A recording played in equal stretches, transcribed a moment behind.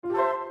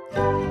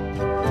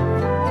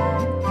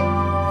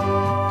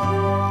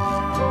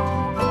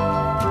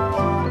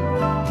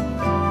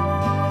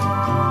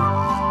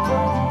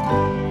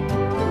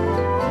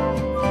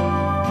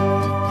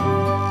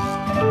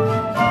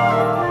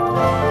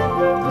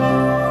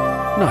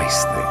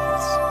Nice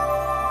things.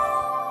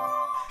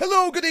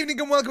 Hello, good evening,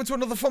 and welcome to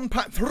another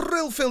fun-packed,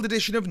 thrill-filled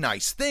edition of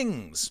Nice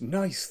Things.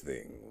 Nice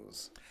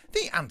things.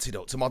 The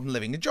antidote to modern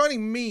living. And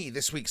joining me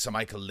this week, Sir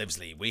Michael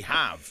Livesley, we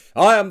have...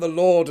 I am the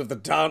Lord of the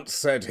Dance,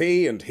 said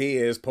he, and he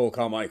is Paul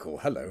Carmichael.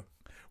 Hello.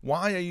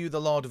 Why are you the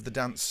Lord of the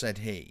Dance, said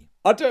he?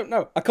 I don't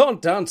know. I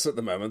can't dance at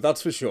the moment,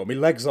 that's for sure. My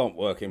legs aren't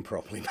working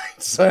properly, mate,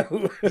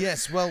 so...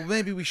 Yes, well,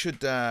 maybe we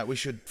should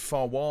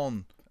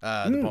forewarn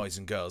the boys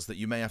and girls that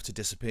you may have to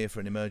disappear for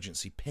an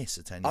emergency piss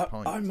at any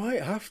point. I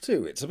might have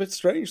to. It's a bit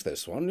strange,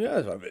 this one,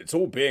 yeah. It's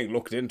all being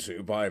looked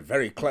into by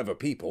very clever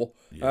people.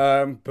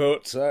 Yeah.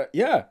 But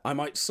I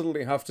might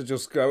suddenly have to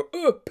just go,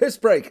 piss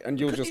break, and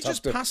you'll just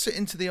have to... pass it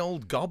into the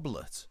old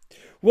goblet?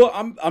 Well,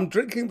 I'm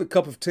drinking the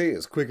cup of tea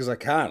as quick as I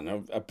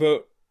can,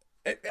 but...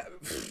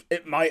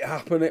 It might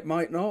happen, it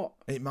might not.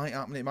 It might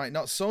happen, it might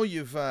not. So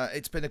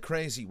it's been a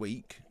crazy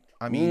week.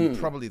 I mean,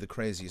 probably the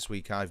craziest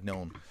week I've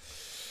known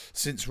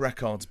since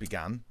records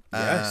began.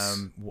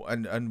 Yes.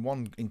 And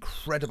one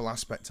incredible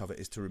aspect of it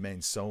is to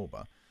remain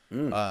sober.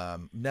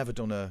 Never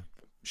done a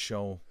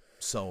show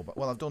sober.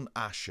 Well, I've done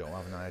a show,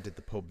 haven't I? I did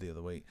the pub the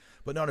other week,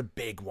 but not a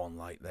big one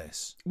like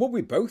this. Well,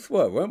 we both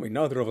were, weren't we?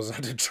 Neither of us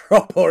had a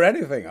drop or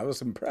anything. I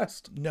was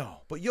impressed.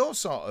 No, but you're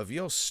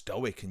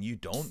stoic and you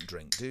don't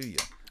drink, do you?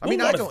 I mean,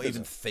 I don't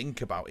even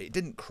think about it. It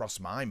didn't cross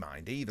my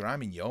mind either.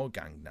 I'm in your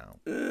gang now.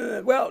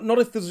 Well, not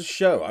if there's a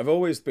show. I've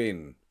always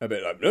been a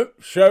bit like,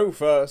 nope, show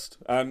first,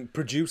 and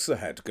producer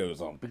head goes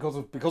on.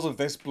 Because of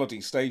this bloody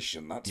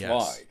station, that's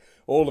why.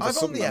 All of a sudden...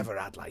 I've only ever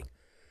had,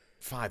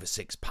 5 or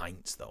 6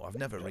 pints, though. I've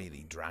never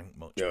really drank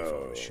much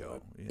before a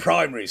show. Yeah.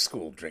 Primary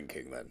school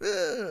drinking, then.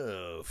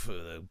 For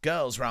the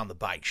girls round the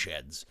bike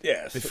sheds.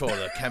 Yes. Before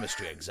the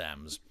chemistry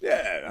exams.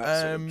 Yeah,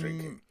 that sort of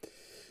drinking.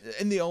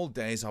 In the old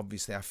days,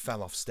 obviously, I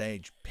fell off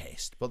stage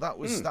pissed, but that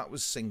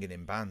was singing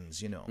in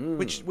bands,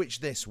 which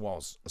this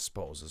was, I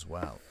suppose, as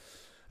well.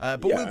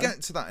 But we'll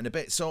get to that in a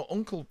bit. So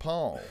Uncle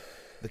Paul,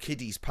 the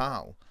kiddie's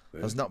pal,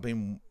 has not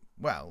been...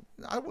 Well,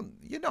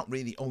 you're not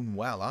really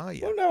unwell, are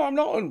you? Well, no, I'm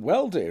not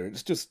unwell, dear.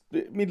 It's just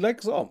my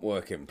legs aren't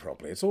working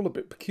properly. It's all a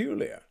bit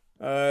peculiar.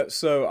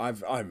 So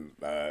I'm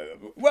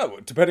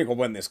depending on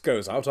when this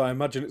goes out, I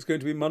imagine it's going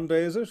to be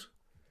Monday, is it?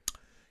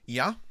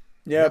 Yeah.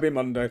 Yeah, it'll be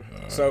Monday.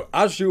 So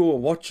as you are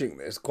watching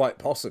this, quite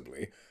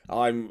possibly,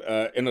 I'm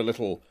in a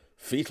little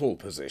fetal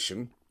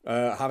position,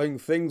 having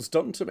things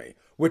done to me,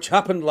 which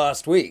happened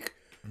last week.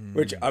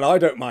 And I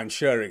don't mind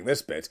sharing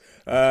this bit.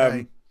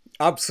 Okay.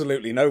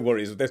 Absolutely no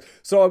worries with this.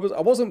 So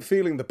I wasn't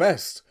feeling the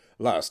best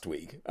last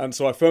week, and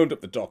so I phoned up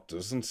the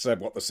doctors and said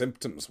what the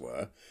symptoms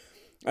were.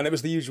 And it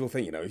was the usual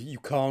thing, you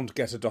can't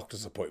get a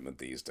doctor's appointment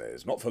these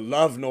days, not for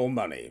love nor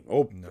money,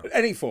 or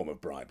any form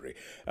of bribery.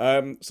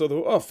 So they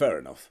were, fair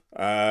enough.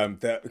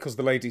 Because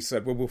the lady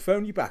said, well, we'll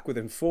phone you back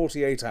within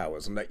 48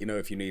 hours and let you know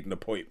if you need an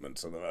appointment.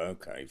 So they're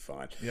okay,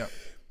 fine. Yeah.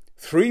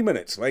 3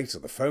 minutes later,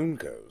 the phone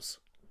goes.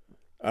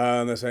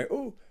 And they're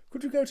saying,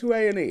 could you go to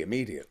A&E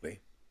immediately?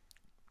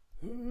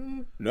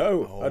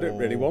 No, I don't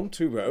really want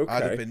to, but okay.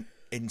 I'd have been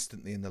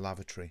instantly in the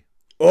lavatory.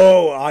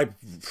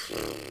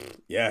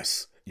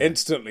 Yes.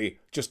 Instantly,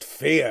 just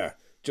fear,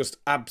 just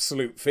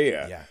absolute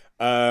fear. Yeah.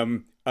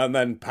 And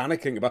then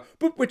panicking about,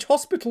 but which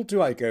hospital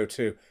do I go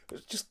to?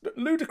 It's just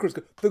ludicrous.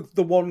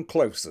 The one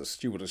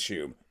closest, you would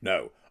assume.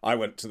 No, I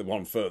went to the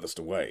one furthest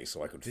away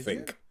so I could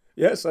think.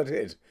 You? Yes, I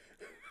did.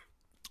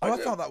 I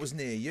thought that was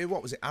near you.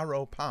 What was it,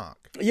 Arrow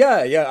Park?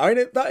 Yeah. I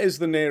mean, that is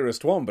the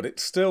nearest one, but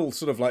it's still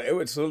sort of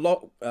it's a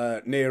lot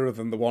nearer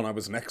than the one I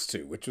was next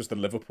to, which was the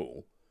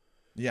Liverpool.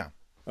 Yeah.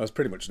 I was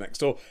pretty much next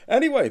door.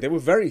 Anyway, they were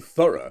very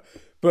thorough,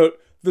 but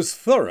there's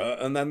thorough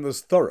and then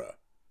there's thorough.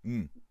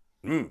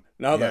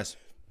 Now yes.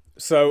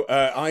 So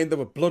there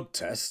were blood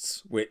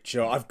tests, which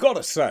I've got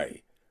to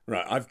say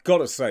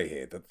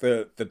here that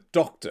the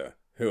doctor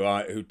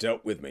who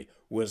dealt with me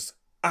was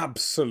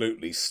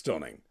absolutely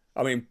stunning.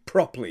 I mean,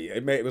 properly.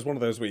 It was one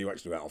of those where you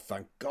actually went,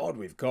 thank God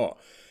we've got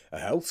a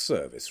health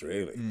service,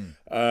 really.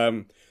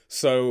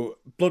 So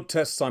blood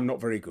tests I'm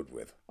not very good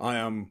with. I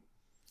am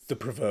the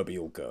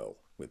proverbial girl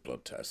with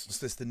blood tests. Was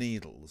this the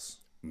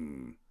needles?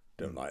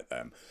 Don't like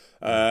them.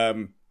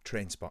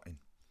 Train spotting.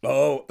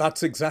 Oh,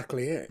 that's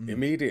exactly it.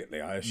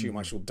 Immediately, I assume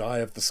I shall die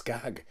of the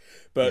scag.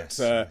 But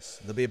yes.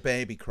 There'll be a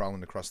baby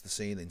crawling across the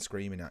ceiling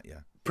screaming at you.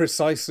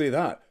 Precisely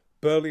that.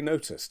 Barely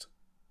noticed.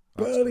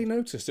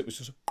 Noticed. It was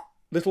just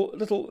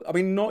little, I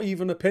mean, not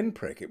even a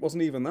pinprick. It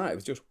wasn't even that. It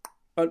was just,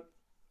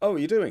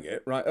 you're doing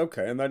it? Right,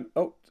 okay. And then,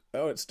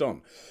 it's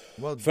done.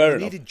 Well, Fair you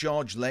enough. needed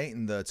George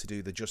Layton there to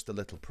do the just a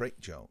little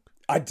prick joke.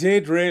 I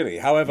did, really.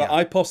 However,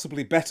 I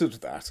possibly bettered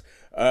that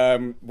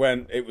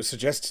when it was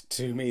suggested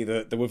to me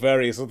that there were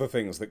various other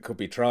things that could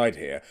be tried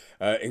here,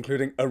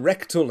 including a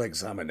rectal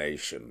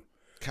examination.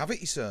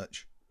 Cavity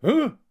search.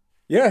 Huh?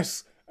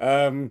 Yes.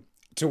 To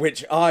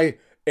which I,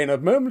 in a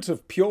moment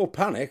of pure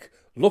panic,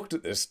 looked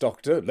at this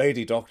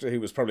lady doctor, who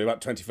was probably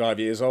about 25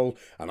 years old,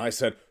 and I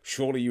said,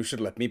 surely you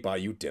should let me buy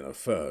you dinner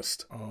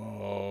first.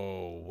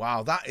 Oh,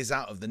 wow. That is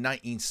out of the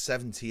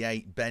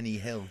 1978 Benny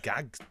Hill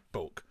gag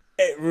book.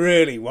 It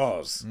really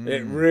was.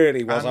 It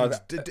really was.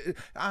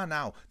 And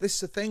now, this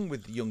is the thing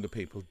with younger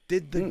people.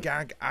 Did the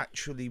gag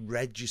actually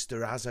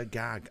register as a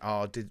gag,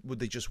 or were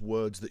they just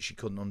words that she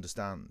couldn't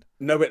understand?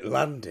 No, it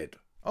landed.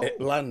 Oh. It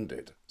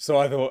landed. So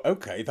I thought,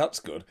 okay, that's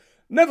good.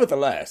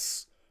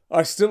 Nevertheless,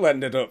 I still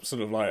ended up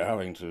sort of like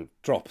having to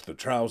drop the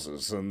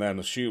trousers and then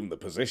assume the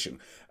position.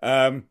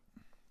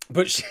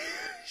 But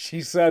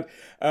she said,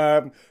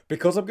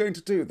 because I'm going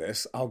to do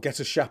this, I'll get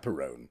a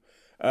chaperone.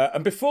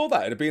 And before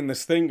that, it had been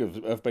this thing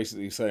of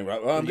basically saying,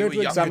 right, well, I'm going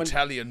to examine... young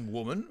Italian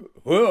woman?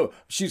 Whoa,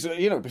 she's,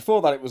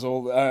 before that it was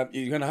all,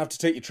 you're going to have to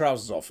take your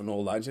trousers off and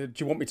all that. She said,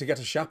 do you want me to get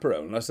a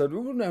chaperone? And I said,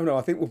 oh, no,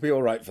 I think we'll be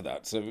all right for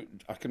that. So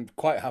I can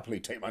quite happily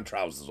take my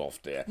trousers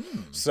off, dear.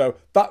 So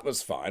that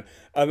was fine.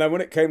 And then when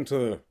it came to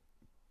the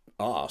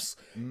arse,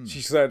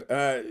 she said,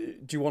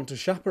 do you want a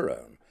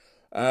chaperone?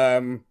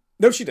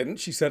 No, she didn't.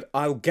 She said,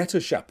 I'll get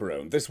a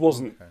chaperone. This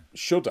wasn't,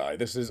 should I?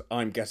 This is,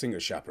 I'm getting a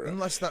chaperone.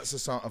 Unless that's a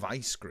sort of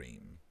ice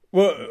cream.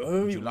 Well,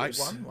 would you like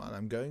one while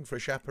I'm going for a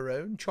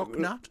chaperone? Choc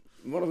nut?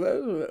 One of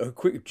those? A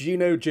quick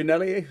Gino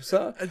Ginelli,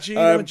 sir? A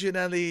Gino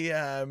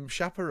Ginelli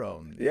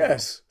chaperone.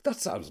 Yes. That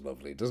sounds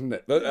lovely, doesn't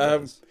it?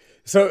 But,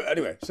 so,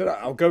 anyway, so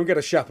I'll go and get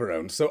a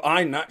chaperone. So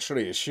I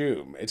naturally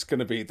assume it's going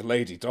to be the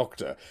lady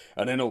doctor,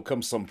 and then will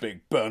come some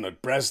big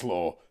Bernard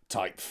Bresslaw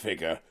type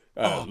figure.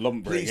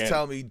 Lumbering please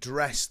tell me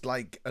dressed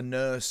like a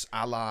nurse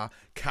a la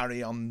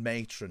Carry On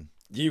Matron.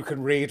 You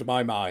can read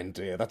my mind,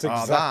 dear. That's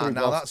exactly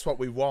that's what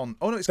we want.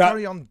 Oh, no, it's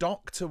Carry On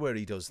Doctor where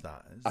he does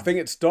that. I think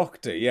it's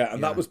Doctor, yeah.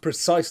 And that was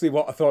precisely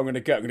what I thought I'm going to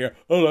get. I'm going to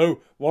go,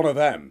 hello, one of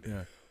them.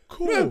 Yeah.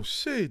 Cool,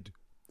 Sid.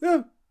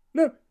 No.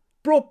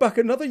 Brought back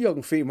another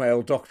young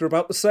female doctor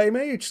about the same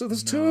age. So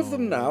there's two of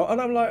them now. And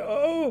I'm like,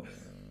 oh.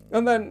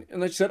 And then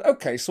she said,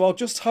 okay, so I'll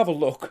just have a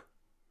look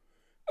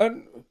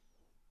and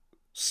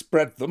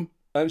spread them.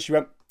 And she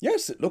went,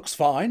 yes, it looks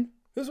fine.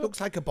 It looks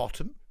like a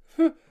bottom.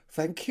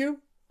 Thank you.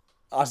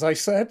 As I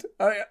said,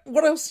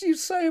 what else do you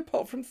say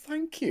apart from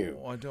thank you?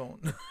 Oh, I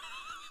don't.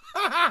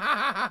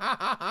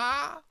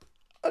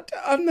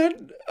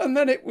 and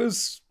then it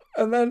was,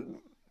 and then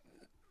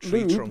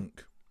tree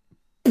trunk.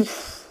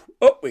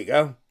 Up we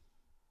go.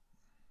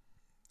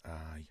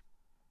 Aye.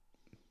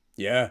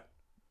 Yeah.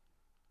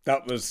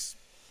 That was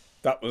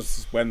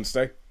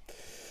Wednesday.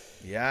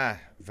 Yeah,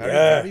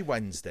 very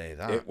Wednesday,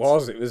 that. It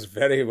was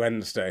very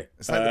Wednesday.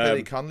 It's like the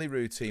Billy Connolly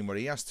routine where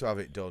he has to have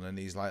it done and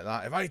he's like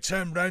that. If I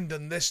turn round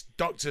and this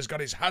doctor's got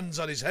his hands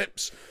on his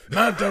hips,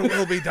 murder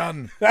will be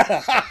done.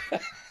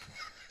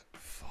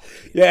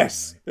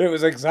 Yes, it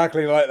was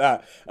exactly like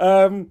that.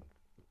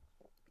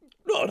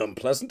 Not an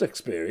unpleasant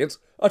experience.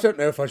 I don't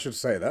know if I should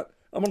say that.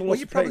 I'm on a lot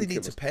you probably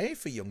need to pay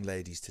for young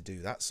ladies to do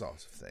that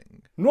sort of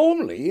thing.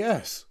 Normally,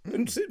 yes.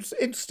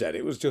 Instead,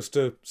 it was just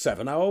a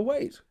 7-hour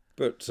wait.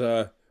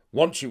 But...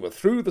 once you were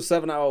through the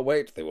 7-hour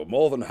wait, they were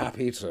more than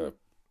happy to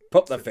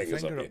put their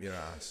fingers up your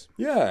ass.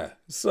 Yeah,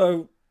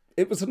 so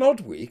it was an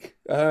odd week.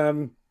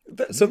 So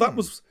that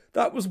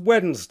was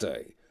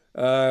Wednesday,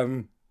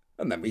 and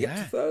then we get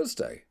to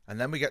Thursday.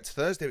 And then we get to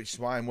Thursday, which is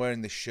why I'm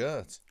wearing this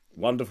shirt.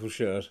 Wonderful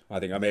shirt.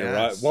 I think I made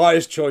a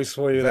wise choice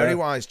for you. Very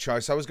wise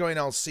choice. I was going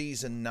all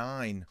season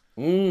 9,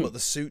 but the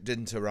suit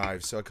didn't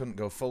arrive, so I couldn't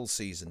go full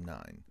season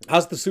 9.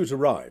 Has the suit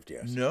arrived?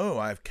 Yes. No,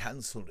 I've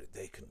cancelled it.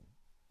 They can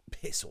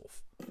piss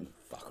off.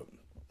 Fuck 'em.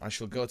 I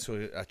shall go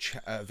to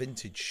a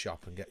vintage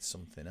shop and get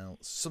something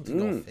else,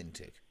 something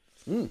authentic,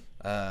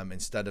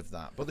 instead of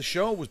that. But the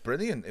show was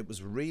brilliant. It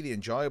was really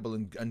enjoyable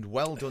and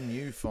well done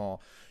you for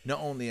not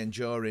only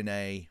enduring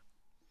a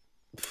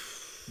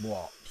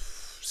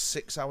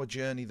 6-hour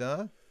journey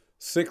there.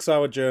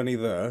 6-hour journey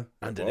there.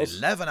 And an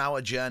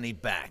 11-hour journey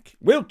back.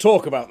 We'll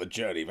talk about the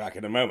journey back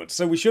in a moment.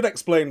 So we should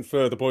explain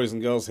for the boys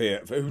and girls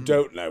here who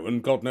don't know,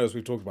 and God knows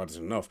we've talked about it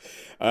enough.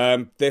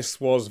 This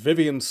was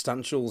Vivian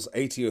Stanshall's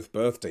 80th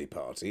birthday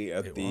party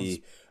at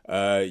the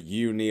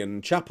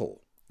Union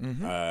Chapel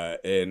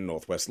in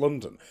northwest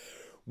London,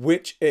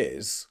 which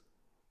is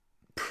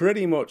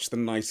pretty much the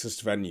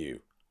nicest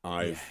venue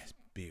I've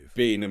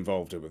been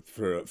involved with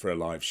for a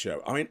live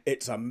show. I mean,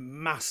 it's a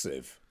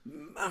massive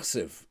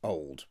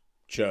old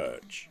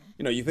church.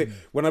 You know, you think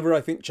whenever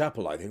I think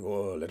chapel, I think,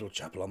 oh, little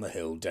chapel on the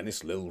hill,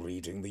 Dennis Lill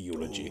reading the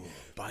eulogy,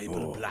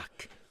 Bible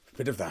black,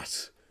 bit of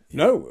that. Yeah.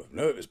 No,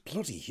 it was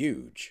bloody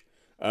huge.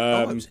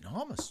 It was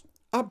enormous,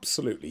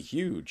 absolutely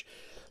huge.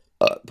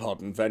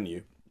 Pardon,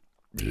 venue.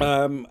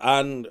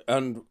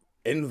 And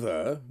in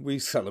there we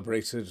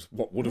celebrated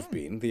what would have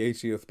been the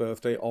 80th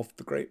birthday of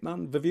the great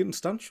man Vivian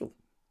Stanshall.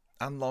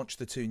 And launched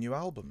the 2 new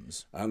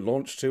albums. And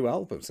launched 2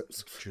 albums.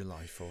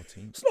 July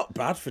 14th. It's not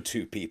bad for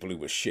 2 people who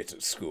were shit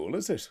at school,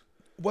 is it?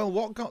 Well,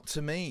 what got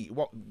to me,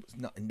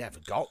 it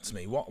never got to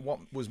me, what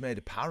was made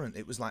apparent,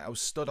 it was like I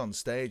was stood on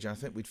stage and I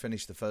think we'd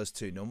finished the first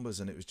 2 numbers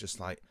and it was just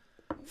like,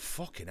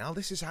 fucking hell,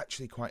 this is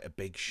actually quite a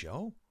big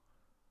show.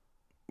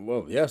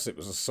 Well, yes, it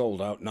was a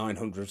sold-out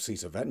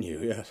 900-seater venue,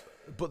 yeah.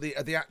 But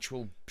the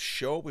actual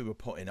show we were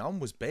putting on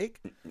was big.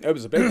 It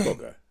was a big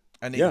bugger.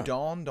 And it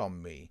dawned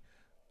on me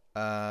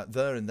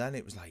there and then,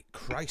 it was like,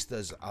 Christ,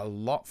 there's a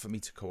lot for me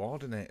to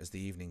coordinate as the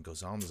evening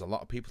goes on. There's a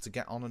lot of people to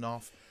get on and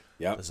off.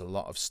 Yeah. There's a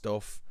lot of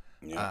stuff.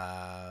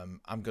 Yeah.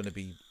 I'm going to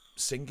be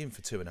singing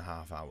for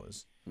 2.5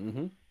 hours.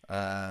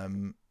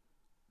 Mm-hmm.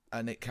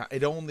 And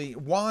it only,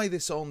 why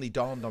this only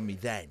dawned on me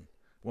then,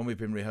 when we've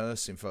been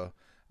rehearsing for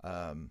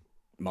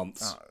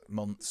months,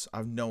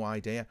 I've no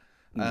idea.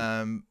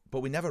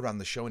 But we never ran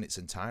the show in its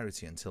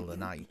entirety until the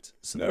night.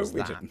 So No,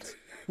 we that. Didn't.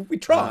 We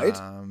tried.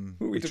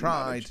 We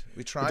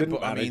tried.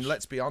 But I mean,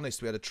 let's be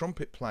honest. We had a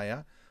trumpet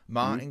player,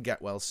 Martin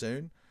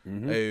Getwellsoon,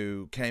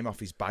 who came off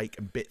his bike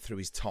and bit through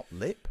his top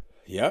lip.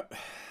 Yep.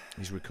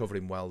 He's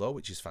recovering well though,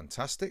 which is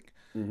fantastic.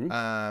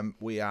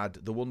 We had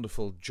the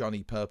wonderful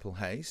Johnny Purple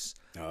Hayes,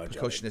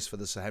 percussionist for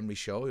the Sir Henry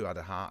Show, who had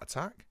a heart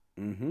attack.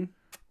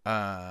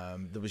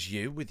 There was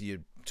you with your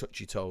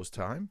touchy toes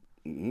time.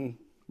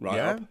 Right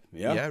up.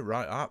 Yeah,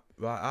 right up.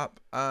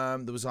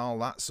 There was all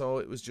that, so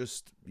it was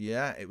just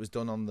it was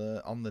done on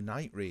the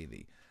night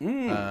really.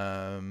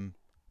 So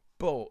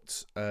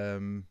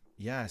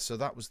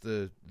that was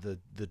the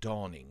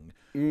dawning,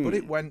 but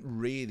it went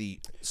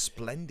really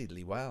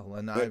splendidly well,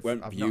 and I've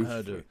not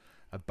heard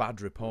a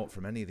bad report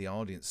from any of the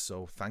audience.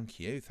 So thank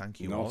you,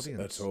 not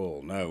audience. Not at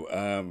all.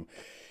 No.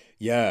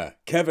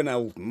 Kevin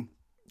Eldon,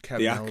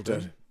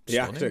 the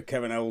actor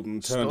Kevin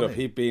Eldon turned up.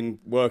 He'd been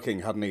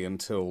working, hadn't he,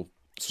 until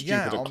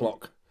stupid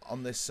o'clock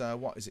on this.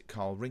 What is it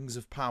called? Rings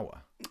of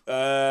Power.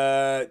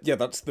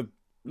 That's the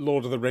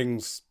Lord of the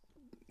Rings.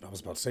 I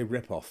was about to say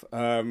rip-off.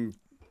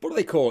 What do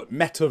they call it?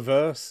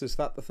 Metaverse? Is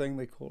that the thing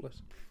they call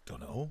it?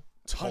 Don't know.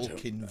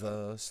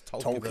 Tolkienverse.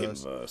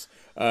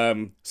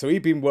 So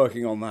he'd been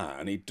working on that,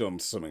 and he'd done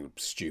something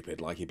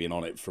stupid, like he'd been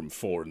on it from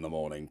 4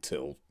 a.m.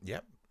 till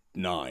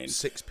 9,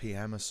 6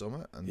 p.m. or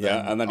something.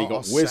 And then he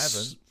got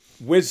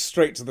whizzed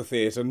straight to the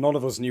theatre. None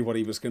of us knew what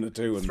he was going to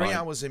do. And 3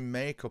 hours in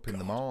makeup in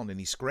the morning.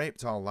 He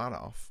scraped all that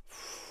off,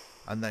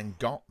 and then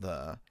got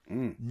there.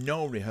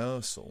 No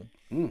rehearsal.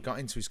 Got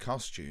into his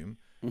costume.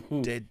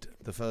 Did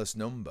the first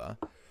number.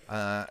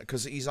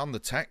 Because he's on the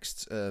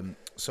text,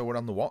 so we're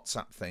on the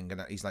WhatsApp thing,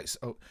 and he's like,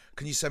 "Oh,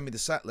 can you send me the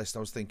set list?" I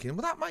was thinking,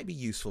 well, that might be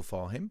useful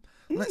for him.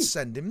 Let's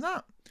send him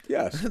that.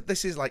 Yes.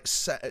 This is like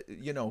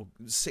 6:30,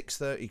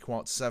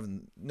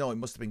 7:15. No, it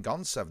must have been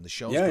gone 7. The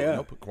show's going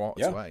up at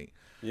 7:45.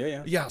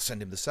 Yeah, I'll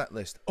send him the set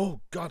list. Oh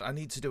God, I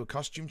need to do a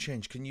costume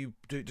change. Can you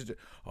do?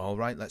 All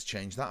right, let's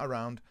change that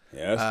around.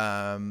 Yes.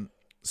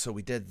 So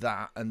we did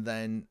that, and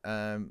then,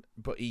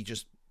 but he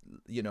just,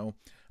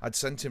 I'd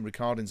sent him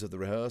recordings of the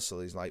rehearsal.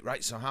 He's like,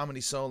 right, so how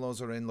many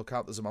solos are in? Look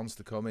out, there's a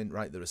monster coming.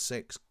 Right, there are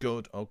 6.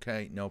 Good,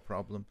 okay, no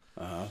problem.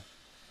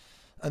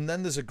 And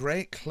then there's a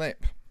great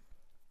clip,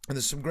 and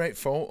there's some great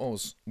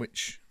photos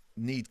which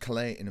need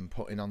collating and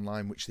putting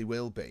online, which they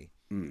will be.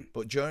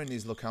 But during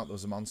his look out,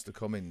 there's a monster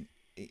coming,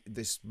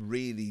 this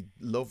really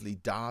lovely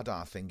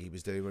dada thing he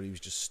was doing, where he was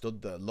just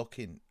stood there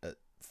looking at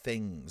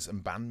things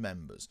and band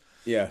members.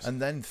 Yes.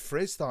 And then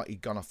Frizz thought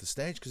he'd gone off the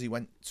stage because he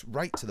went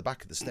right to the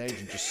back of the stage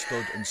and just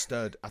stood and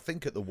stared, I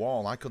think, at the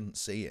wall. I couldn't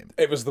see him.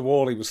 It was the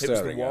wall he was staring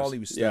at. It was the wall he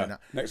was staring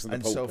at. Next to the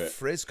pulpit. And so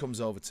Frizz comes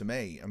over to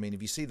me. I mean,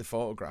 if you see the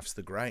photographs,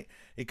 they're great.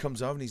 He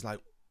comes over and he's like,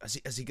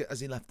 has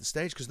he left the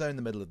stage? Because they're in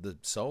the middle of the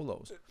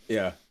solos.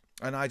 Yeah.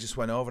 And I just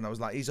went over and I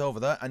was like, he's over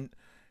there. And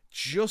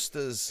just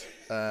as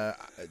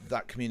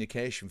that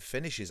communication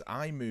finishes,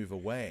 I move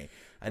away,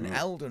 and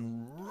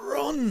Eldon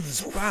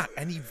runs back,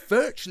 and he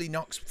virtually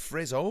knocks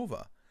Frizz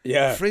over.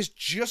 Yeah, Frizz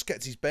just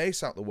gets his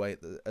bass out the way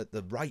at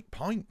the right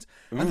point,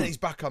 and then he's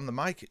back on the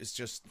mic. It was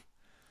just,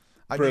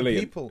 brilliant. I mean,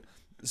 people.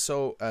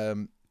 So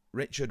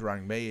Richard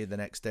rang me the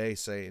next day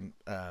saying,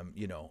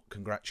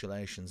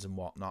 congratulations and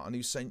whatnot, and he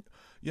was saying,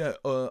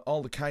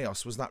 all the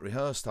chaos, was that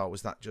rehearsed or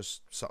was that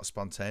just sort of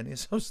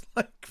spontaneous? I was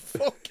like,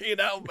 fucking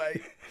hell,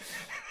 mate.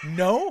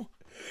 No,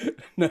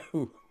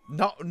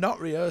 not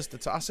rehearsed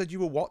at all. I said you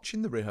were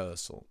watching the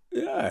rehearsal.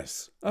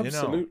 Yes,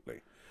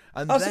 absolutely.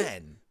 And as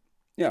then,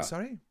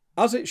 sorry,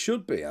 as it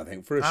should be. I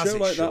think for a show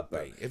like that,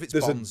 though, if it's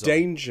there's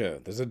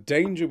Bonzo. There's a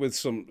danger with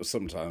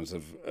sometimes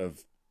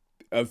of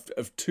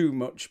too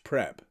much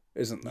prep,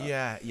 isn't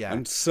there? Yeah.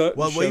 And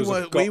certain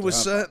shows we were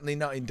certainly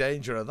not in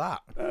danger of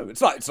that.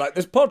 It's like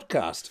this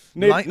podcast.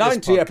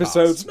 90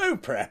 episodes, no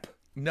prep.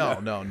 No.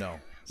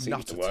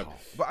 Seems to at work. all.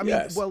 But I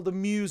mean, the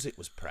music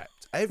was prepped.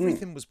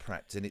 Everything was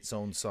prepped in its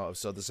own sort of.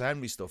 So the Sir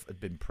Henry stuff had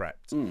been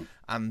prepped,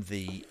 and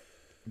the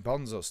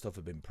Bonzo stuff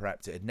had been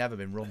prepped. It had never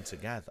been run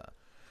together,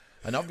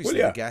 and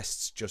obviously the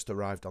guests just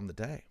arrived on the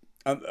day.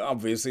 And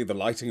obviously the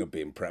lighting had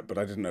been prepped, but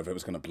I didn't know if it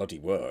was going to bloody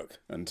work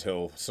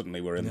until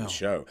suddenly we're in the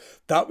show.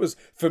 That was,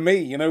 for me,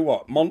 you know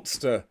what,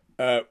 Monster.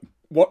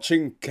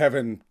 Watching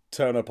Kevin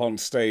turn up on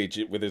stage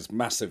with his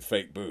massive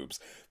fake boobs,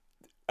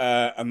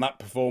 and that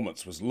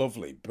performance was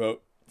lovely,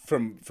 but.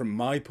 From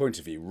my point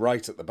of view,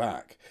 right at the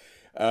back,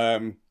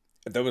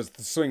 there was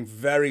something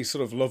very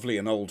sort of lovely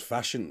and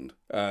old-fashioned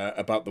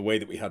about the way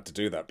that we had to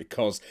do that,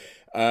 because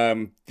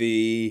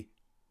the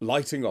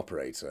lighting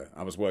operator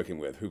I was working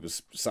with, who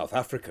was South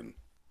African.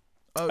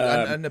 Oh,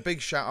 and a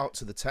big shout-out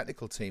to the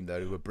technical team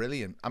there, who were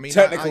brilliant. I mean,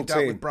 I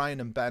dealt with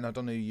Brian and Ben. I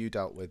don't know who you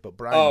dealt with, but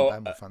Brian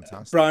and Ben were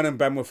fantastic. Brian and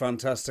Ben were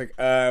fantastic.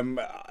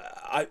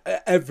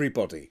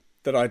 Everybody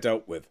that I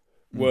dealt with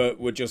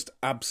were just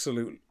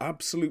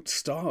absolute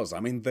stars. I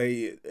mean,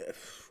 they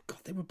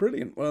were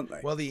brilliant, weren't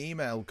they? Well, the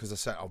email, because I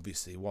said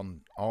obviously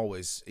one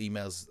always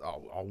emails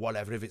or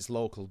whatever, if it's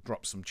local,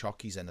 drop some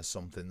chockies in or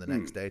something the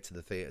next day to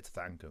the theatre to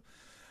thank them.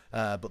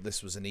 But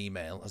this was an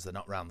email, as they're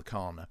not round the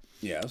corner.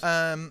 Yes.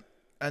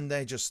 And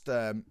they just,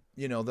 their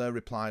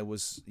reply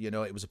was,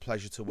 it was a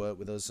pleasure to work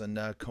with us and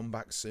come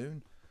back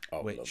soon.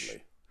 Oh,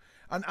 lovely.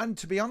 And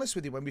to be honest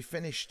with you, when we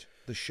finished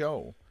the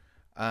show,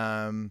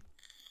 the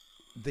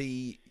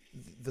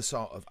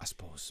sort of, I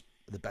suppose,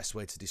 the best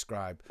way to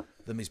describe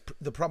them is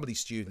they're probably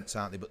students,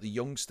 aren't they? But the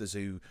youngsters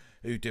who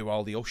do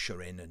all the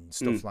ushering and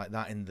stuff like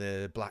that in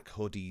the black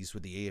hoodies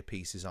with the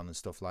earpieces on and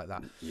stuff like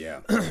that.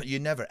 Yeah. You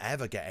never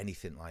ever get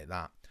anything like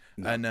that.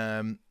 No.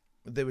 And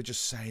they were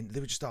just saying, they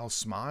were just all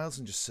smiles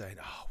and just saying,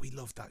 "Oh, we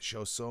loved that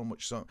show so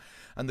much." So,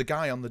 and the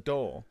guy on the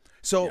door.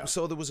 So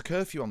there was a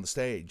curfew on the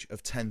stage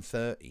of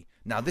 10:30.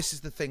 Now, this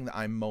is the thing that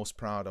I'm most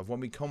proud of. When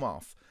we come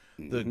off,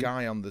 the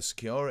guy on the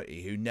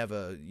security who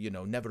never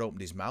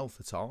opened his mouth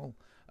at all.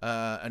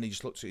 And he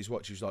just looked at his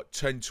watch. He was like,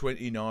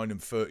 10:29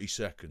 and 30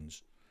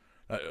 seconds.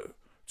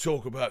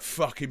 Talk about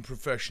fucking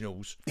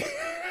professionals.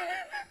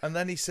 And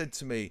then he said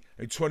to me,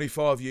 in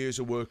 25 years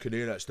of working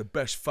here, that's the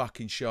best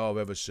fucking show I've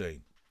ever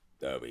seen.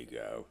 There we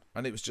go.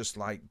 And it was just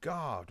like,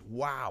 God,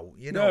 wow.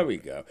 There we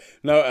go.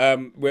 No,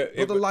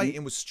 the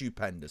lighting was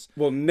stupendous.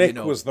 Well, Nick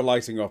was the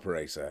lighting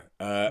operator.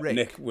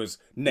 Nick was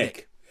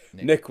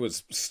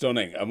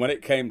stunning. And when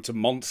it came to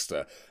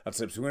Monster, I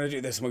said, we're going to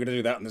do this and we're going to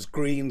do that, and there's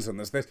greens and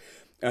there's this.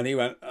 And he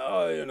went,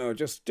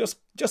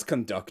 just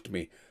conduct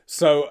me.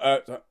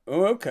 So,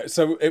 okay.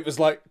 So it was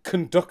like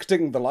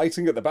conducting the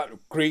lighting at the back,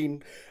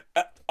 green.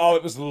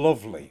 It was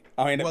lovely.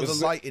 I mean, the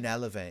lighting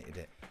elevated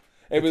it.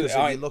 Because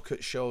if you look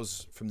at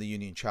shows from the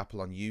Union Chapel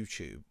on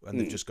YouTube and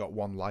they've just got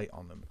one light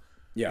on them,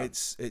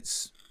 it's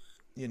it's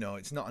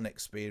not an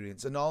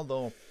experience. And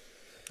although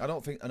I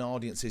don't think an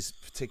audience is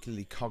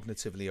particularly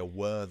cognitively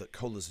aware that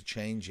colours are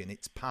changing,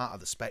 it's part of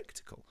the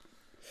spectacle.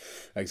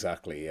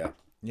 Exactly, yeah.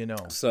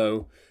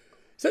 So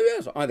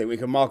yes, I think we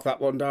can mark that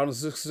one down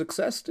as a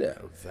success, dear.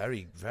 A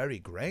very, very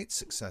great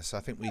success. I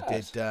think we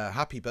did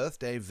Happy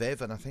Birthday,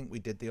 Viv, and I think we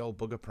did the old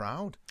Bugger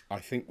Proud. I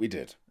think we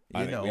did.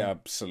 I think we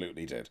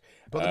absolutely did.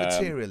 But the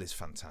material is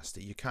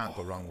fantastic. You can't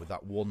go wrong with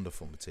that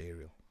wonderful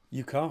material.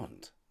 You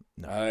can't.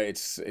 No.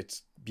 It's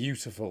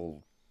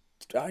beautiful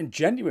and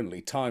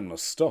genuinely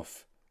timeless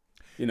stuff.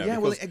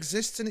 Well, it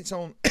exists in its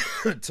own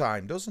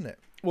time, doesn't it?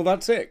 Well,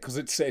 that's it, because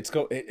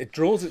it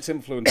draws its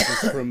influences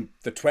from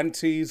the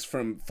 20s,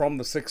 from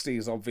the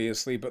 60s,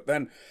 obviously, but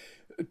then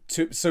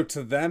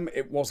to them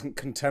it wasn't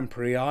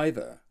contemporary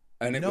either,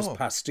 and it was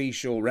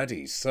pastiche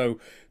already. So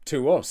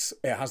to us,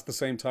 it has the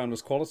same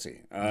timeless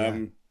quality.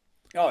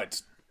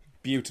 It's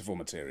beautiful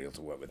material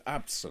to work with,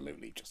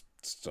 absolutely just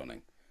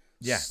stunning.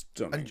 Yeah,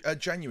 stunning. And a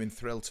genuine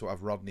thrill to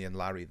have Rodney and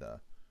Larry there.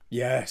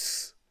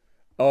 Yes.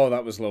 Oh,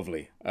 that was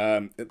lovely.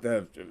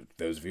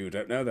 Those of you who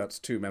don't know, that's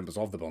two members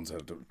of the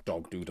Bonzo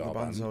Dog Doodah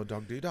Band. The Bonzo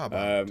Dog Doodah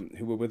Band.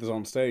 Who were with us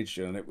on stage,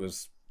 and it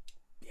was,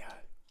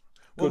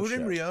 Well, we were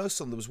in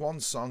rehearsal. There was one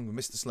song,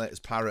 Mr.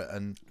 Slater's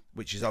Parrot,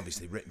 which is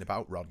obviously written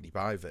about Rodney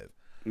by Viv.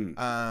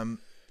 And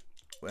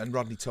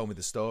Rodney told me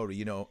the story.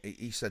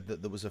 He said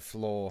that there was a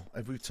flaw.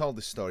 We've told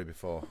this story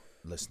before,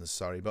 listeners,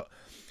 sorry, but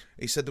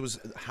he said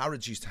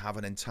Harrods used to have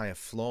an entire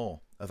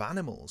floor of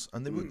animals,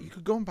 and you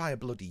could go and buy a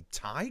bloody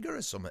tiger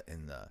or something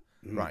in there.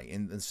 Right,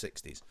 in the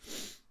 60s.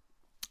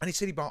 And he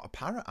said he bought a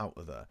parrot out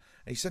of there.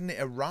 And he said it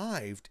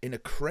arrived in a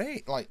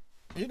crate,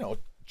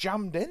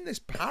 jammed in, this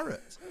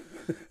parrot.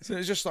 So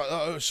it's just like,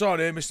 "Oh,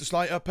 sorry, Mr.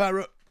 Slater,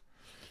 parrot."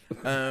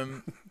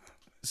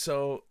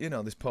 So,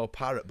 this poor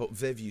parrot. But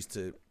Viv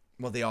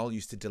they all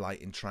used to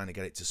delight in trying to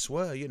get it to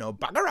swear,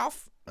 bugger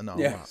off and all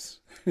that.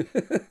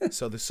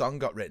 So the song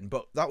got written.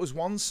 But that was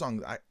one song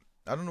that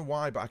I don't know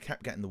why, but I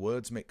kept getting the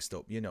words mixed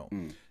up,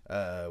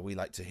 We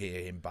like to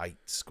hear him bite,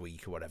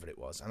 squeak, or whatever it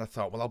was. And I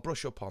thought, well, I'll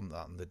brush up on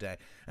that on the day.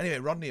 Anyway,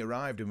 Rodney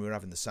arrived and we were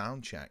having the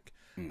sound check.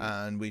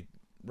 And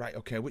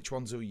okay, which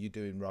ones are you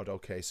doing, Rod?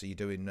 Okay, so you're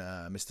doing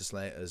Mr.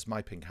 Slater's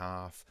My Pink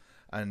Half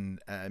and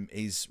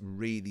his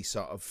really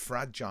sort of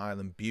fragile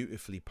and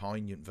beautifully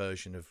poignant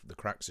version of The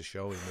Cracks Are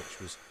Showing,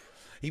 which was...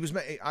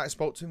 I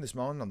spoke to him this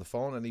morning on the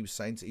phone, and he was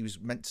saying he was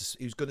going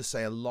to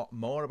say a lot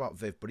more about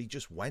Viv, but he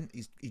just went.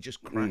 He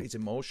just cracked his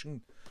emotion,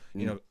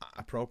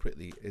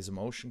 appropriately. His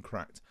emotion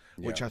cracked,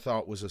 which I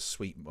thought was a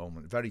sweet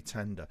moment, very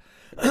tender.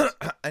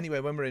 Anyway,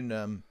 when we're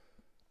in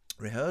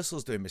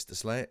rehearsals doing Mr.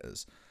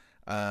 Slater's,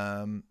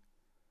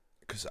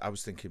 because I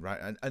was thinking,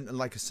 right, and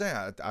like I say,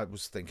 I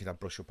was thinking I'd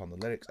brush up on the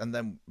lyrics, and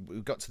then we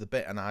got to the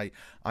bit, and I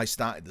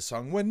started the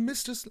song when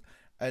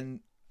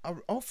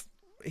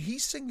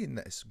he's singing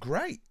this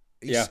great.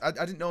 I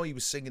didn't know he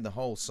was singing the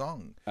whole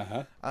song.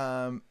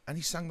 And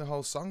he sang the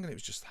whole song, and it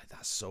was just like,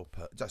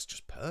 that's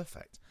just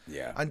perfect.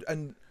 Yeah.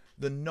 And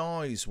the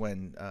noise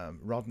when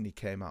Rodney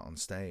came out on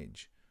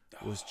stage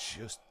was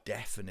just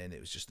deafening. It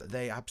was just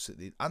they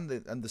absolutely and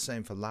the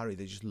same for Larry.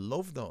 They just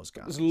love those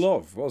guys. It was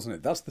love, wasn't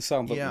it? That's the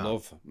sound that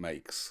love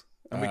makes.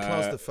 And we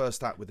closed the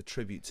first act with a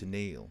tribute to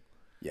Neil.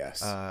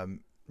 Yes.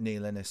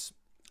 Neil Innes,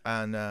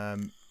 and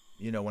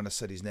when I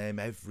said his name,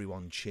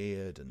 everyone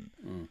cheered,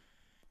 and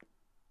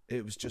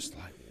it was just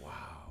like,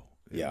 wow.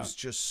 It was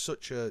just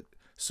such a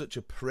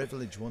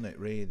privilege, wasn't it?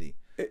 Really,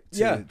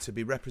 to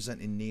be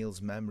representing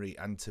Neil's memory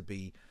and to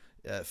be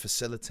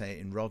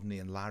facilitating Rodney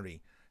and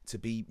Larry, to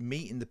be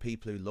meeting the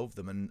people who love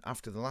them, and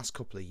after the last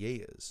couple of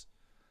years.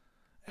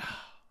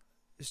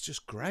 It's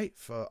just great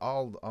for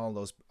all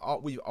those.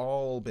 We've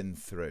all been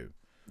through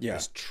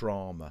this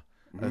trauma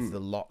of the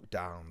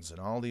lockdowns and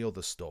all the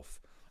other stuff,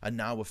 and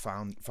now we're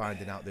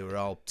finding out they were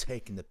all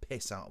taking the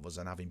piss out of us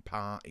and having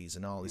parties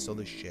and all this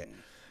other shit.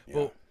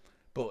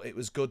 But it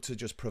was good to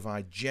just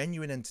provide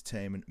genuine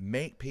entertainment,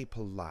 make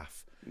people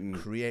laugh,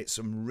 create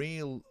some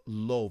real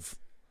love.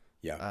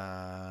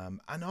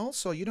 And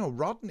also,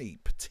 Rodney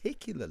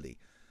particularly,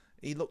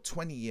 he looked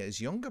 20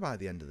 years younger by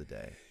the end of the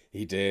day.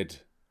 He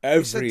did.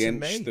 Every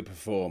inch the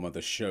performer,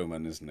 the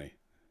showman, isn't he?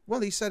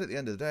 Well, he said at the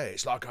end of the day,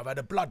 it's like I've had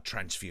a blood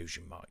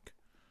transfusion, Mike.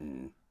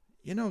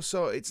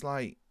 So it's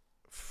like,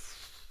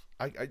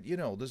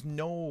 there's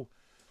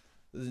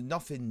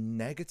nothing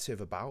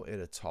negative about it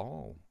at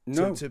all.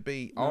 No. To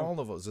be all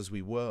of us as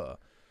we were,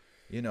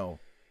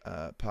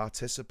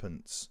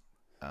 participants,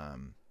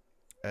 and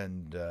I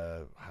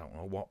don't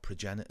know what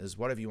progenitors,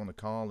 whatever you want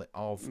to call it,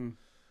 of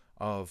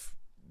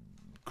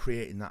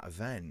creating that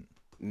event.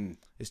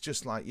 It's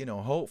just like,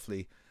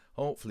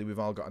 hopefully we've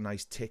all got a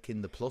nice tick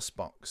in the plus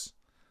box.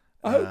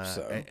 I hope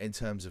so. In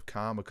terms of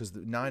karma, because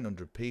the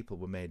 900 people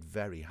were made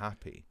very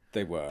happy.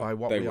 They were. By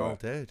what we all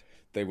did.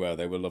 They were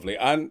lovely.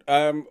 And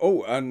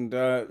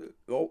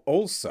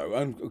also,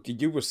 and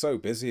you were so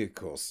busy, of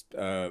course,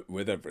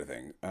 with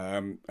everything.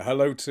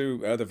 Hello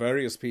to the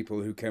various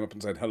people who came up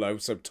and said hello.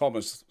 So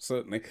Thomas,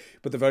 certainly,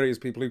 but the various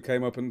people who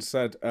came up and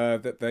said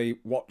that they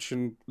watch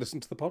and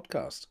listen to the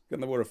podcast.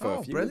 And there were a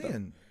fair few.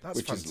 Brilliant.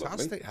 That's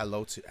fantastic.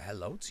 Hello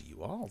to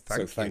you all.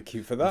 Thank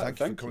you for that. Thank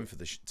you for coming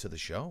to the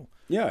show.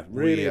 Yeah,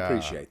 really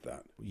appreciate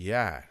that.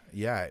 Yeah,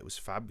 it was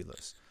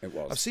fabulous. It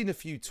was. I've seen a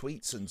few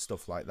tweets and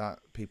stuff like that,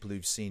 people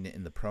who've seen it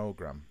in the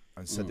programme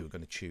and said they were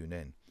going to tune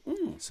in.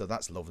 So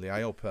that's lovely.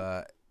 I hope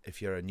if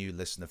you're a new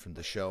listener from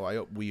the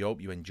show, we hope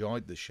you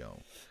enjoyed the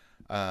show.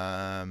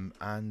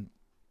 And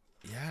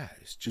yeah,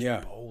 it's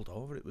just bowled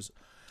over. It was,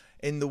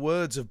 in the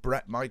words of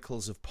Bret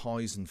Michaels of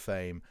Poison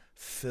fame,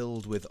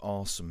 filled with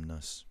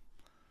awesomeness.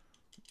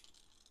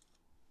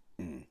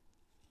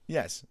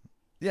 Yes.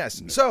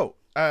 So,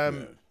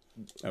 there's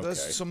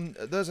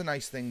a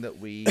nice thing that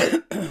we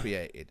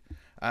created.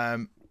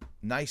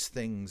 Nice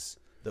things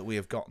that we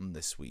have gotten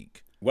this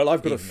week. Well,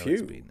 I've got a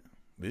few.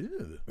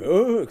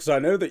 Because I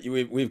know that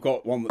we've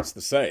got one that's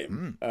the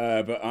same,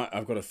 but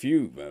I've got a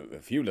few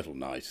little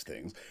nice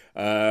things.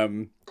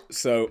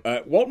 So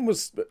one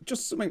was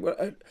just something.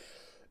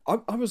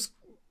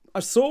 I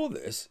saw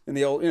this in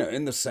the old,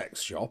 in the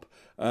sex shop,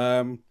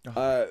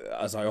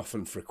 as I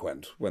often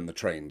frequent when the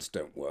trains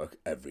don't work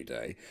every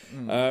day,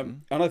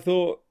 and I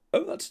thought,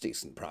 oh, that's a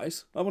decent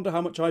price. I wonder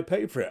how much I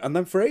paid for it. And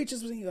then for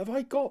ages I was thinking, have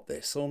I got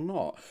this or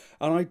not?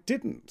 And I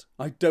didn't.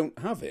 I don't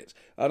have it.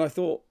 And I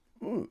thought,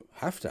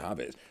 have to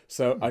have it.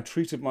 So I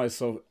treated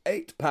myself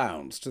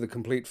 £8 to the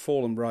complete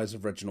Fall and Rise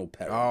of Reginald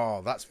Perrin.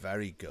 Oh, that's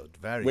very good.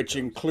 Which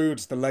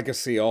includes the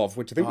legacy of,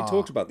 which I think we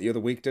talked about the other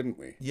week, didn't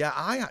we? Yeah,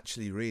 I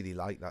actually really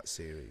like that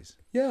series.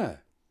 Yeah,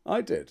 I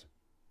did.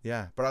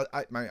 Yeah, but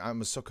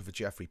I'm a sucker for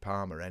Jeffrey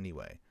Palmer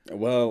anyway.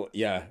 Well,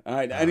 yeah,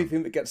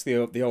 anything that gets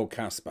the old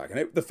cast back,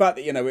 and the fact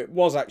that it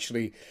was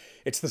actually,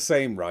 it's the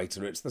same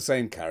writer, it's the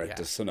same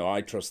characters, so no,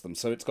 I trust them.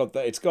 So it's got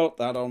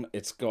that on.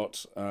 It's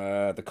got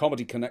the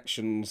comedy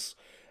connections.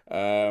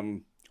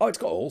 It's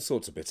got all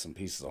sorts of bits and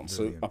pieces on.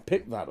 Brilliant. So I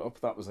picked that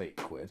up. That was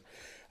 £8,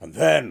 and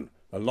then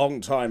a long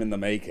time in the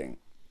making.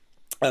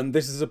 And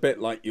this is a bit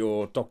like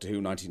your Doctor Who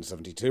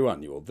 1972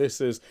 annual. This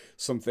is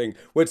something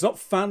where it's not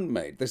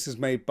fan-made. This is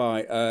made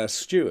by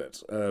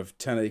Stuart of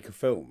 10 Acre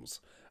Films.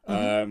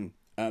 And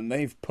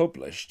they've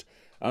published,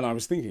 and I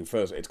was thinking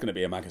first it's going to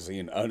be a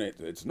magazine, and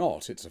it's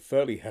not. It's a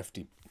fairly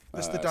hefty...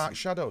 That's the Dark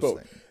Shadows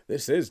book. Thing.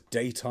 This is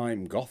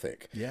Daytime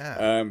Gothic.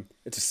 Yeah.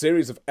 It's a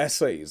series of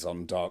essays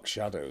on Dark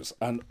Shadows.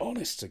 And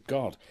honest to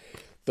God,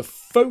 the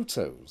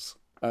photos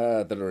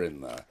that are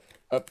in there...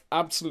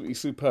 absolutely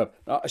superb.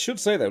 I should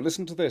say, though,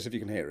 listen to this if you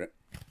can hear it.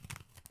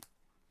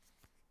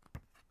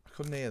 I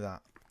couldn't hear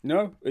that.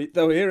 No,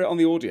 they'll hear it on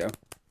the audio.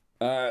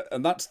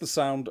 And that's the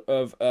sound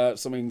of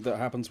something that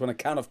happens when a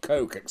can of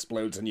Coke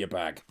explodes in your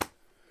bag.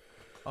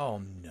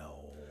 Oh,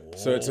 no.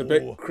 So it's a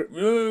bit...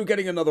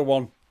 getting another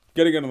one.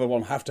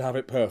 Have to have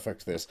it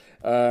perfect, this.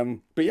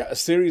 But yeah, a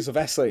series of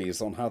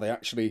essays on how they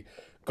actually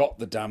got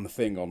the damn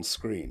thing on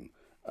screen.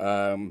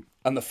 And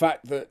the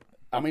fact that...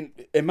 I mean,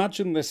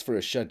 imagine this for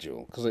a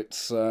schedule, because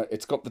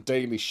it's got the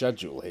daily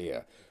schedule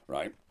here,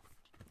 right?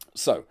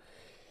 So,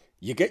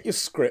 you get your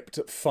script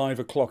at 5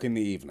 o'clock in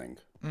the evening.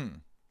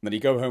 Then you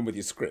go home with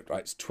your script,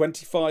 right? It's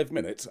 25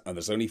 minutes, and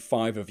there's only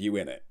 5 of you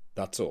in it.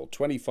 That's all,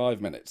 25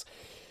 minutes.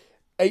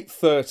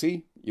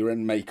 8:30, you're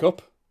in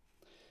makeup.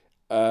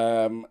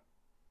 9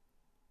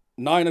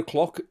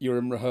 o'clock, you're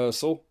in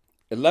rehearsal.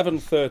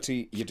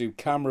 11:30, you do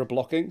camera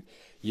blocking.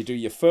 You do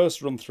your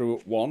first run through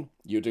at 1,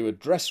 you do a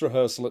dress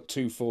rehearsal at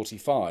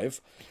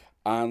 2:45,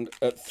 and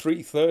at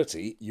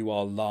 3:30 you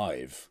are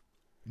live.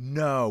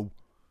 No.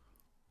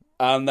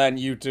 And then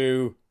you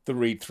do the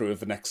read through of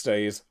the next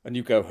days, and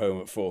you go home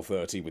at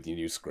 4:30 with your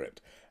new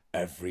script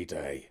every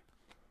day.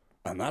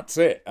 And that's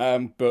it.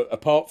 But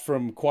apart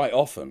from quite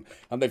often,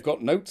 and they've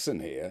got notes in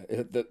here,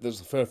 that there's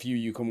a fair few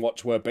you can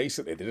watch where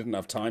basically they didn't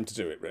have time to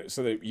do it,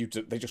 so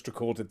they just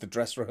recorded the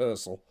dress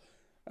rehearsal,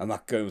 and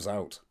that goes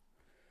out.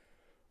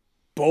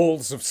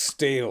 Balls of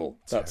steel,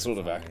 that sort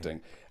of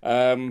acting.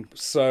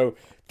 So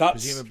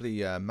that's...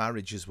 Presumably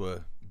marriages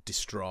were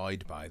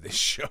destroyed by this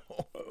show.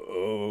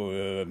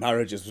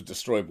 Marriages were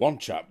destroyed. One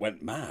chap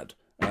went mad.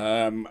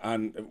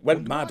 And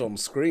went mad on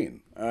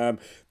screen.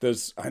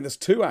 There's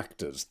two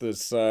actors.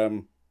 There's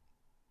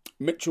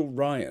Mitchell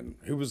Ryan,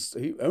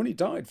 he only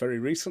died very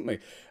recently,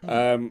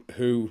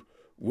 who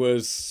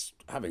was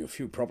having a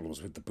few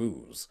problems with the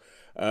booze,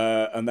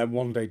 and then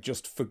one day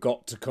just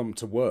forgot to come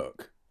to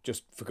work.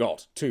 Just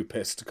forgot, too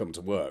pissed to come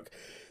to work.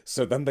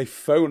 So then they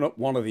phone up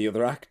one of the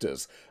other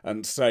actors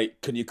and say,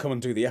 can you come and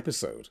do the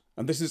episode?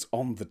 And this is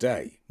on the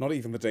day, not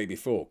even the day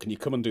before. Can you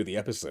come and do the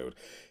episode?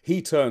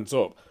 He turns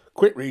up,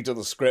 quick read of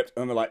the script,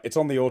 and they're like, it's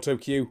on the auto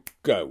cue,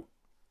 go.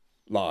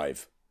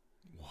 Live.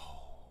 Whoa.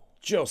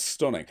 Just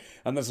stunning.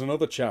 And there's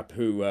another chap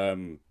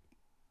who,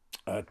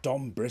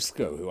 Dom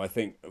Briscoe, who I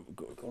think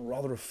got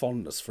rather a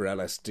fondness for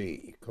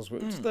LSD, because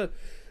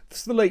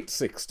it's the late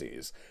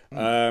 60s,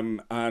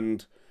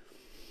 and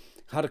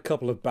had a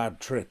couple of bad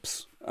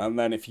trips. And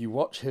then if you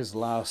watch his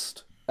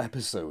last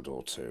episode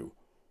or two,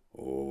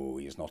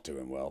 he's not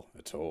doing well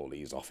at all.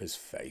 He's off his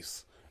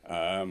face.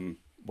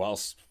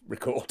 Whilst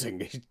recording,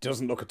 he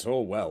doesn't look at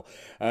all well.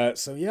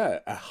 So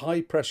yeah, a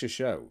high-pressure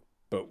show,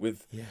 but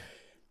with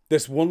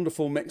this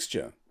wonderful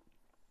mixture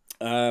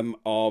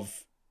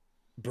of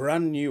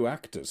brand new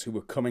actors who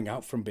were coming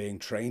out from being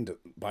trained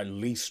by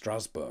Lee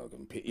Strasberg,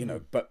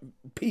 and but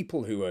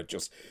people who are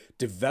just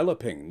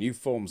developing new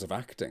forms of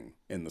acting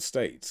in the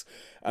States.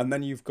 And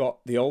then you've got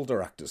the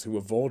older actors who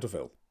are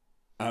vaudeville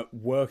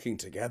working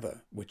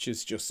together, which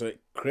is just, it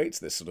creates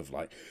this sort of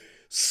like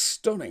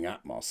stunning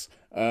atmos.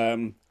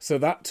 So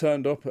that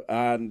turned up,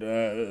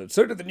 and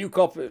so did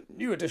the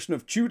new edition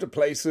of Tudor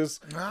Places,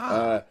 which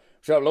I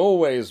will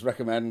always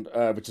recommend,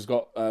 which has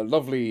got a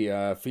lovely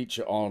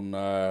feature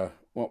on,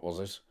 what was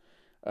it?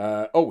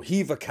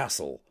 Hever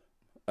Castle,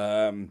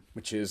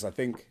 which is, I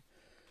think...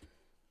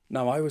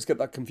 Now, I always get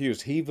that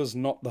confused. Hever's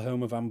not the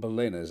home of Anne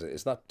Boleyn, is it?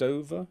 Is that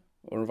Dover?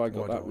 Or have I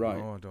got that right?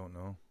 I don't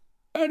know.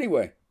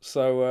 Anyway,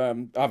 so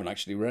I haven't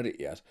actually read it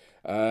yet.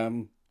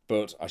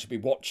 But I should be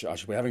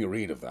having a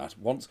read of that.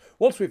 Once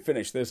we've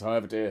finished this,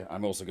 however, dear,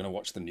 I'm also going to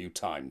watch the new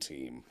Time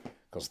Team,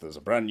 because there's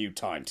a brand new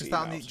Time Team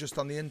out. Just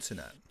on the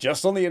internet?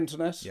 Just on the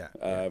internet.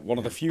 Yeah. One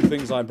of the few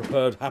things I'm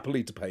prepared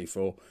happily to pay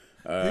for.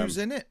 Who's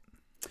in it?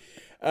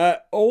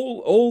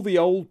 All the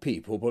old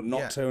people, but not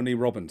Yeah. Tony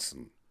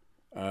Robinson.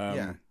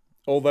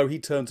 Although he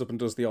turns up and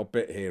does the odd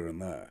bit here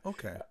and there.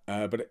 Okay.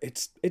 But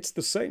it's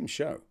the same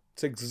show.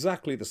 It's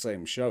exactly the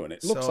same show, and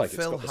it looks like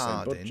Phil it's got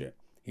Harding, the same budget.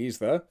 He's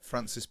there.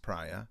 Francis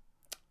Pryor.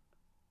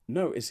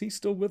 No, is he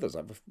still with us?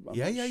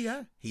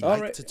 Yeah. He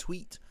liked to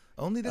tweet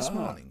only this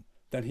morning.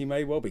 Then he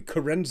may well be.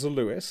 Carenza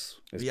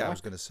Lewis is back. I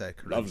was going to say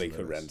Carenza Lovely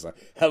Lewis. Carenza.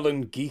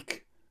 Helen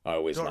Geek. I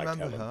always Don't liked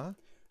remember Helen. her.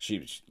 She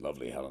was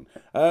lovely, Helen.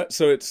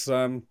 So it's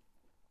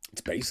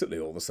basically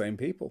all the same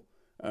people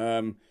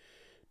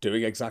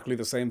doing exactly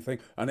the same thing,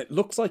 and it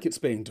looks like it's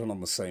being done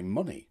on the same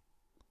money.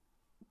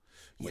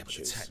 Yeah, but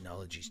the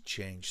technology's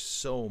changed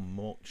so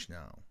much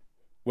now.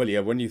 Well,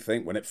 yeah, when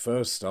it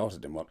first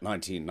started in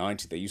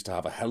 1990, they used to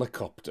have a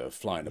helicopter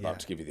flying about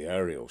to give you the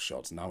aerial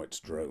shots. Now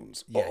it's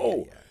drones.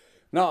 Yeah.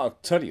 Now I'll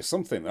tell you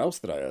something else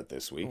that I heard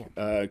this week,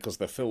 because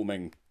they're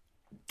filming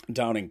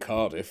down in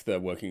Cardiff. They're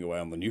working away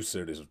on the new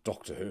series of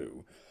Doctor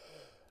Who.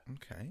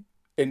 Okay.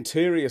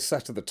 Interior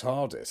set of the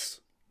TARDIS.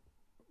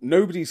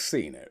 Nobody's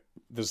seen it.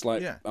 There's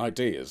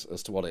ideas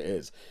as to what it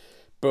is,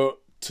 but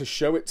to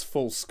show its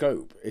full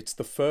scope, it's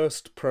the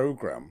first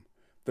program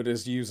that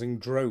is using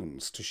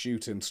drones to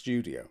shoot in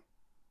studio.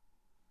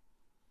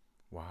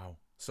 Wow.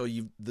 So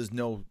there's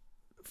no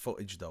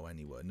footage though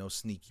anywhere, no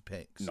sneaky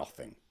pics.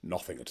 Nothing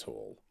at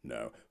all.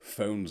 No,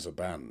 phones are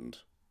banned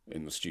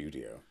in the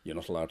studio. You're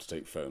not allowed to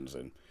take phones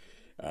in.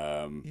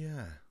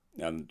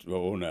 And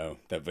no,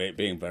 they're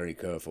being very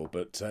careful.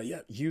 But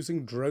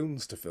using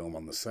drones to film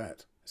on the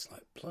set, it's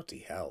like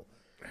bloody hell.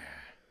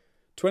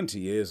 20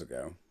 years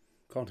ago,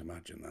 can't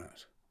imagine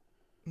that.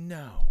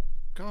 No,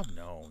 God,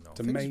 no. It's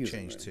Things amazing, have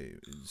changed too.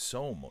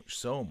 So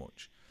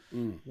much.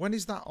 When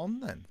is that on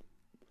then?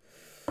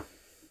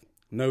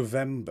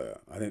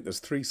 November. I think there's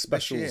 3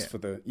 specials for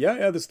the...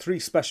 there's 3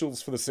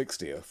 specials for the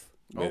 60th.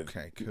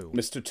 Okay, cool.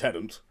 Mr.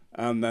 Tennant,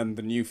 and then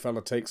the new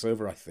fella takes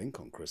over, I think,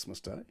 on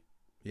Christmas Day.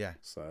 Yeah.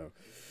 So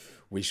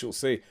we shall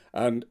see.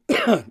 And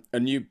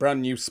a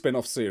brand new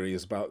spin-off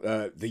series about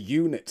the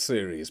Unit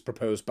series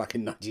proposed back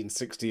in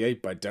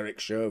 1968 by Derek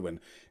Sherwin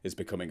is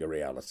becoming a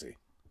reality.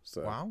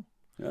 So wow.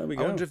 There we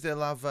go. I wonder if they'll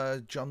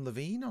have John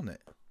Levine on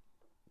it.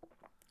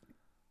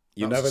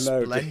 You That never was a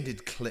know.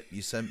 splendid clip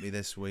you sent me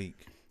this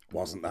week.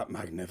 Wasn't that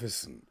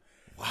magnificent?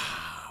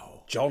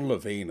 Wow. John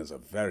Levine is a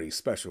very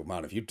special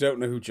man. If you don't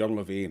know who John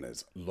Levine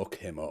is, look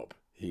him up.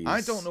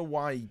 I don't know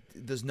why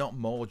there's not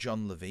more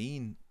John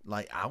Levine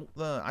out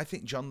there. I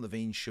think John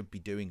Levine should be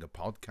doing a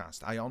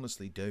podcast. I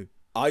honestly do.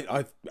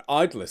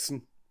 I'd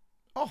listen.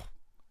 Oh,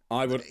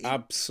 I would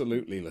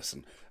absolutely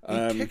listen.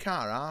 He'd kick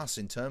our ass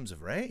in terms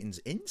of ratings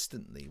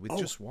instantly with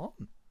just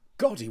one.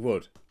 God, he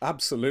would.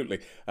 Absolutely.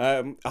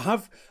 I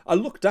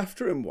looked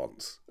after him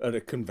once at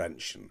a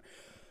convention,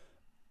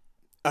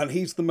 and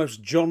he's the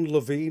most John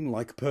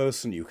Levine-like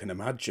person you can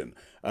imagine.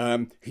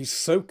 He's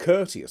so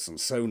courteous and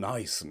so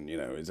nice, and,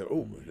 he's a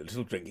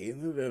little drinky,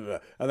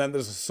 and then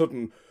there's a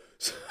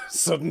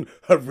sudden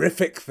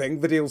horrific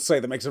thing that he'll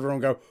say that makes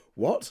everyone go,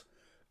 what?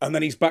 And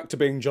then he's back to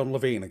being John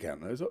Levine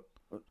again.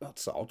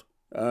 That's odd.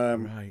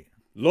 Right.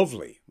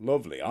 Lovely.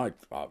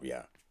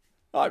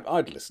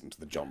 I'd listen to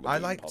the John Levine I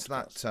liked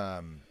podcast.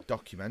 that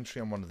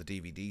documentary on one of the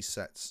DVD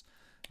sets.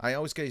 I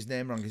always get his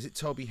name wrong. Is it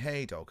Toby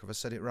Haydock? Have I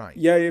said it right?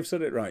 Yeah, you've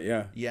said it right,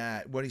 yeah.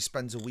 Yeah, where he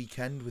spends a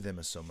weekend with him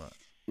or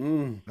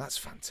something. That's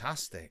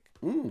fantastic.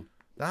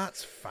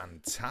 That's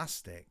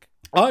fantastic.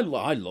 I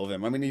love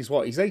him. I mean, he's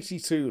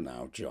 82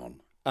 now, John,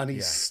 and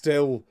he's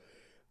still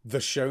the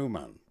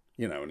showman.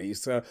 And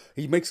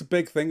he makes a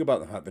big thing about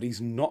the fact that he's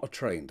not a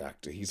trained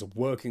actor. He's a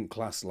working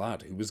class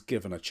lad who was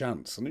given a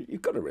chance, and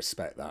you've got to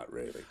respect that,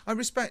 really. I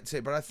respect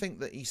it, but I think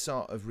that he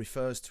sort of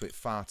refers to it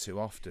far too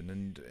often,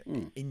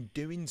 and in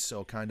doing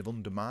so, kind of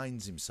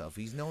undermines himself.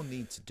 He's no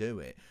need to do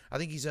it. I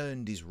think he's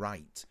earned his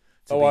right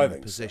to be in the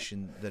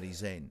position that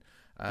he's in.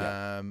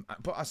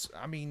 But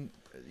I mean,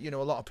 a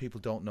lot of people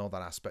don't know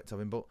that aspect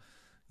of him, but.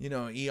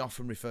 He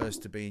often refers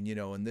to being,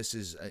 and this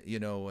is,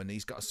 and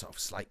he's got a sort of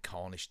slight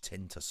Cornish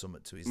tint or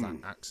something to his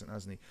accent,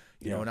 hasn't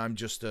he? And I'm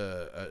just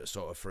a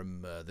sort of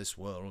from this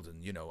world,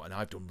 and, and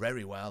I've done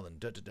very well, and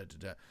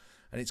da-da-da-da-da.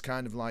 And it's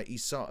kind of like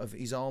he's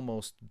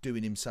almost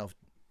doing himself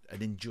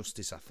an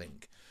injustice, I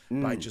think,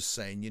 by just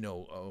saying,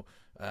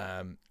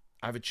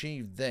 I've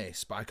achieved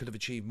this, but I could have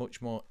achieved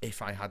much more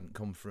if I hadn't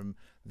come from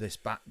this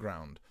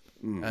background.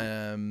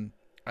 And,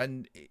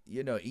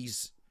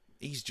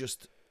 he's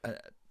just...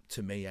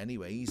 to me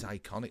anyway, he's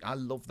iconic. I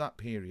love that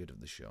period of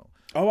the show.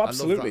 Oh,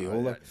 absolutely.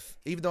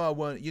 Even though I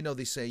weren't,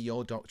 they say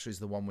your Doctor is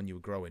the one when you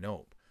were growing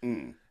up.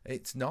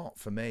 It's not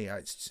for me.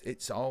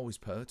 It's always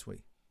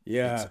Pertwee.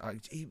 Yeah.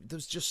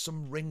 There's just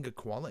some ring of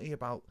quality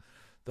about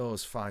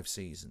those 5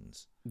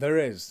 seasons. There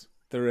is.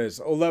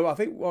 Although I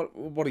think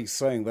what he's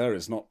saying there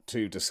is not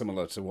too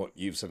dissimilar to what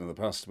you've said in the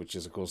past, which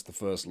is, of course, the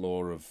first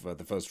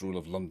rule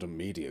of London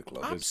Media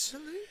Club.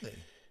 Absolutely.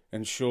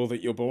 Ensure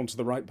that you're born to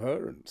the right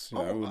parents.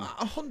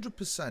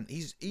 100%.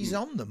 He's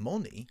on the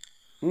money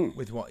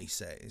with what he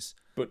says.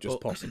 But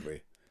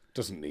possibly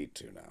doesn't need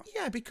to now.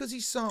 Yeah, because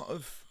he's sort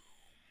of...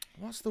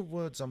 What's the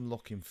words I'm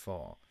looking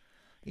for?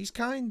 He's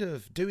kind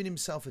of doing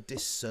himself a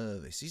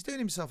disservice.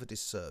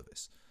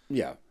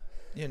 Yeah.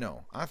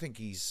 I think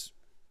he's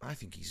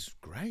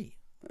great.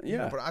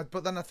 Yeah.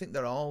 But then I think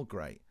they're all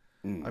great.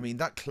 I mean,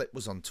 that clip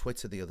was on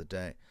Twitter the other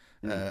day,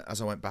 as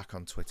I went back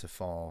on Twitter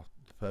for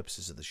the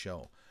purposes of the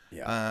show.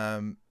 Yeah.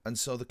 And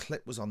so the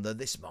clip was on there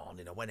this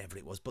morning or whenever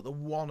it was, but the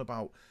one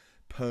about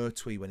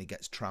Pertwee when he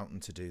gets Troughton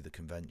to do the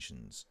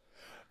conventions.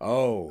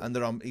 Oh.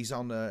 And he's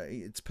on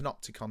it's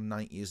Panopticon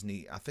 90, isn't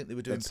he? I think they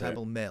were doing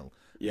Pebble Mill.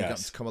 Yes. He got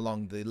to come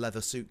along the leather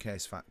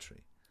suitcase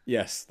factory.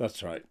 Yes,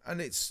 that's right.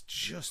 And it's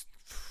just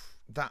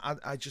that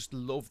I just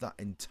love that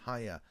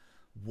entire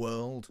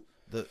world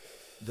that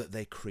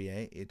they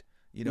created.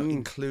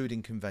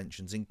 Including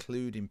conventions,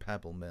 including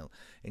Pebble Mill,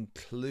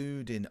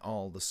 including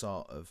all the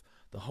sort of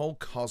the whole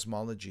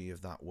cosmology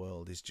of that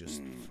world is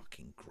just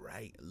fucking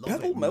great.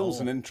 Pebble Mill's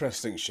an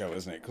interesting show,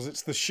 isn't it? Because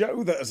it's the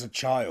show that as a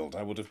child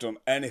I would have done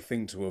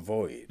anything to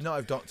avoid. Not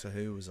if Doctor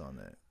Who was on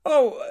it.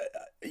 Oh,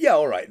 yeah,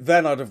 all right.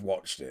 Then I'd have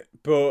watched it.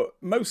 But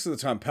most of the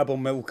time Pebble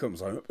Mill comes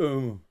on.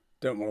 Oh,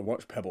 don't want to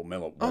watch Pebble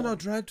Mill at 1. Oh, no,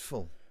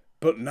 dreadful.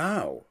 But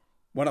now,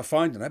 when I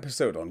find an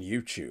episode on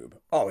YouTube,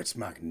 it's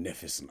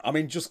magnificent. I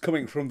mean, just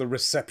coming from the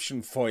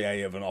reception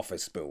foyer of an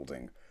office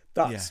building,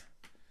 that's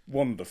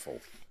wonderful.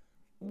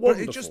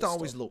 But it just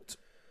always looked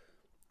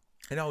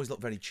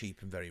very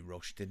cheap and very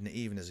rushed, didn't it?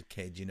 Even as a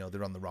kid,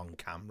 they're on the wrong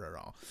camera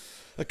or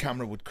the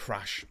camera would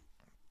crash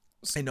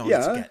in order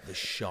to get the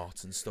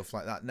shot and stuff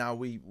like that. Now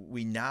we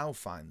now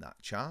find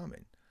that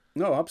charming.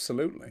 No,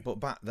 absolutely. But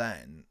back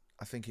then,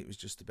 I think it was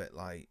just a bit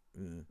like,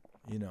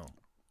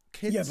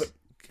 kids. Yeah, but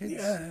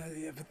kids.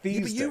 But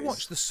these days... you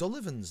watch the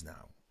Sullivans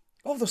now.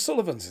 Oh, the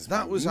Sullivans is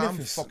magnificent. I'm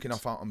fucking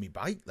off out on my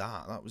bike.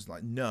 That was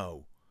like,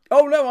 no.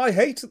 Oh no, I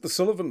hated the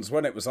Sullivans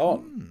when it was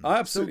on. I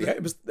absolutely hated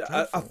it. Was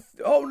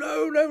oh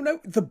no.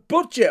 The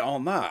budget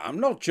on that, I'm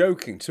not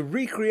joking, to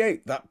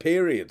recreate that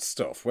period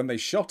stuff when they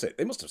shot it,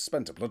 they must have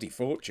spent a bloody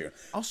fortune.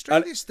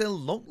 Australia still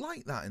looked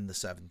like that in the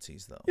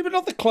 70s though. Yeah, but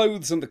not the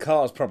clothes and the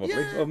cars probably.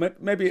 Yeah. Or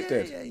maybe it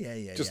did.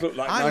 Yeah. Just looked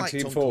like I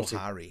 1940. liked Uncle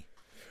Harry.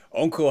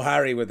 Uncle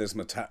Harry with his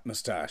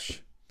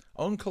moustache.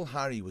 Uncle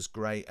Harry was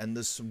great, and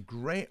there's some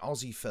great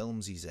Aussie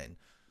films he's in.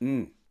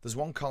 There's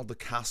one called The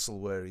Castle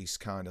where he's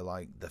kind of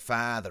like the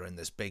father in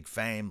this big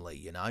family,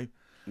 you know?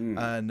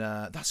 And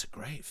that's a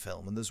great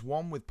film. And there's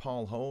one with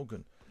Paul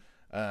Hogan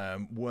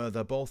where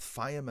they're both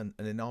firemen,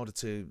 and in order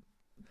to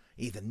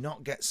either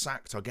not get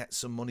sacked or get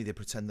some money, they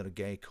pretend they're a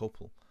gay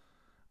couple.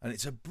 And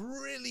it's a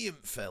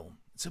brilliant film.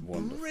 It's a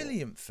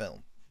brilliant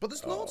film. But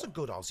there's loads of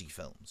good Aussie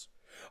films.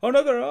 Oh,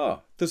 no, there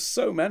are. There's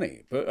so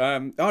many. But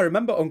I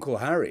remember Uncle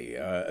Harry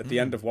at the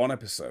end of one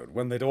episode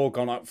when they'd all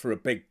gone out for a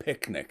big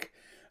picnic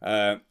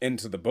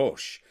into the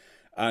bush.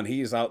 And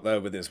he's out there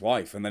with his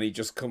wife. And then he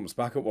just comes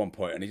back at one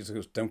point and he just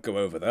goes, "Don't go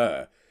over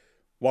there."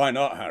 "Why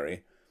not,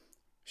 Harry?"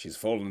 "She's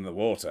fallen in the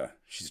water.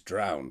 She's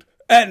drowned."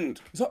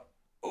 End. So,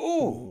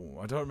 oh,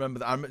 I don't remember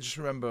that. I just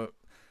remember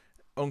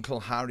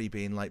Uncle Harry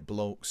being like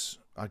blokes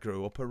I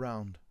grew up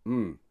around.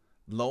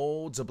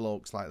 Loads of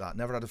blokes like that.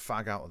 Never had a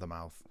fag out of the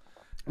mouth.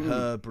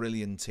 Her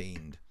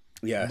brilliantined.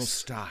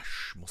 Yes.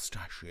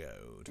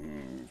 Mustachioed.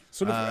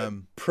 Sort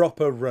of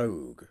proper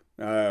rogue.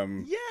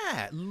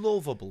 Yeah,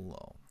 lovable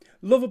though.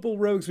 Lovable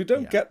rogues. We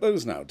don't get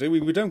those now, do we?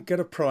 We don't get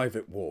a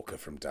Private Walker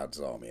from Dad's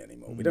Army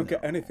anymore. We don't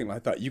get anything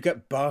like that. You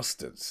get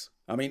bastards.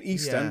 I mean,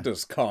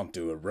 EastEnders can't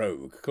do a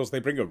rogue because they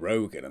bring a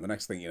rogue in and the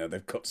next thing you know,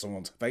 they've cut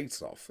someone's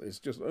face off. It's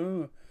just,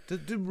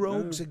 Do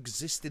rogues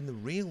exist in the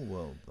real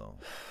world, though?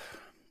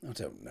 I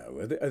don't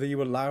know. Are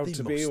you allowed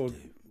to be, or do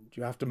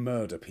you have to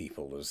murder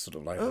people as sort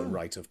of like a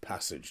rite of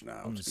passage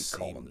now to be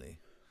common?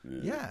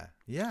 Yeah.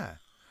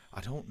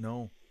 I don't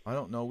know.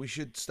 We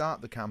should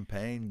start the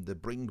campaign, the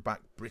Bring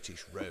Back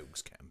British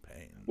Rogues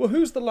campaign. Well,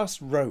 who's the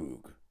last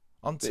rogue?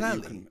 On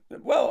telly?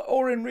 Well,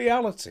 or in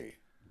reality.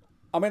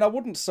 I mean, I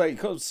wouldn't say,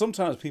 because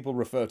sometimes people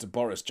refer to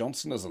Boris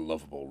Johnson as a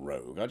lovable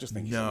rogue. I just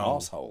think he's an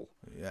arsehole.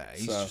 Yeah,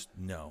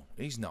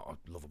 he's not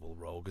a lovable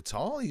rogue at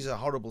all. He's a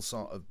horrible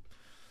sort of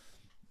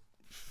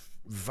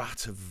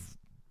vat of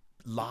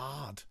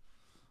lard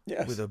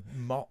with a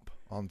mop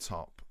on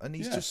top. And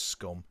he's just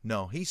scum.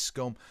 No, he's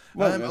scum.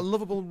 Well, a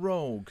lovable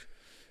rogue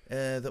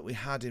that we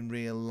had in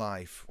real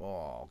life.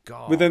 Oh,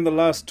 God. Within the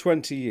last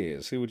 20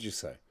 years, who would you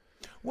say?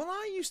 Well,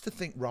 I used to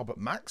think Robert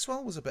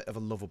Maxwell was a bit of a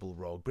lovable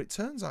rogue, but it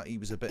turns out he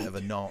was a bit of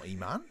a naughty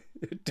man.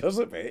 It does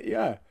a bit,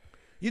 yeah.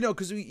 You know,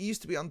 because he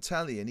used to be on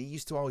telly and he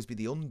used to always be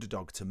the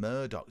underdog to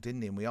Murdoch,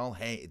 didn't he? And we all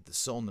hated the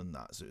Sun and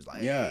that. So it was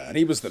like... Yeah, and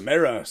he was the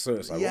mirror, so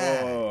it's like,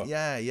 whoa.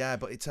 Yeah,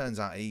 but it turns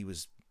out he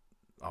was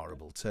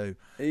horrible too.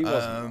 He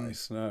wasn't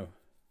nice, no.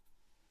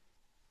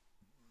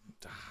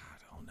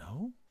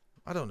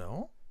 I don't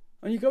know.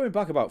 And you're going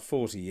back about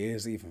 40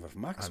 years even for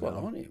Maxwell,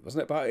 aren't you?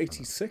 Wasn't it about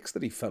 86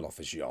 that he fell off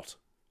his yacht,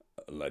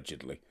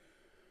 allegedly?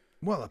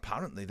 Well,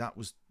 apparently that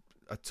was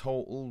a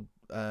total,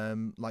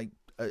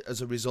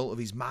 as a result of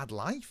his mad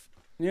life.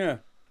 Yeah.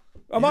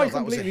 That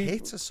was a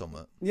hit or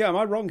something. Yeah, am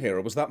I wrong here,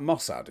 or was that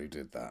Mossad who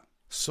did that?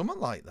 Something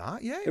like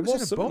that, yeah. It was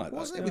in a book, like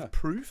wasn't it? With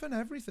proof and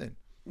everything.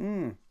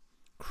 Crazy.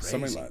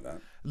 Something like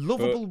that.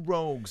 Lovable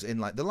rogues in,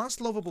 like, the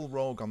last lovable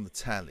rogue on the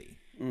telly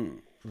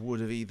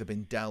would have either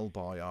been Del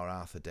Boy or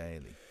Arthur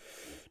Daly.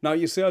 Now,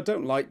 you see, I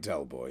don't like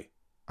Del Boy.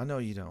 I know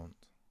you don't.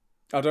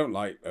 I don't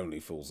like Only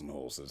Fools and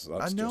Horses.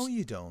 I know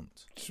you don't.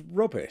 It's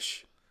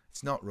rubbish.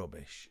 It's not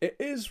rubbish. It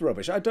is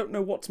rubbish. I don't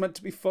know what's meant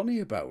to be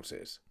funny about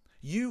it.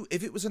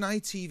 If it was an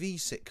ITV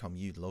sitcom,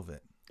 you'd love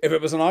it. If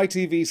it was an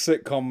ITV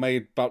sitcom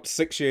made about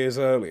 6 years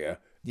earlier,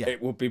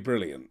 it would be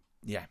brilliant.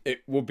 Yeah.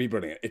 It would be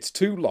brilliant. It's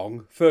too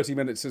long. 30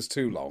 minutes is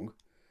too long.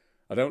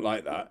 I don't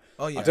like that.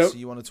 Oh, yeah, so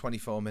you want a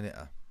 24-minute?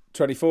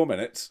 24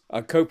 minutes.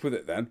 I'd cope with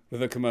it then,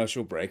 with a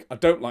commercial break. I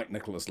don't like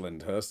Nicholas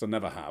Lyndhurst. I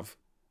never have.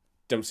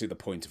 Don't see the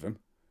point of him.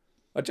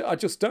 I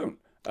just don't.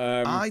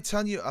 I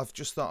tell you, I've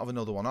just thought of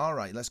another one. All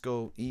right, let's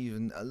go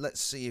even. Let's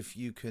see if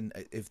you can,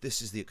 if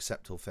this is the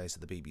acceptable face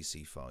of the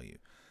BBC for you.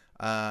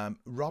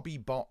 Robbie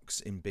Box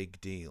in Big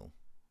Deal.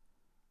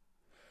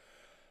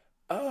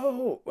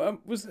 Oh,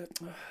 was it...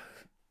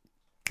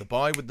 The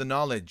boy with the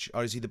knowledge,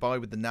 or is he the boy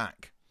with the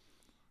knack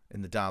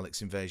in the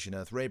Daleks Invasion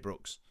Earth? Ray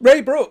Brooks.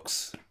 Ray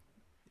Brooks.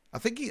 I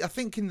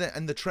think in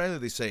the trailer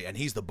they say, and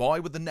he's the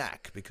boy with the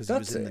knack because he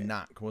was in the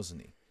knack,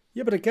 wasn't he?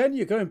 Yeah, but again,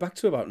 you're going back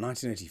to about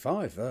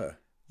 1985 there.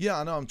 Yeah,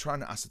 I know. I'm trying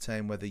to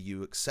ascertain whether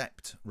you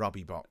accept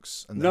Robbie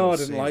Box. And no, I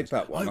didn't like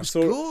that one. I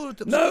saw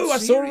good. I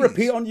saw a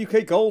repeat on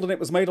UK Gold, and it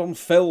was made on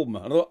film.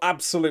 And I thought,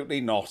 absolutely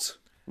not.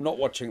 I'm not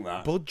watching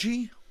that.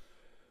 Budgie?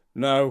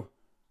 No.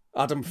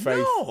 Adam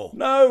Faith.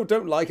 No,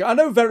 don't like it. I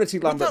know Verity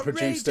Lambert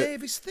produced Ray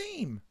Davies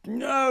theme?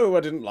 No,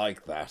 I didn't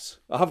like that.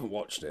 I haven't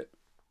watched it.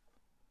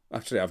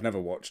 Actually, I've never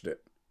watched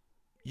it.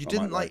 You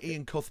didn't like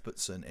Ian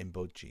Cuthbertson in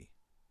Budgie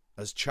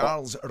as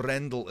Charles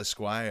Rendell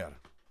Esquire?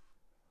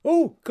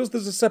 Oh, because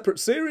there's a separate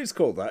series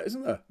called that,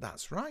 isn't there?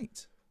 That's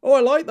right. Oh,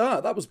 I like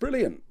that. That was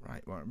brilliant.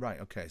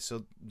 Right. Okay,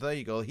 so there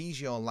you go. He's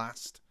your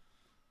last.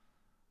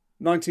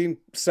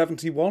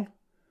 1971?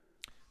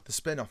 The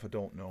spin-off, I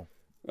don't know.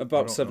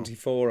 About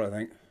 74, I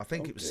think. I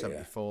think it was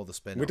 74, the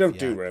spin-off. We don't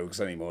do rogues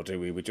anymore, do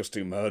we? We just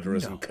do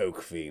murderers and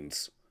coke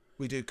fiends.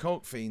 We do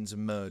coke fiends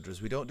and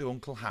murderers. We don't do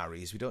Uncle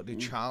Harry's. We don't do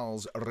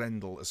Charles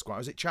Rendell Esquire.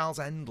 Was it Charles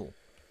Endell?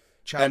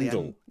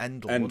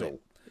 Endell.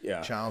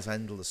 Yeah. Charles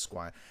Endell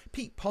Esquire.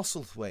 Pete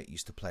Postlethwaite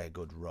used to play a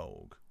good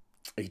rogue.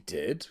 He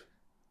did.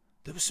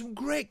 There were some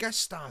great guest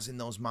stars in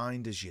those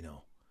Minders, you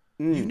know.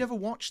 You've never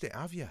watched it,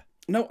 have you?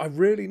 No, I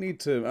really need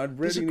to.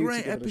 There's a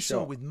great give it a episode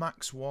shot. with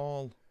Max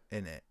Wall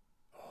in it.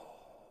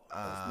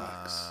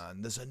 Max.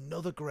 And there's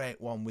another great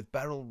one with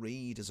Beryl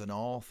Reid as an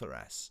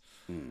authoress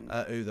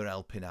who they're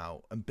helping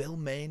out. And Bill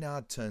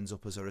Maynard turns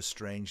up as her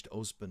estranged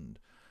husband.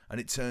 And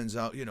it turns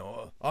out, you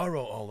know, I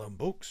wrote all them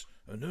books.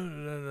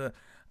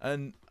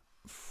 And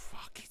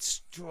fuck,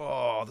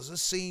 there's a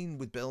scene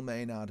with Bill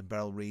Maynard and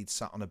Beryl Reid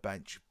sat on a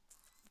bench.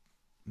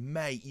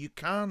 Mate, you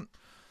can't.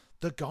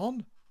 They're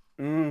gone.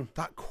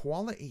 That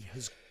quality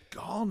has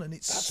gone, and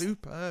it's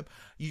superb.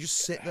 You just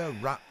sit there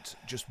wrapped,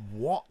 just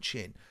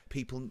watching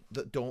people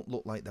that don't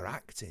look like they're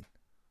acting.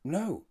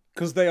 No,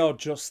 because they are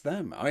just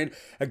them. I mean,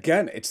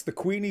 again, it's the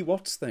Queenie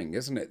Watts thing,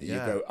 isn't it? That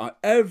Yeah. you go,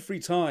 every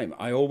time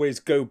I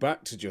always go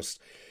back to just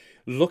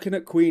looking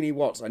at Queenie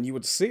Watts, and you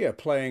would see her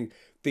playing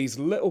these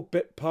little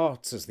bit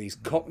parts as these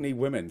Cockney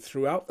women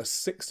throughout the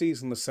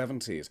 60s and the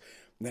 70s.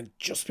 And then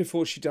just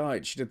before she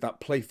died, she did that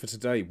Play for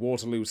Today,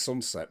 Waterloo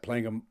Sunset,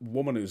 playing a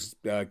woman who's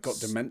got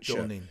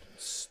dementia.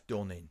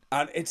 Stunning.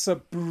 And it's a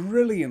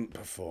brilliant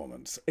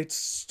performance. It's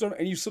stunning.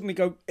 And you suddenly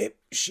go,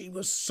 she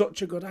was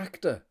such a good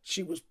actor.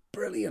 She was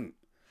brilliant.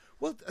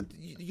 Well,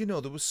 you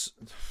know,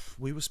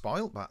 we were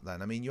spoiled back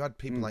then. I mean, you had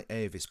people like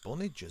Avis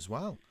Bunnage as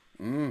well.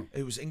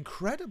 It was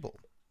incredible,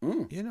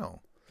 you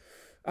know.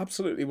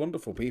 Absolutely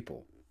wonderful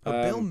people.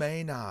 But Bill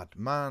Maynard,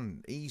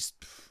 man,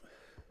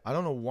 I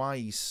don't know why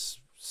he's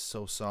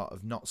so sort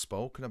of not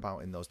spoken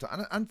about in those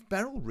times. And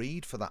Beryl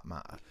Reid, for that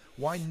matter.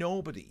 Why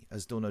nobody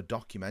has done a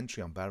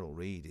documentary on Beryl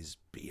Reid is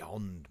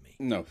beyond me.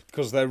 No,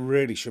 because there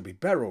really should be.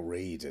 Beryl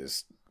Reid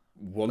is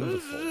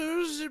wonderful.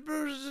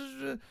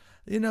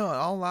 You know,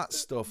 all that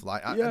stuff.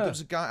 Like, Yeah. there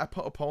was a guy, I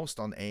put a post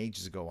on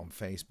ages ago on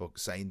Facebook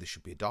saying there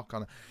should be a doc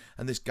on it.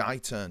 And this guy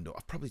turned up.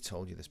 I've probably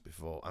told you this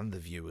before, and the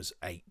viewers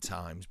 8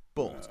 times.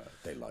 But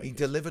They like he it.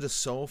 delivered a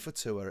sofa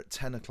to her at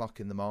 10 o'clock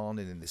in the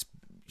morning in this.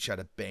 She had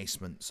a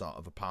basement sort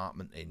of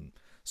apartment in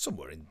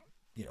somewhere in,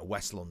 you know,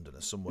 West London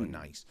or somewhere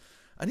nice.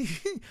 And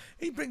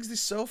he brings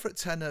this sofa at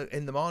 10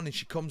 in the morning.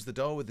 She comes the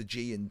door with a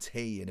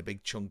G&T in a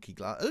big chunky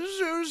glass.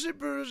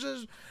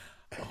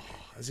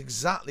 That's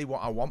exactly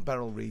what I want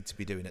Beryl Reid to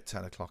be doing at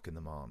 10 o'clock in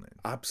the morning.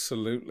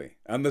 Absolutely.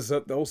 And there's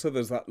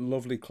that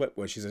lovely clip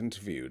where she's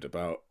interviewed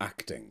about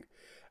acting,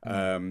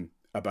 about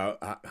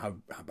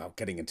about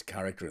getting into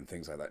character and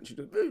things like that. And she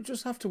goes, you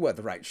just have to wear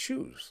the right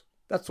shoes.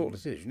 That's all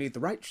it is. You need the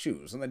right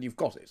shoes, and then you've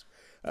got it.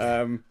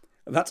 And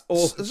that's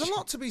all. There's a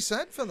lot to be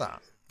said for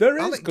that. There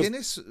is. Alec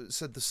Guinness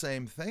said the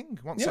same thing.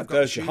 Once I've got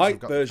there's the your shoes, height, I've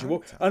got there's the your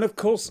walk. character. And of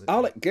course,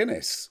 Alec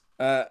Guinness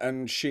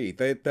and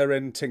they're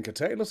in Tinker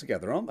Tailor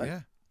together, aren't they?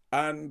 Yeah.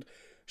 And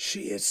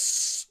she is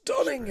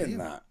stunning in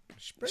that.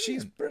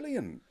 She's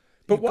brilliant.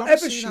 But You've got to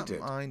whatever see she that did.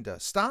 Minder.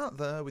 Start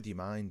there with your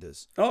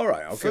Minders. All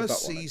right, I'll give that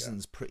First one a go.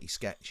 season's pretty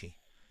sketchy.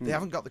 They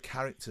haven't got the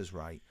characters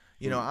right.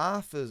 You know,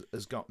 Arthur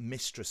has got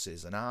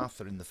mistresses, and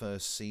Arthur in the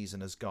first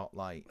season has got,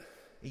 like,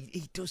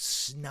 he does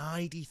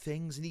snidey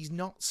things, and he's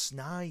not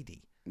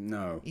snidey.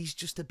 No. He's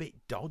just a bit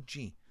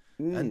dodgy.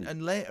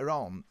 And later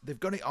on, they've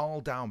got it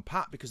all down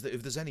pat, because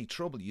if there's any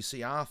trouble, you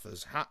see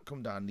Arthur's hat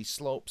come down and he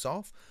slopes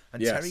off,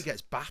 and Yes. Terry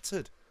gets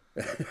battered.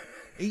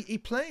 he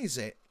plays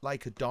it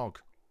like a dog,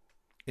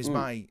 is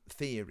my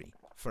theory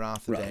for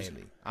Arthur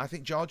Daly. I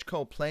think George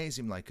Cole plays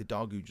him like a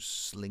dog who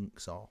just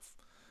slinks off.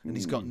 And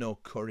he's got no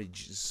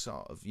courage,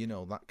 sort of, you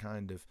know, that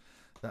kind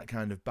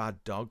of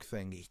bad dog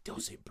thing. He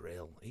does it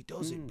brill. He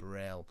does it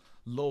brill.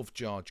 Love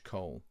George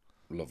Cole.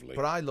 Lovely.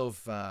 But I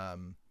love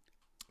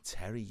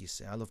Terry, you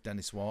see. I love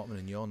Dennis Wortman,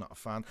 and you're not a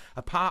fan.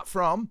 Apart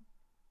from,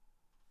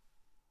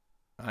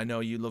 I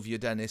know you love your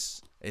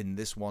Dennis in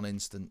this one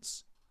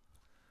instance.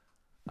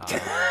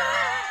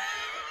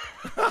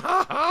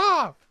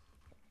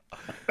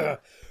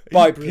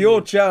 By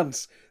pure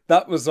chance,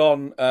 that was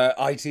on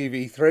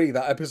ITV3,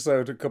 that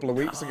episode a couple of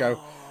weeks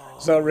ago.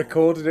 So I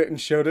recorded it and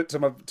showed it to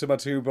my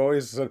 2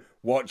 boys. And said,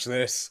 watch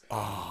this.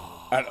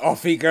 And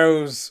off he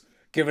goes,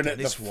 giving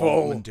Dennis it the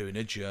full. Wortman doing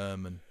a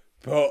German.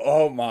 But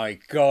oh my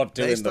God,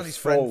 doing Based the on his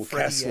full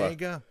friend Freddie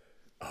Kessler.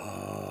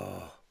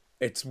 Yeager.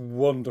 It's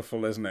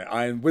wonderful, isn't it?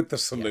 And with the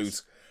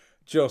salute,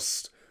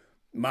 just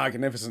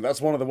magnificent.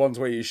 That's one of the ones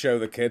where you show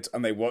the kids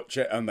and they watch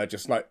it and they're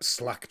just like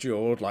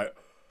slack-jawed, like,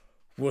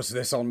 was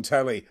this on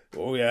telly?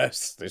 Oh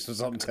yes, this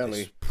was on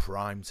telly. It's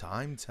prime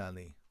time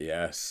telly.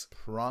 Yes.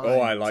 Prime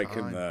I like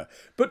time. him there.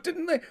 But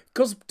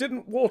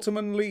didn't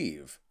Waterman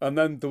leave? And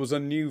then there was a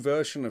new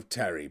version of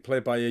Terry,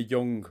 played by a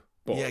young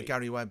boy. Yeah,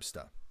 Gary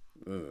Webster.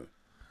 Ugh.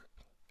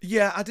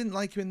 Yeah, I didn't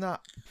like him in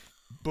that.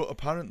 But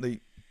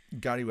apparently,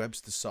 Gary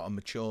Webster sort of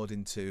matured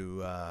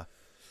into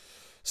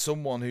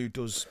someone who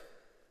does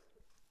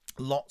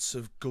lots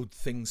of good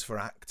things for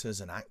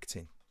actors and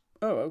acting.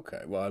 Oh,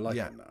 okay. Well, I like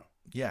him now.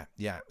 Yeah.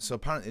 So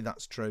apparently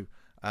that's true.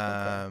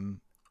 And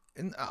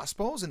I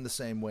suppose in the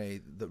same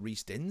way that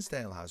Rhys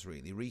Dinsdale has,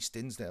 really. Rhys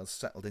Dinsdale's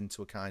settled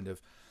into a kind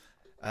of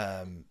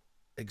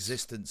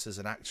existence as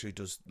an actor who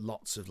does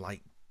lots of,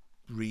 like,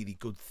 really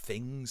good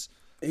things.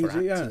 for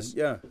actors.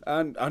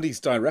 and he's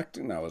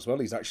directing now as well.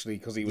 He's actually,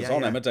 because he was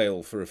on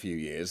Emmerdale for a few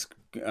years,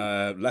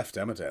 left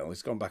Emmerdale.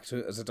 He's gone back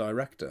to as a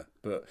director,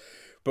 but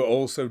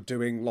also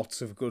doing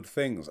lots of good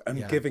things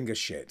and giving a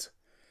shit.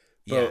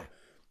 But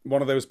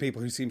one of those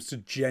people who seems to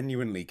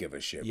genuinely give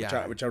a shit,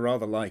 which I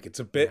rather like. It's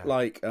a bit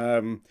like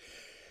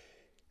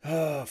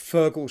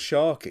Fergal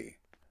Sharkey.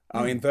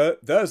 I mean,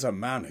 there's a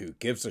man who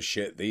gives a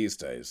shit these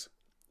days.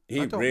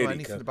 I don't know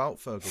anything about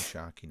Fergal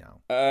Sharkey now.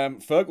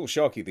 Fergal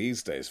Sharkey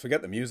these days,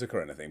 forget the music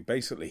or anything.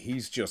 Basically,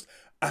 he's just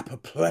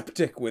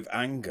apoplectic with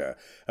anger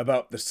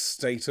about the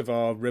state of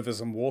our rivers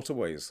and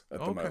waterways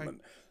at the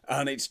moment.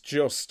 And it's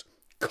just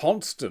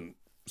constant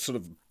sort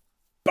of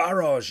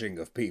barraging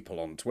of people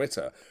on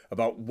Twitter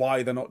about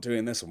why they're not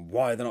doing this and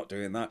why they're not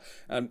doing that.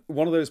 And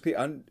one of those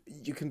people, and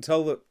you can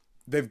tell that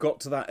they've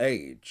got to that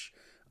age,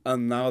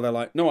 and now they're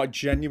like, no, I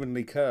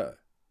genuinely care.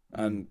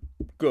 And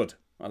good.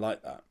 I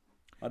like that.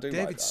 I do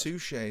David like that.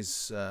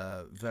 Suchet's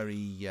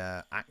very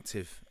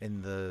active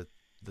in the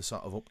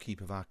sort of upkeep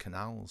of our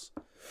canals.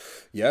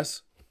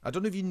 Yes. I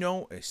don't know if you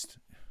noticed.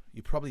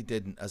 You probably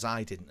didn't, as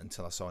I didn't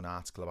until I saw an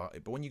article about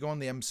it. But when you go on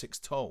the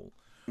M6 toll,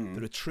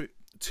 there are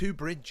two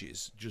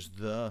bridges just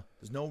there.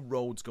 There's no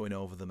roads going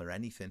over them or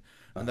anything.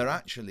 And they're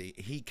actually,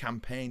 he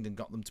campaigned and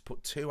got them to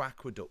put 2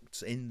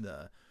 aqueducts in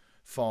there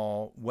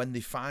for when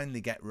they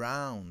finally get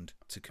round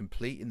to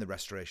completing the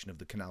restoration of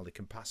the canal, they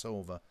can pass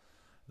over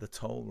the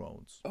toll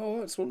roads. Oh,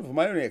 that's wonderful.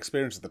 My only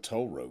experience of the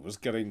toll road was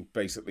getting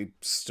basically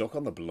stuck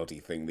on the bloody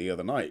thing the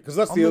other night. Because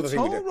that's the other thing.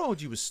 On the toll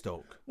road you were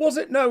stuck? Was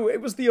it? No, it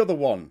was the other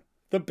one.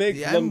 The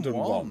big London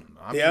one.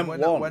 The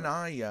M1. When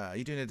I are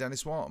you doing a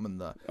Dennis Waterman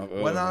there?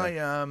 When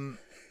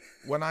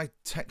I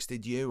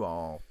texted you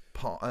or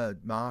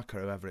Mark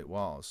or whoever it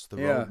was, the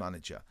road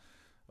manager,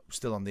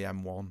 still on the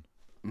M1.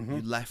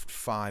 You left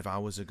 5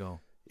 hours ago.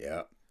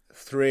 Yeah,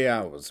 3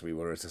 hours we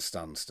were at a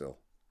standstill.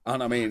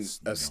 And I mean,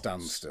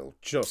 standstill.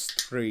 Just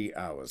 3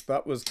 hours.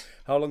 That was,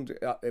 how long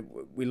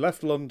we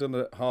left London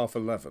at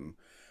 11:30,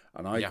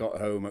 and I got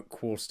home at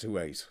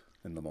 7:45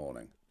 in the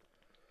morning.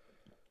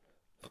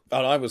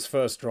 And I was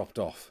first dropped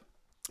off.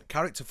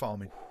 Character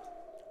farming.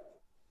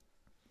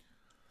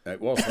 It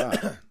was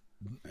that.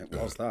 It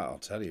was that, I'll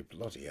tell you.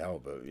 Bloody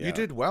hell, but yeah. You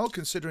did well,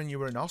 considering you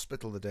were in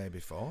hospital the day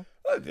before.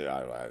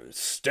 I was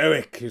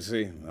stoic, you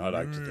see. I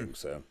like to think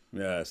so,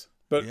 yes.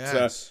 But,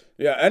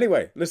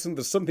 anyway, listen,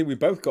 there's something we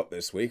both got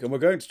this week, and we're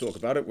going to talk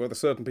about it, whether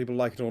certain people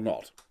like it or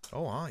not.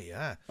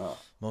 Yeah.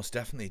 Most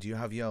definitely. Do you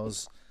have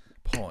yours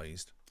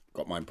poised?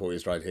 Got mine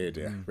poised right here,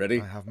 dear. Ready?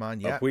 I have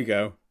mine, yeah. Up we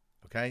go.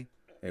 Okay.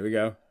 Here we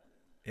go.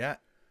 Yeah.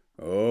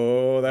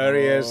 Oh, there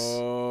he is.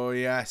 Oh,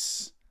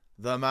 yes.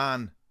 The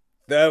man.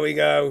 There we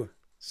go.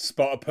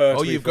 Spot a Pertwee.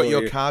 Oh, you've got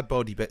your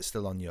cardboardy bit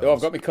still on yours. Oh,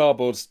 I've got my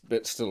cardboard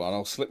bit still on.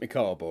 I'll slip my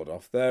cardboard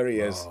off. There he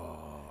is.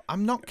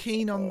 I'm not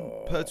keen on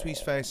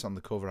Pertwee's face on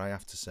the cover, I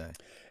have to say.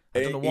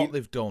 I don't know what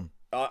they've done.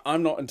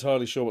 I'm not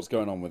entirely sure what's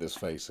going on with his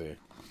face here.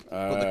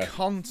 But the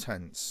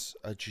contents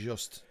are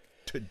just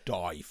to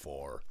die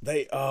for.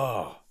 They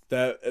are.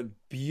 They're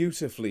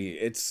beautifully...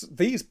 It's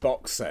these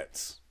box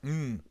sets.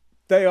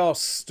 They are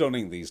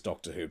stunning, these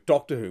Doctor Who.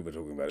 Doctor Who we're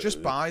talking about.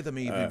 Just buy them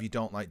even if you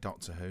don't like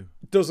Doctor Who.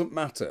 Doesn't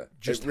matter.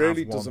 It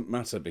really doesn't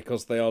matter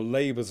because they are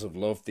labours of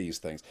love, these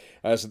things.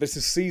 So this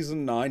is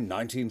Season 9,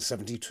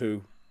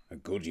 1972. A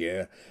good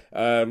year.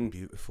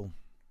 Beautiful.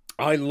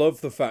 I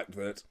love the fact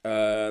that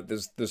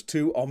there's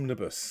 2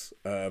 omnibus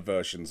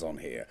versions on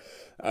here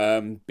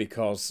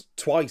because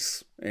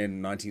twice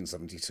in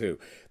 1972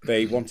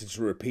 they wanted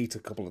to repeat a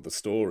couple of the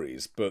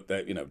stories, but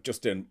they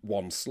just in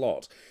one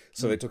slot.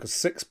 So they took a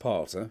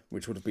 6-parter,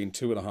 which would have been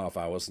 2.5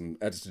 hours, and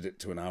edited it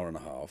to an hour and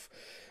a half,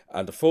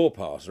 and a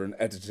 4-parter and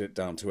edited it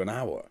down to an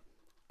hour.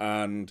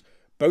 And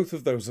both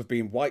of those have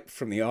been wiped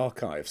from the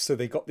archive, so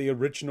they got the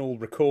original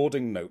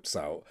recording notes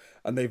out,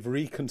 and they've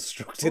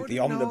reconstructed the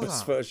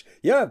omnibus version.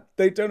 Yeah,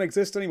 they don't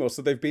exist anymore,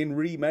 so they've been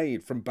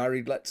remade from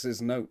Barry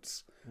Letz's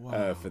notes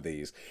for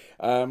these.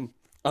 And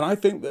I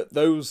think that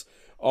those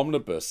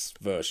omnibus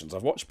versions,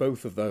 I've watched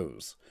both of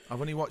those. I've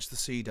only watched the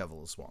Sea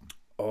Devils one.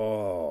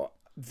 Oh,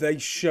 they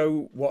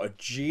show what a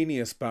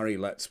genius Barry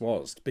Letts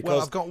was.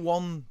 Because I've got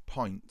one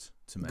point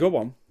to make. Go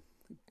on.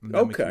 And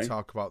then we can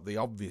talk about the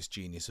obvious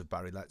genius of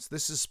Barry Letts.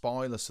 This is a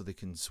spoiler, so they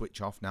can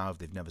switch off now if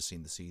they've never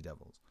seen the Sea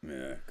Devils.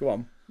 Yeah, go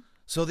on.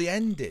 So the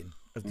ending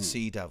of the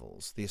Sea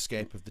Devils, the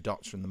escape of the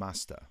Doctor and the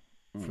Master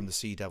from the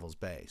Sea Devils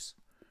base,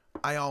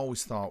 I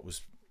always thought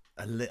was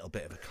a little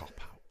bit of a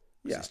cop-out.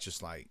 Yeah. It's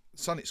just like,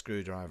 sonic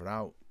screwdriver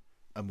out,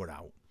 and we're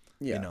out.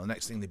 Yeah.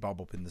 Next thing they bob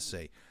up in the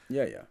sea.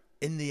 Yeah, yeah.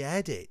 In the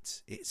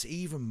edit, it's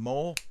even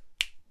more,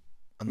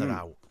 and they're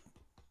out.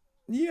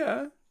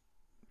 Yeah.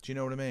 Do you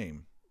know what I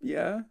mean?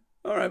 Yeah.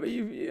 All right, but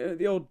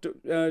the old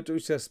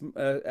Duces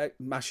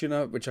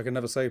Machina, which I can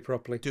never say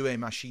properly. Due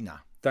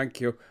Machina.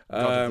 Thank you.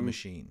 God of the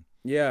Machine.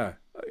 Yeah.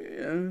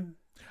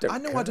 I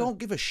know I don't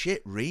give a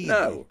shit, really.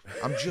 No.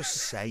 I'm just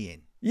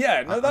saying.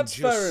 Yeah, no, that's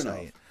fair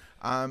enough.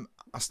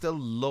 I still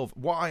love,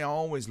 what I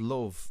always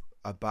love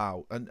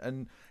about,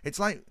 and it's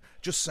like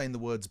just saying the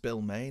words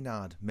Bill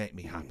Maynard make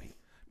me happy.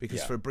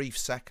 because for a brief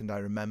second I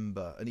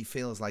remember, and he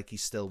feels like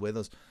he's still with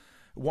us.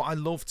 What I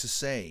love to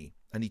see,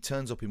 and he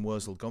turns up in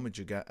Wurzel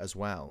Gummidge as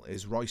well,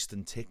 is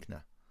Royston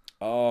Tickner.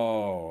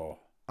 Oh.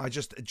 I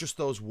just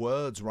those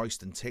words,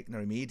 Royston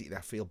Tickner, immediately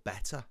I feel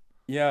better.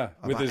 Yeah,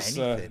 with his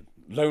anything.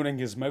 loaning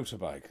his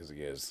motorbike as he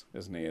is,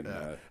 isn't he?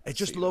 I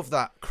just love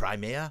that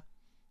Crimea.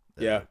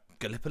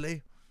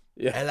 Gallipoli.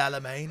 Yeah. El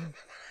Alamein.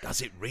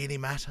 Does it really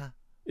matter?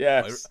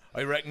 Yes.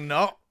 I reckon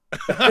not.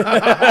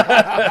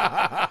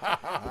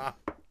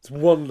 It's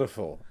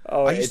wonderful.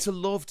 Oh, I used to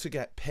love to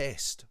get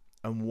pissed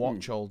and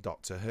watch old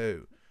Doctor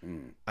Who.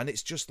 And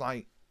it's just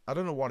like, I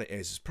don't know what it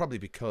is. It's probably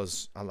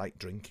because I like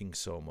drinking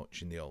so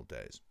much in the old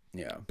days.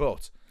 Yeah.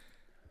 But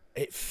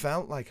it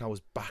felt like I was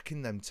back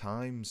in them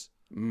times.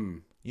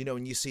 You know,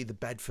 and you see the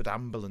Bedford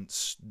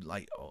ambulance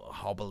like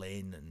hobble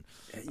in and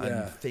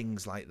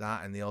things like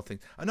that and the old thing.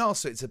 And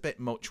also it's a bit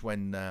much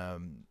when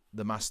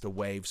the master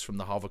waves from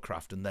the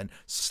hovercraft and then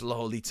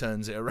slowly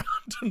turns it around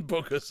and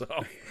buggers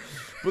off.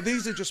 But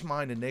these are just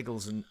minor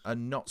niggles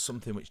and not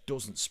something which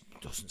doesn't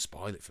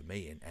spoil it for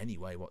me in any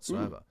way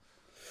whatsoever.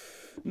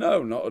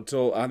 No, not at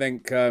all. I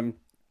think, I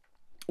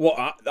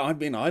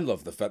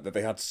love the fact that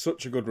they had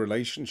such a good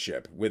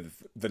relationship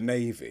with the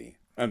Navy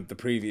and the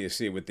previous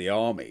year with the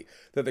Army,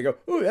 that they go,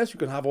 oh yes, you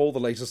can have all the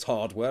latest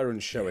hardware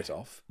and show it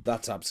off.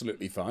 That's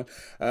absolutely fine.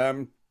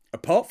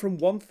 Apart from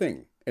one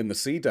thing in the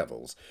Sea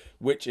Devils,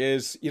 which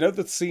is,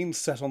 the scene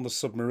set on the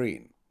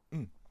submarine.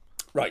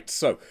 Right,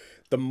 so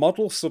the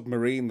model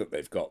submarine that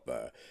they've got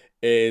there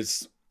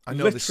is... I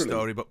know this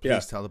story, but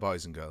please tell the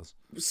boys and girls.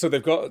 So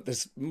they've got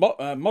this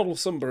model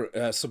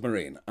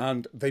submarine,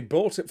 and they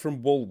bought it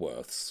from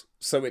Woolworths,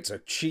 so it's a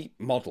cheap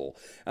model.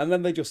 And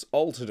then they just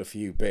altered a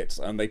few bits,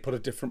 and they put a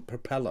different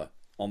propeller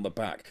on the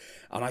back.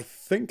 And I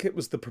think it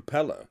was the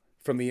propeller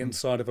from the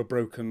inside of a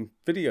broken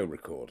video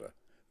recorder,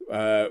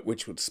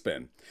 which would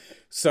spin.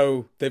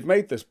 So they've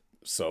made this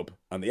sub,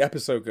 and the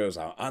episode goes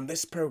out, and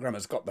this programme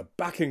has got the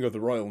backing of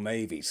the Royal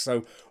Navy,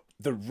 so...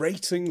 The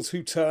ratings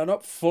who turn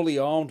up fully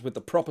armed with the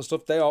proper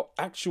stuff, they are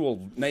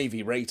actual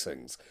Navy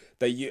ratings.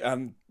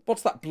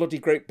 What's that bloody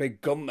great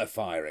big gun they're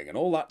firing and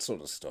all that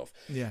sort of stuff.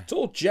 Yeah. It's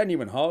all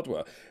genuine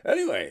hardware.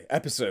 Anyway,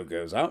 episode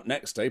goes out.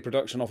 Next day,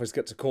 production office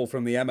gets a call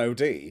from the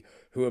MOD,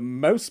 who are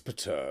most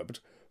perturbed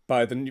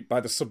by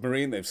the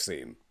submarine they've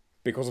seen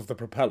because of the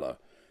propeller.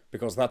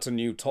 Because that's a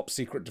new top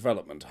secret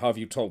development. How have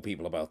you told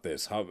people about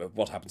this?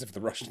 What happens if the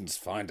Russians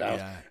find out?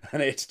 Yeah.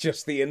 And it's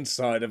just the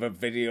inside of a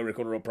video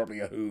recorder or probably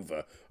a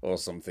Hoover or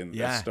something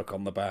that's stuck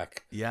on the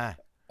back. Yeah.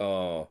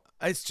 Oh.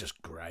 It's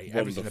just great. Wonderful.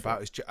 Everything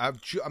about it.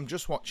 I'm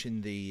just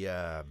watching the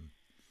I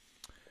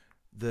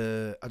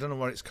don't know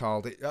what it's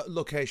called.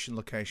 Location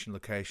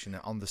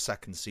on the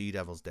second Sea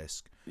Devils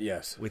disc.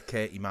 Yes. With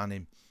Katie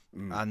Manning.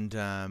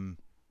 And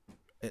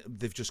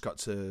they've just got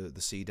to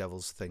the Sea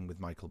Devils thing with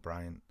Michael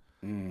Bryant.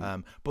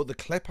 But the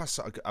clip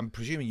I'm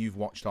presuming you've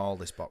watched all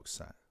this box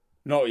set.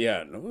 Not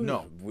yet.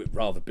 No. We're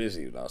rather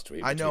busy last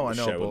week. I know,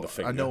 but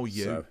I know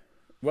you. So,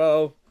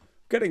 well,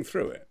 getting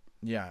through it.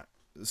 Yeah.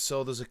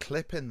 So there's a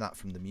clip in that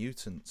from the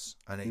Mutants,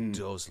 and it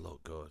does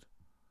look good.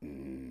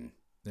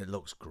 It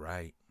looks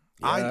great.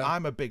 Yeah.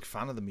 I'm a big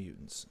fan of the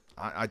Mutants.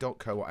 I don't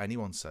care what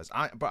anyone says.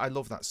 But I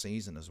love that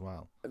season as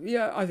well.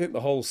 Yeah, I think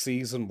the whole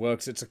season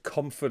works. It's a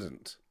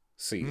confident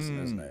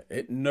season, isn't it?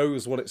 It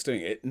knows what it's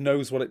doing. It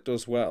knows what it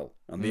does well,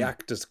 and the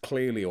actors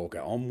clearly all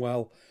get on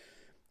well.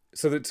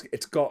 So that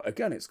it's got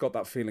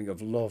that feeling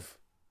of love.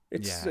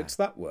 It's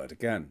that word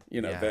again.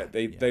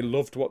 They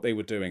loved what they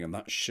were doing, and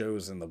that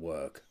shows in the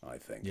work, I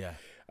think. Yeah.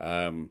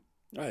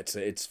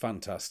 It's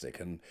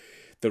fantastic, and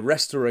the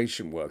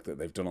restoration work that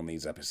they've done on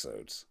these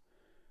episodes.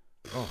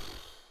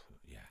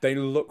 They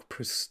look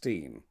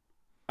pristine.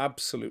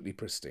 Absolutely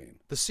pristine.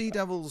 The Sea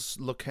Devils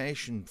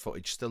location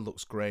footage still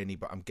looks grainy,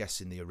 but I'm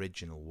guessing the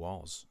original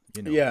was.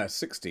 Yeah,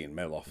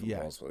 16mm often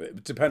was.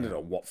 It depended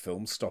on what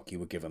film stock you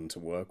were given to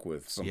work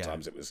with.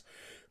 Sometimes it was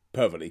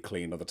perfectly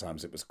clean, other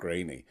times it was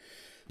grainy.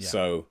 Yeah.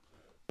 So,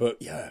 but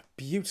yeah,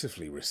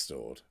 beautifully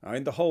restored. I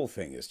mean, the whole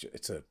thing is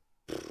it's a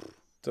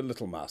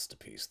little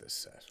masterpiece, this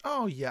set.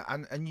 Oh yeah,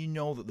 and you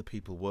know that the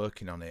people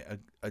working on it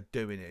are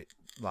doing it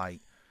like.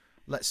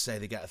 Let's say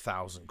they get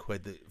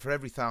 £1,000. For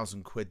every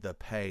 £1,000 they're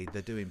paid,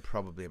 they're doing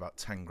probably about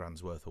 10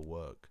 grand's worth of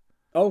work.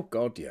 Oh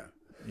God, yeah.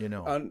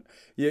 And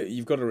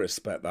you've got to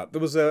respect that.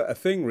 There was a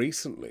thing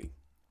recently,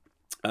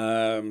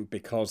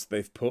 because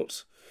they've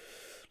put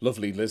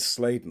lovely Liz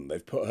Sladen.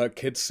 They've put her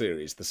kids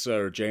series, the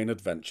Sarah Jane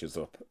Adventures,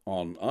 up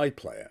on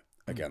iPlayer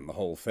again. The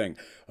whole thing,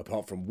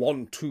 apart from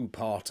one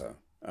 2-parter,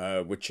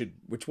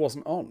 which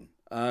wasn't on.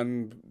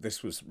 And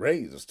this was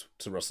raised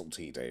to Russell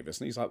T Davies,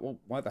 and he's like, well,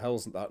 why the hell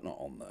isn't that not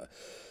on there?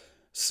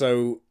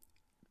 So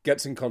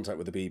gets in contact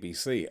with the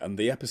BBC, and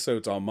the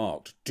episodes are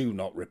marked do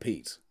not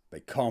repeat.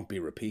 They can't be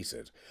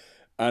repeated.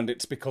 And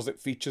it's because it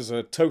features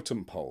a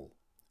totem pole,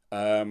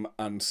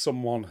 and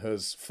someone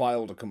has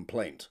filed a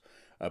complaint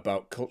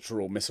about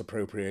cultural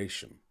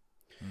misappropriation.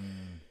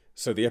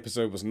 So the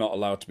episode was not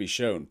allowed to be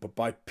shown, but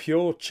by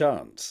pure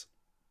chance,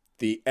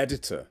 the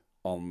editor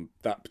on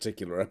that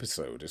particular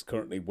episode is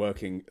currently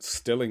working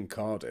still in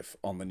Cardiff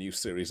on the new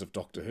series of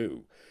Doctor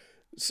Who,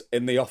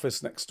 in the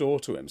office next door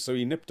to him. So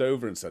he nipped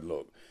over and said,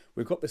 look,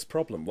 we've got this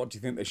problem. What do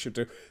you think they should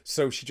do?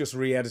 So she just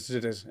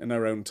re-edited it in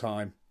her own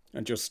time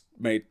and just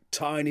made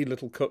tiny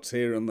little cuts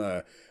here and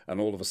there. And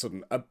all of a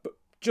sudden,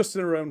 just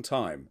in her own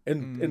time,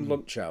 in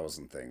lunch hours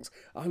and things.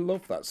 I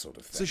love that sort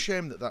of thing. It's a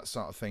shame that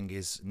sort of thing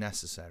is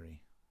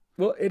necessary.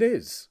 Well, it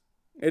is.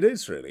 It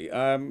is really.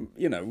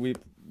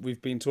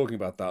 We've been talking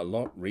about that a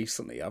lot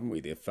recently, haven't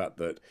we? The fact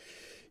that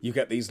you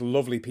get these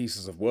lovely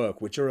pieces of work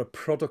which are a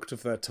product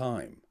of their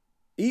time.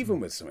 Even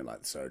with something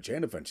like the Sarah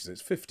Jane Adventures,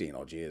 it's 15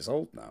 odd years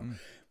old now.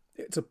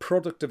 It's a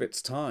product of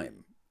its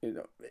time.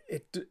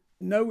 It's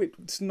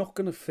not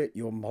going to fit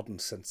your modern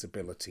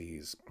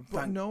sensibilities.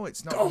 But no,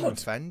 it's not going to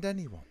offend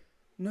anyone.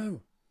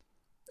 No.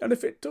 And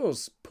if it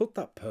does, put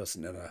that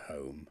person in a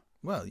home.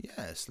 Well,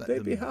 yes,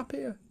 they'd be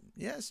happier.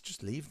 Yes,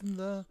 just leave them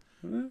there.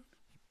 Yeah.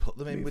 Put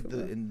them in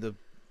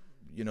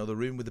the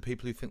room with the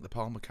people who think they're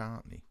Paul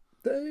McCartney.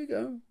 There you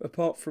go.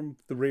 Apart from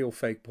the real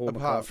fake Paul McCartney.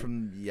 Apart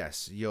from,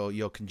 yes,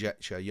 your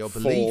conjecture, your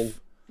belief.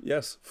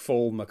 Yes,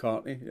 Paul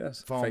McCartney.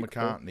 Yes, Paul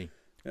McCartney.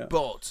 Yeah.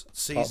 But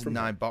season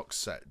 9 box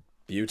set,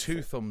 beautiful.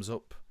 2 thumbs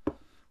up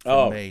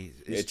for me.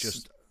 It's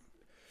just,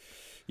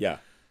 yeah.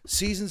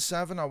 Season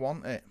 7, I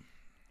want it.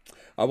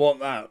 I want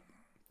that.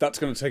 That's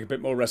going to take a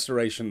bit more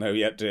restoration, though,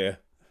 yet, dear.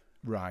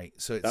 Right,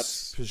 so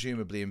it's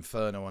presumably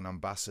Inferno and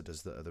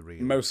Ambassadors that are the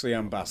real... Mostly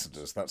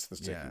Ambassadors, that's the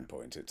sticking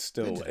point. It's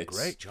still... They did a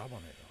great job on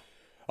it, though.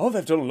 Oh,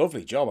 they've done a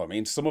lovely job. I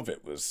mean, some of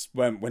it was...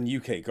 When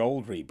UK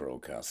Gold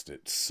rebroadcast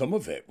it, some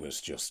of it was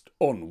just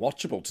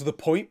unwatchable, to the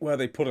point where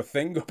they put a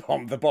thing up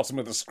on the bottom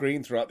of the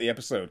screen throughout the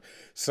episode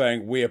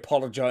saying, we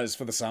apologise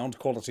for the sound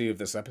quality of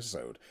this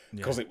episode,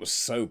 because it was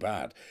so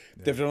bad.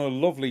 Yeah. They've done a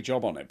lovely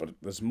job on it, but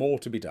there's more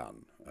to be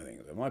done. I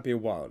think there might be a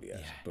while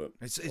yet, but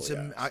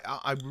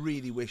I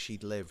really wish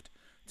he'd lived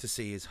to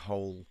see his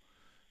whole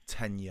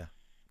tenure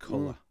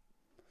colour.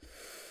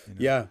 You know?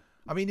 Yeah,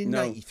 I mean, in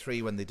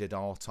 '93 when they did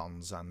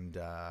Autons and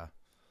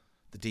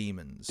the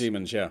Demons,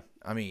 yeah.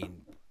 I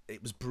mean,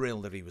 it was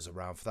brilliant that he was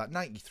around for that.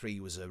 '93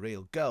 was a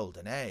real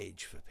golden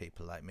age for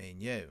people like me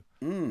and you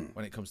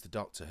when it comes to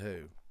Doctor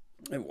Who.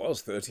 It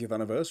was 30th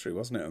anniversary,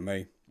 wasn't it? And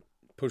they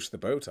pushed the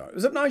boat out. It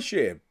was a nice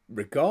year,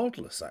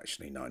 regardless.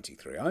 Actually,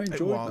 '93. I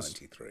enjoyed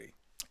 '93.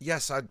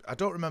 Yes, I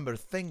don't remember a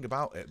thing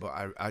about it,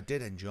 but I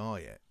did enjoy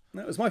it.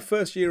 It was my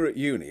first year at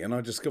uni, and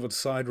I discovered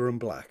Cider and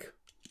Black.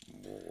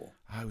 Oh.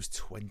 I was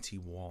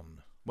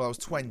 21. Well, I was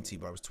 20,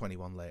 but I was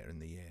 21 later in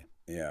the year.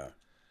 Yeah.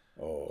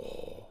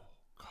 Oh,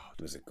 God.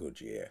 It was a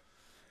good year.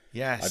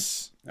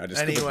 Yes. I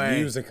discovered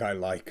music I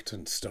liked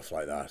and stuff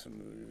like that.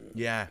 And,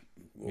 yeah.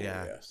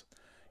 Yes.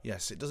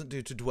 Yes, it doesn't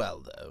do to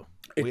dwell, though.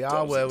 We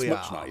are where we are.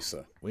 It's much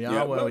nicer. We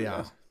are where we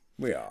are.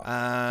 We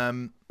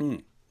are.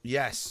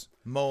 Yes,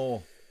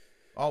 more.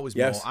 Always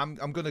more. I'm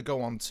going to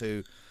go on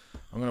to...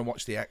 I'm going to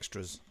watch the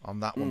extras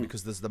on that one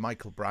because there's the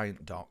Michael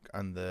Bryant doc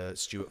and the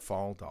Stuart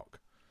Fall doc.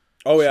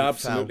 Oh, yeah,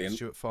 absolutely.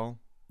 Stuart Fall?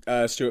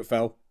 Stuart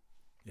Fell.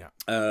 Yeah.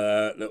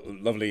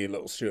 Lovely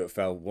little Stuart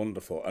Fell,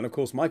 wonderful. And, of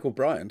course, Michael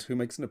Bryant, who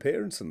makes an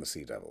appearance in the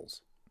Sea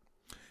Devils.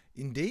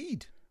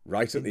 Indeed.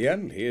 Right at the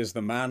end, he is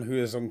the man who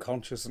is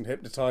unconscious and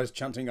hypnotised,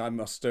 chanting, I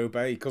must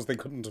obey, because they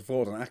couldn't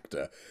afford an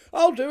actor.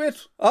 I'll do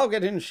it. I'll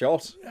get in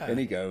shot. Yeah. In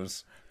he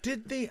goes.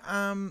 Did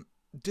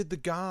the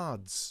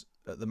guards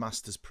at the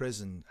Master's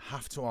prison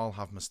have to all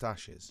have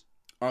moustaches?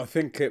 I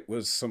think it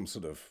was some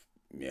sort of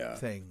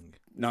thing.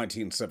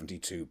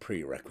 1972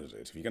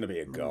 prerequisite. If you're going to be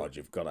a guard,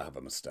 you've got to have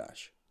a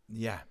moustache.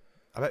 Yeah.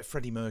 I bet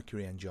Freddie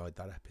Mercury enjoyed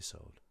that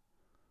episode.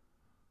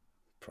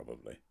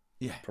 Probably.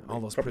 Yeah. Probably,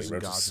 all those probably prison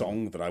wrote guards. A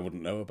song that I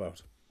wouldn't know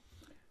about.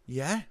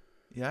 Yeah.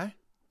 Yeah.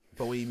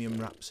 Bohemian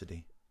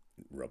Rhapsody.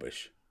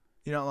 Rubbish.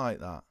 You don't like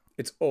that?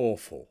 It's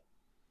awful.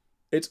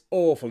 It's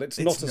awful. It's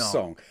not a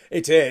song.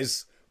 It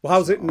is. Well,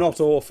 how's it not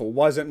awful?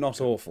 Why is it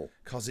not awful?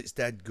 Because it's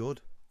dead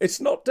good. It's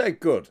not dead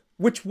good.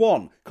 Which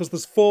one? Because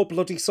there's 4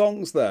 bloody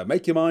songs there.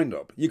 Make your mind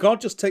up. You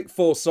can't just take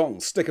 4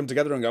 songs, stick them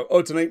together and go, oh,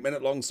 it's an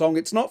 8-minute long song.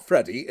 It's not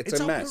Freddie. It's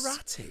a mess. It's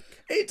operatic.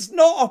 It's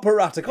not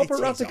operatic.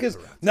 Operatic is...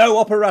 No,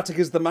 operatic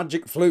is the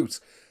magic flute.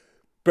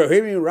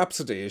 Bohemian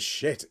Rhapsody is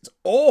shit. It's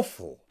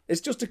awful.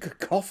 It's just a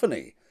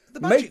cacophony.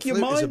 The magic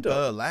flute is a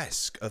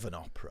burlesque of an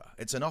opera.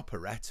 It's an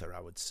operetta,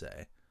 I would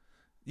say.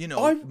 You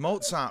know,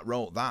 Mozart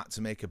wrote that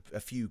to make a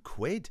few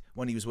quid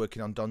when he was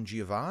working on Don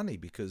Giovanni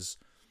because...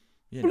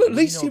 Well, at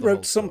least he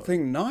wrote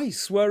something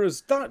nice,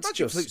 whereas that's Magic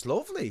just... Flute's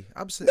lovely,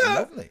 absolutely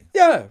lovely.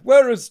 Yeah,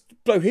 whereas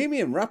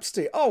Bohemian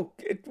Rhapsody,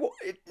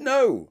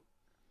 no.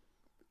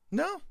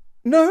 No?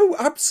 No,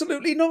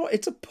 absolutely not.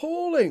 It's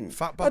appalling.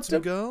 Fat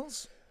Bottom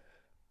Girls?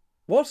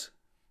 What?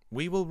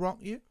 We Will Rock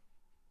You?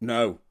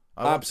 No.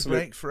 I Want to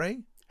Break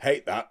Free?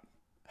 Hate that.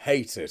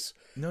 Hate it.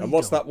 No, and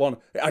what's that one?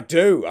 I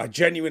do. I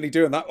genuinely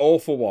do. And that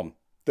awful one.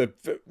 The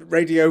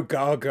Radio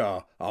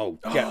Gaga. Oh,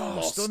 get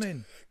lost.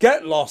 Stunning.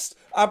 Get lost.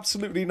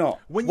 Absolutely not.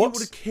 When you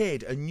were a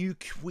kid, a new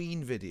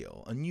Queen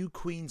video, a new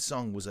Queen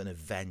song was an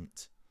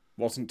event.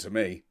 Wasn't to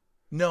me.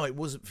 No, it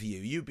wasn't for you.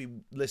 You'd be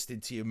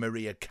listening to your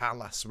Maria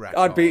Callas record.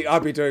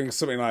 I'd be doing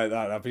something like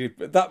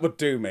that. That would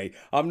do me.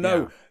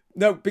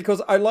 No,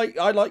 because I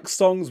like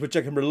songs which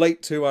I can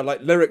relate to. I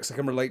like lyrics I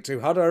can relate to.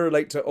 How do I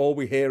relate to all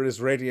we hear is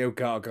Radio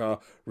Gaga,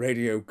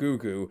 Radio Goo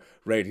Goo,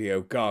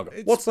 Radio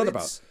Gaga? What's that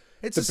about?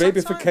 It's the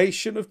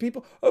babification of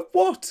people. Of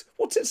what?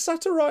 What's it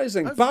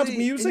satirising? Bad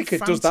music.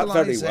 It does that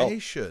very well.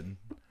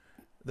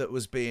 That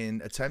was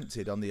being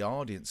attempted on the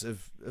audience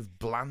of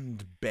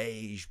bland,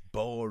 beige,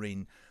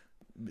 boring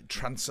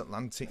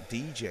transatlantic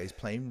DJs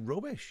playing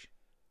rubbish.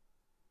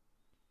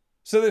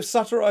 So they've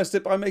satirised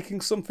it by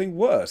making something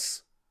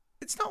worse.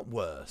 It's not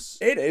worse.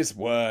 It is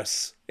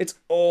worse. It's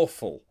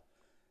awful.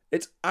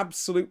 It's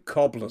absolute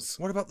cobblers.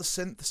 What about the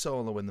synth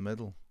solo in the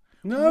middle?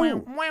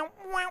 No.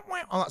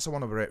 Oh, that's a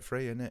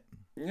 1/8-3, isn't it?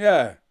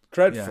 Yeah,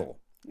 dreadful.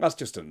 Yeah. That's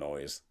just a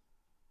noise.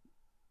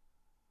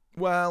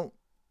 Well,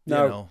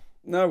 no,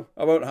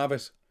 I won't have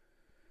it.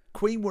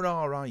 Queen were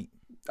all right.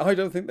 I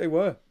don't think they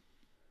were.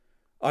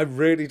 I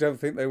really don't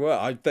think they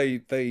were.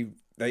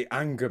 They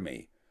anger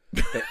me.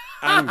 They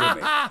anger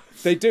me.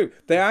 They do.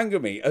 They anger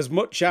me as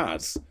much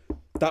as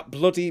that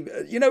bloody...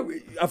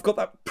 I've got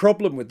that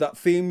problem with that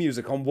theme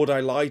music on Would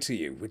I Lie to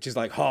You, which is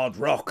like hard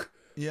rock.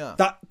 Yeah.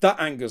 That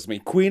angers me.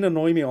 Queen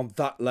annoy me on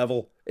that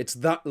level. It's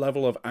that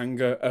level of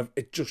anger.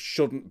 It just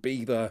shouldn't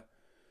be there.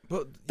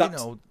 But,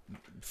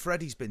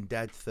 Freddie's been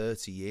dead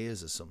 30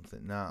 years or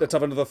something now. Let's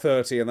have another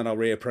 30 and then I'll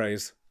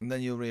reappraise. And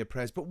then you'll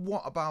reappraise. But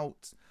what about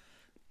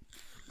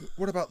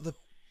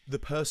the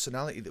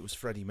personality that was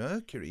Freddie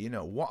Mercury?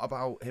 What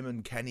about him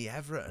and Kenny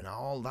Everett and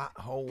all that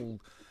whole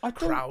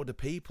crowd of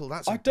people?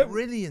 That's a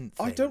brilliant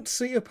thing. I don't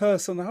see a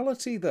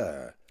personality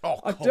there. Oh,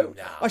 come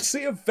now. I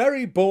see a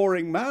very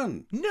boring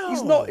man.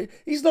 No,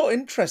 he's not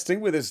interesting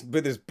with his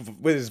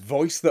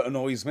voice that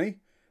annoys me.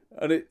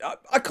 And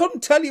I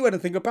couldn't tell you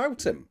anything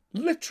about him.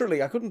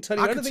 Literally, I couldn't tell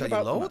you anything about him. I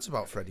could tell you loads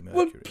about Freddie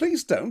Mercury. Well,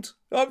 please don't.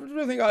 I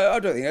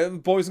don't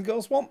think boys and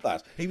girls want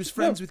that. He was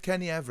friends with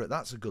Kenny Everett.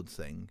 That's a good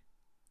thing.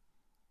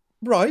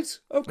 Right,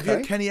 okay. Have you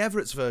heard Kenny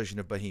Everett's version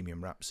of Bohemian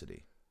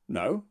Rhapsody?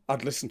 No,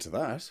 I'd listen to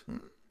that.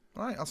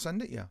 Right, I'll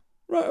send it you.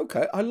 Right,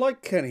 okay. I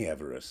like Kenny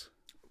Everett.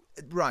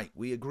 Right,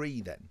 we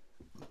agree then.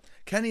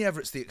 Kenny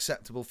Everett's the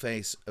acceptable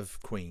face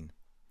of Queen.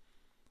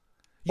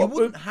 You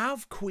wouldn't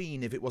have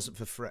Queen if it wasn't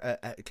for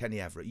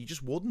Kenny Everett. You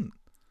just wouldn't.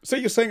 So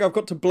you're saying I've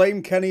got to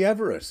blame Kenny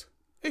Everett?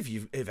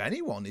 If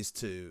anyone is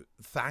to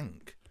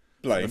thank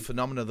for the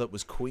phenomena that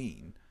was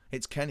Queen,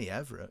 it's Kenny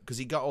Everett, because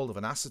he got hold of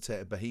an acetate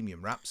of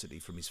Bohemian Rhapsody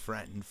from his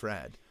friend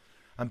Fred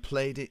and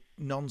played it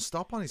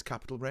non-stop on his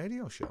Capital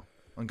Radio show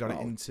and got it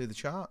into the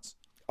charts.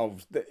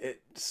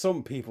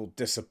 Some people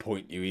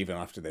disappoint you even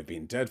after they've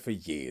been dead for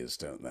years,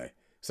 don't they?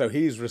 So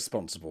he's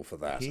responsible for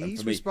that.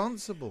 He's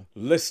responsible.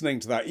 Listening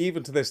to that,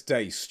 even to this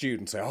day,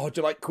 students say, "Oh, do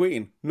you like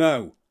Queen?"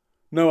 No,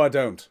 I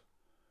don't.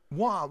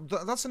 Wow,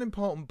 that's an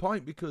important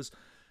point, because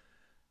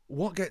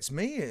what gets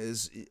me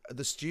is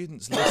the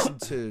students listen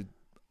to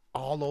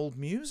all old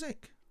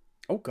music.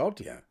 Oh, God,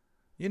 yeah.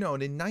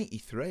 And in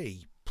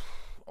 93,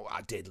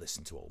 I did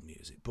listen to old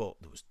music, but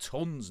there was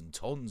tons and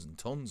tons and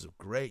tons of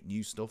great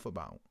new stuff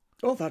about.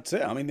 Oh, that's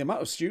it. I mean, the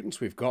amount of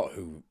students we've got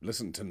who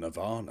listen to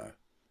Nirvana.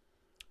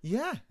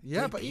 Yeah,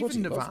 but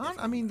even Nirvana,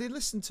 I mean, they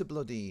listen to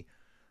bloody,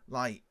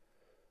 like,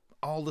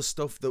 all the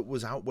stuff that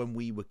was out when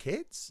we were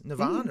kids.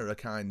 Nirvana are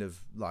kind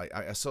of, like,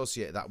 I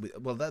associate that with,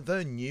 well,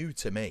 they're new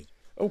to me.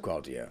 Oh,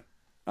 God, yeah.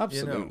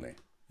 Absolutely.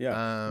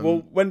 Yeah.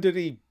 Well, when did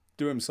he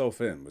do himself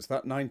in? Was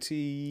that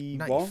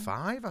 91?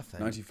 95, I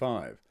think.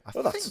 95. I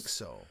think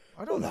so.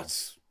 I don't know.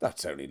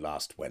 That's only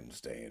last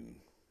Wednesday.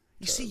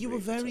 You see, you were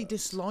very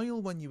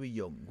disloyal when you were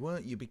young,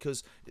 weren't you?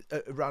 Because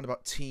around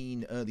about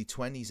teen, early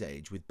 20s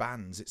age with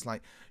bands, it's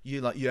like,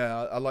 you're like,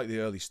 yeah, I like the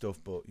early stuff,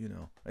 but,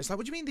 It's like,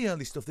 what do you mean the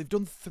early stuff? They've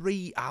done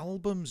 3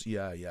 albums.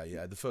 Yeah,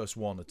 the first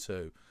 1 or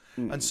 2.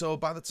 And so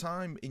by the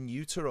time In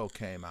Utero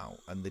came out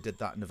and they did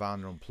that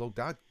Nirvana Unplugged,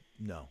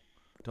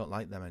 don't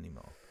like them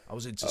anymore. I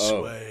was into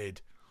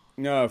Suede.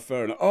 No,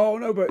 fair enough. Oh,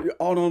 no, but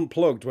on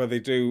Unplugged, where they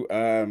do...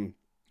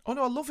 Oh,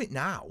 no, I love it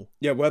now.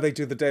 Yeah, where they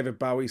do the David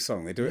Bowie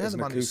song. They do it as an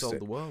acoustic. Who Sold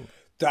the World.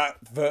 That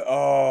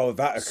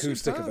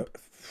acoustic.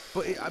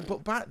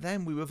 But back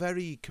then, we were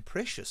very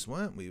capricious,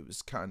 weren't we? It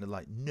was kind of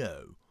like,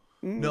 no,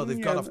 they've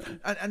gone off.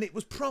 And it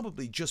was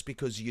probably just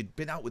because you'd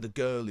been out with a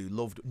girl who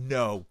loved,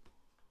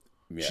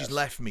 she's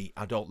left me,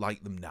 I don't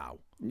like them now.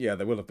 Yeah,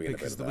 there will have been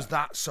because there was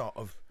that sort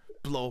of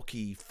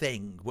blokey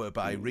thing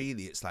whereby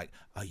really it's like,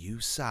 are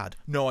you sad?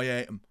 No, I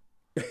hate them.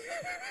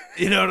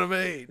 You know what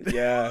I mean?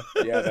 Yeah.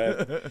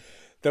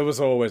 There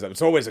was always that.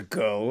 It's always a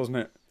girl, wasn't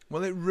it?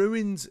 Well, it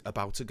ruins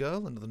About a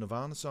Girl, another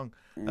Nirvana song.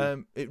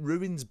 It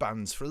ruins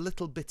bands for a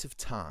little bit of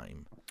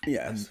time.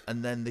 Yes.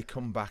 And then they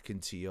come back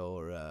into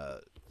your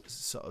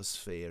sort of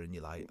sphere and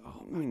you're like,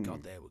 oh my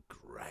God, they were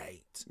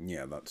great.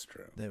 Yeah, that's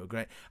true. They were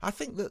great. I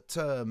think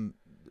that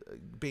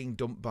being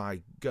dumped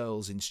by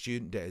girls in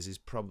student days is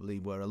probably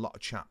where a lot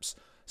of chaps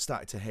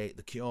started to hate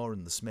The Cure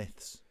and the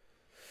Smiths.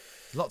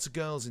 Lots of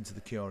girls into The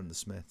Cure and the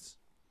Smiths.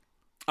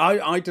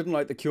 I didn't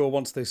like The Cure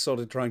once they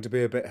started trying to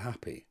be a bit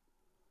happy.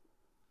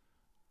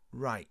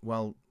 right,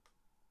 well,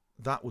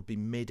 that would be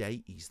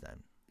mid-'80s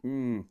then.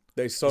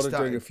 They started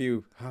doing a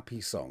few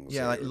happy songs.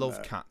 Yeah, like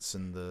Love Cats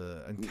and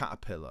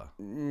Caterpillar.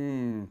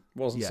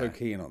 Wasn't so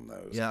keen on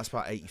those. Yeah, that's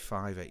about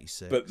 85,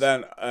 86. But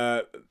then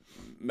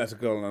met a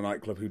girl in a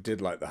nightclub who did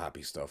like the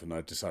happy stuff, and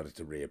I decided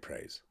to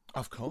reappraise.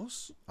 Of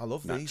course. I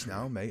love these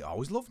now, mate. I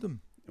always loved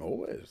them.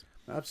 Always.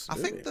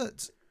 Absolutely. I think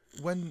that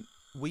when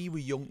we were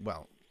young,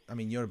 well, I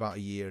mean, you're about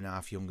a year and a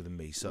half younger than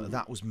me, so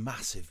that was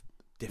massive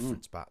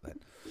difference back then.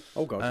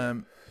 Oh,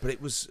 God. But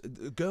it was,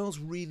 girls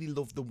really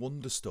loved the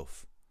Wonder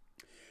stuff.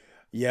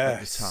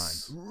 Yes.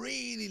 At the time.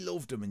 Really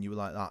loved them, and you were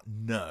like that,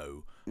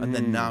 no. And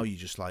then now you're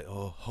just like,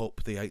 oh,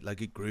 Hup, the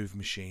Eight-Legged Groove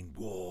Machine,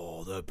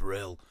 whoa, the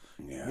Brill.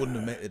 Yeah. Wouldn't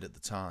admit it at the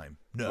time.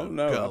 No,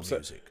 girl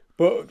music.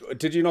 But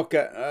did you not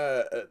get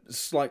a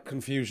slight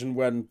confusion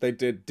when they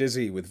did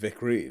Dizzy with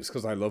Vic Reeves?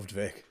 Because I loved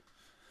Vic.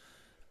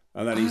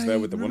 And then he's there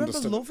with the Wonder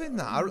stuff. I remember loving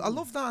that. I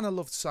loved that, and I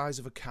loved Size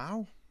of a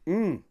Cow.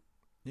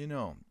 You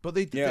know, but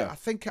I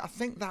think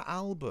that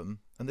album,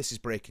 and this is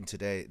breaking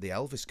today, the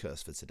Elvis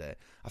curse for today.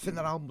 I think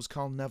that album was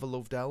called Never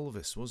Loved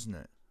Elvis, wasn't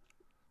it?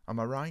 Am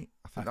I right?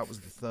 I think that was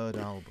the third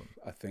album.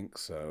 I think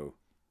so.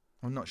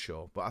 I'm not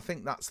sure, but I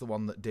think that's the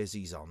one that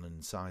Dizzy's on,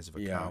 and Size of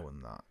a Cow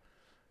and that.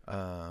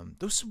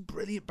 There was some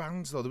brilliant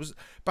bands though. There was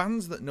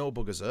bands that no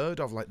buggers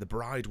heard of, like the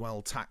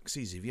Bridewell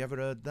Taxis. Have you ever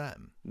heard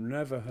them?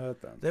 Never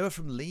heard them. They were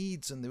from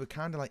Leeds, and they were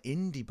kind of like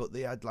indie, but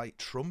they had like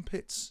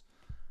trumpets.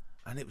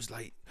 And it was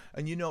like,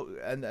 and you know,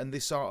 and they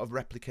sort of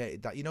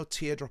replicated that. You know,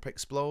 Teardrop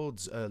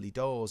Explodes, Early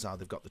Doors, how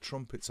they've got the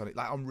trumpets on it,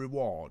 like on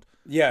Reward.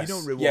 Yes. You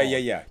know Reward?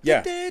 Yeah.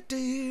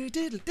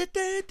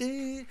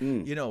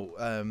 You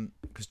know,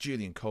 because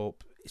Julian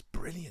Cope is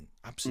brilliant,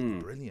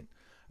 absolutely brilliant.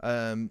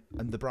 And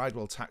the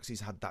Bridewell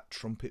Taxis had that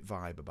trumpet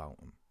vibe about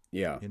them.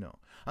 Yeah. You know,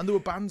 and there were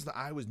bands that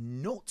I was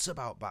nuts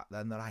about back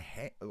then that I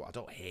hate. Well, I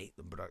don't hate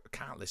them, but I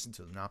can't listen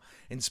to them now.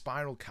 In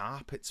Spiral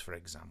Carpets, for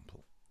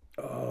example.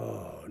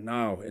 Oh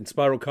no! In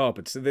Spiral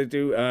Carpets, so they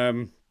do.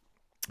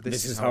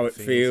 This is how it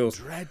feels.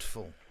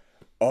 Dreadful.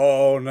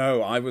 Oh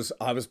no! I was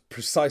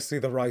precisely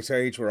the right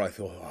age where I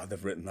thought, oh,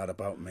 they've written that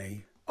about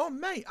me. Oh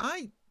mate,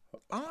 I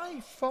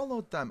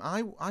followed them.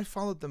 I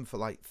followed them for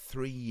like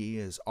 3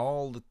 years.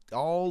 All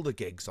the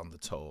gigs on the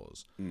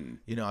tours.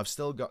 You know, I've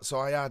still got. So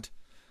I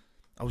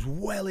was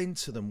well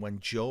into them when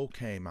Joe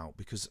came out,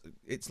 because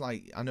it's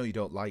like, I know you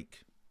don't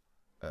like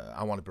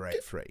I Want to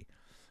Break Free.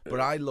 But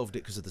I loved it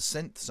because of the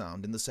synth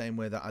sound, in the same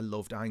way that I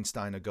loved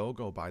Einstein A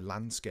Go-Go by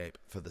Landscape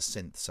for the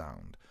synth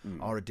sound,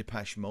 or a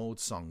Depeche Mode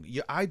song.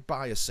 I'd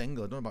buy a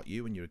single, I don't know about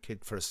you when you were a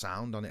kid, for a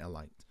sound on it I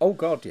liked. Oh,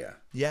 God, yeah.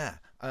 Yeah,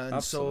 and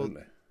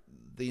absolutely. So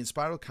the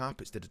Spiral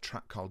Carpets did a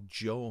track called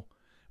Joe,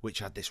 which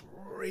had this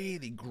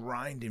really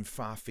grinding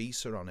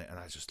farfisa on it, and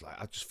I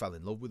just fell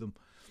in love with them.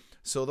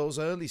 So those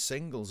early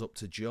singles up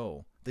to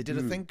Joe, they did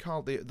a thing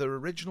called, the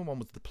original one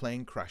was the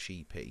Plane Crash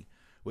EP,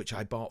 which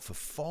I bought for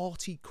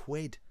 40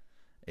 quid.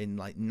 In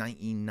like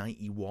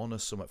 1991 or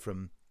something,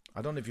 from,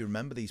 I don't know if you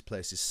remember these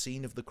places,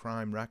 Scene of the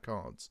Crime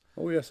Records.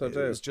 Oh yes, I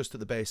do. It was just at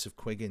the base of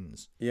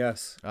Quiggins.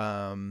 Yes.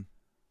 All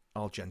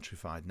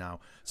gentrified now.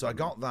 So I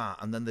got that,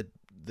 and then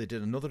they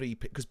did another EP,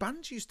 because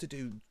bands used to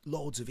do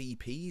loads of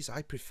EPs.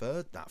 I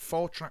preferred that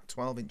 4-track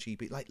 12-inch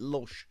EP, like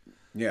Lush.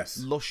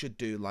 Yes. Lush would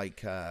do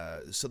like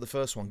so the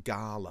first one,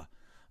 Gala.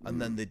 And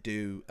then they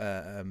do,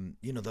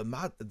 you know,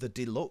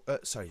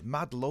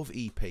 Mad Love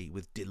EP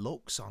with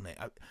Deluxe on it.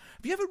 Have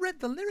you ever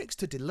read the lyrics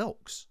to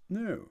Deluxe?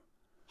 No.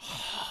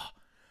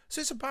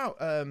 So it's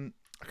about, I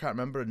can't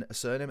remember a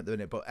surname at the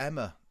minute, but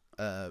Emma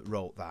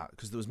wrote that,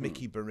 because there was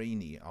Mickey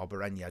Barini, or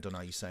Bareni, I don't know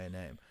how you say her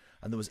name,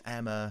 and there was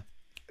Emma,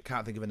 I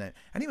can't think of her name.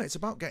 Anyway, it's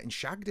about getting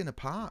shagged in a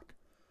park.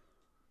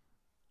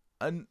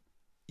 And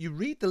you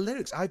read the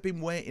lyrics, I've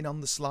been waiting on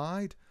the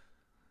slide,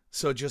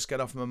 so just get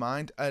off my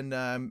mind,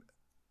 and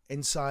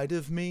inside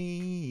of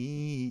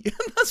me.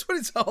 That's what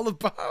it's all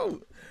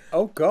about.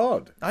 Oh,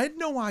 God. I had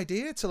no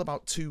idea till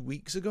about 2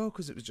 weeks ago,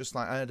 because it was just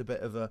like, I had a bit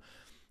of a,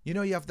 you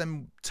know, you have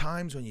them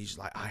times when you're just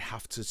like, I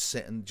have to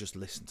sit and just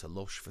listen to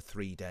Lush for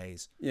 3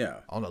 days. Yeah.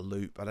 On a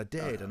loop. And I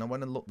did. And I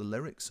went and looked the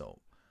lyrics up.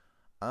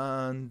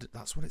 And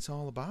that's what it's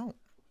all about.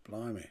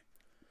 Blimey.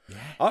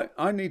 Yeah.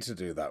 I need to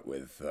do that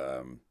with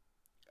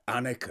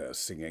Annika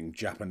singing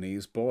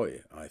Japanese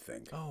Boy, I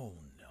think. Oh,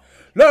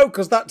 no,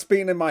 because that's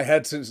been in my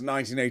head since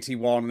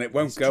 1981, and it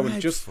won't go. Dreadful.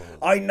 And just,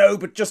 I know,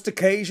 but just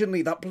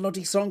occasionally that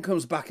bloody song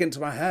comes back into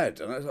my head,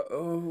 and I was like,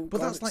 oh, but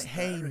God, that's like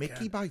Hey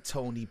Mickey again. by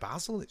Tony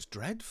Basil. It's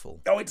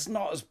dreadful. Oh, it's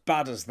not as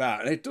bad as that,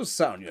 and it does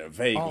sound, you know,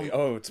 vaguely.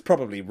 Oh, it's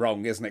probably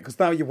wrong, isn't it? Because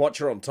now you watch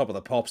her on Top of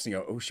the Pops, and you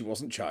go, oh, she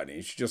wasn't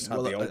Chinese. She just had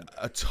the old.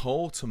 A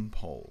totem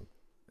pole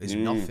is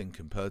nothing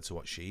compared to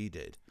what she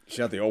did.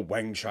 She had the old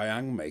Wang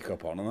Chiang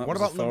makeup on, and that what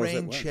was about as far Lorraine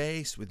as it went.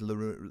 Chase with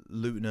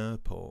Luton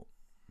Airport?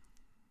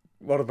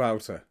 What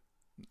about her?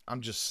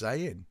 I'm just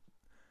saying.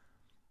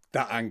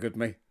 That angered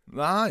me.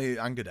 Nah, it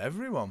angered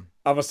everyone.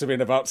 I must have been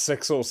about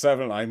 6 or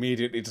 7, and I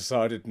immediately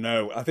decided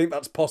no. I think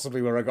that's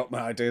possibly where I got my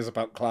ideas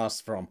about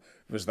class from.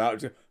 Was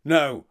that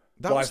no?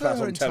 That was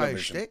her entire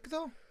shtick,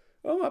 though.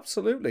 Oh,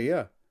 absolutely,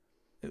 yeah.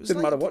 It was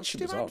Didn't like, matter what she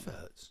was on.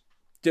 Adverts?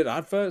 did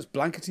adverts,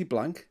 blankety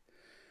blank.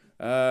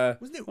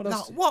 Wasn't it what that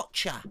else?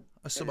 Watcher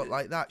or something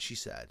like that? She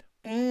said.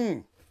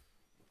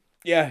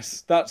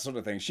 Yes, that sort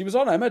of thing. She was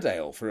on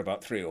Emmerdale for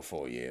about 3 or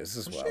 4 years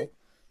as well.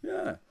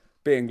 Yeah,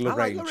 being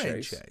Lorraine, I like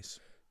Lorraine Chase. Chase.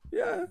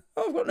 Yeah,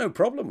 I've got no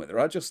problem with her.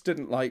 I just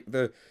didn't like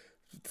the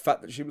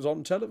fact that she was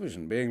on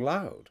television being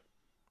loud.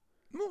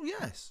 Well,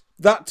 yes.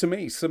 That to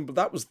me,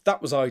 that was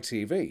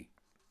ITV.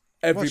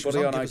 Everybody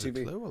on on Give Us a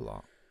ITV. Clue a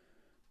lot.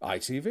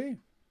 ITV.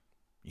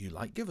 You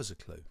like Give Us a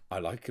Clue? I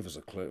like Give Us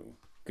a Clue.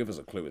 Give Us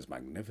a Clue is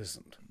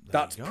magnificent. There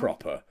That's you go.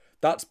 proper.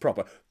 That's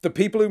proper. The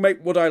people who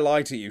make Would I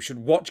Lie to You should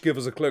watch Give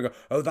Us a Clue and go,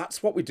 oh,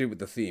 that's what we do with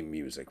the theme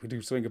music. We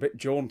do something a bit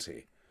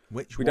jaunty.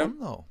 Which We one, don't-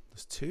 though?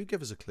 There's 2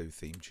 Give Us a Clue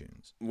theme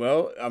tunes.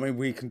 Well, I mean,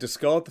 we can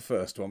discard the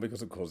first one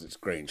because, of course, it's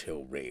Grange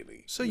Hill,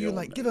 really. So We you all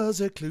like know. Give Us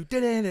a Clue.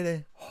 Da-da-da-da.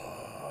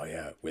 Oh,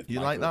 yeah. With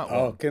You Michael like that one?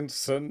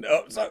 Parkinson.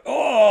 Oh, it's like,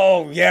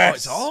 oh, Oh, yes.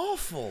 it's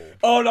awful.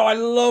 Oh, no, I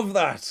love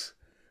that.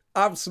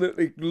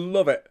 Absolutely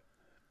love it.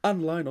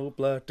 And Lionel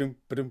Blair. Doom,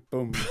 ba-doom,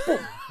 boom, boom.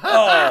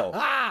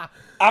 Oh,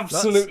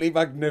 absolutely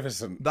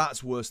magnificent.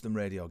 That's worse than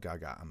Radio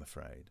Gaga, I'm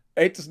afraid.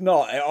 It's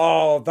not.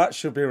 Oh, that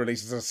should be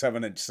released as a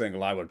 7-inch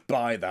single. I would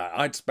buy that.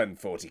 I'd spend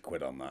 40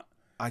 quid on that.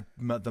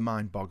 The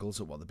mind boggles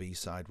at what the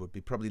B-side would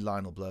be. Probably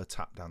Lionel Blair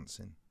tap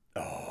dancing.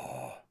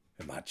 Oh,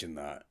 imagine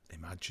that.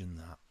 Imagine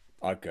that.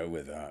 I'd go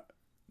with that.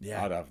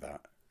 Yeah. I'd have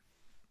that.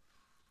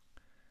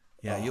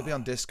 Yeah, you'll be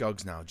on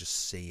Discogs now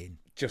just seeing.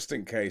 Just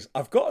in case.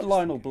 I've got a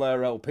Lionel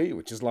Blair LP,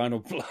 which is Lionel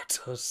Blair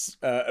does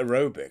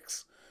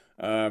aerobics.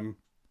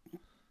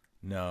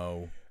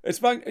 No. It's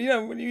fun. You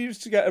know, when you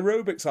used to get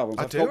aerobics albums,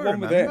 I I've do got one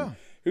with remember. him.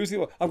 Who's the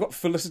one? I've got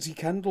Felicity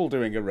Kendall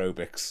doing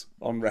aerobics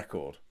on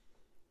record.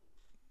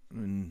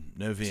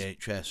 No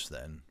VHS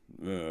then.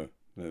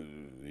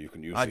 You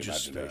can use I the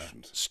just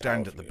imagination.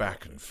 stand at the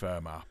back and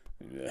firm up.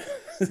 Yeah.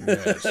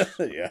 Yes.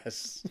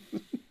 Yes.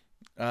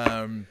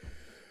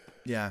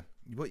 Yeah.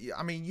 But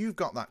I mean, you've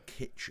got that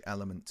kitsch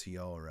element to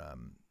your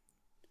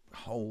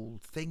whole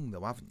thing,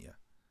 though, haven't you?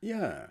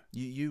 Yeah.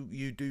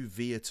 You do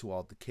veer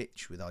toward the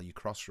kitsch with all your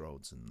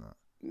Crossroads and that.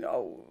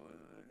 No.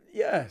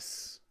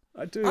 Yes,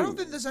 I do. I don't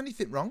think there's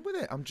anything wrong with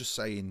it. I'm just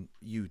saying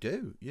you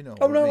do. You know.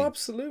 Oh what no, I mean?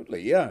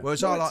 absolutely, yeah.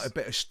 Whereas No, I like it's- a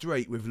bit of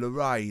straight with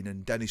Lorraine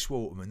and Dennis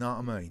Waterman. Know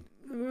what I mean?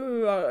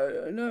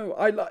 No,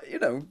 I like. You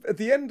know, at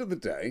the end of the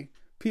day,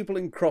 people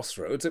in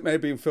Crossroads. It may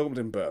have been filmed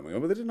in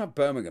Birmingham, but they didn't have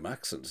Birmingham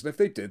accents, and if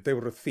they did, they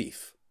were a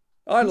thief.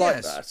 I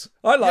like Yes. that.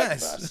 I like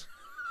Yes.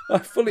 that. I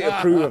fully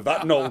approve of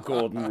that Noel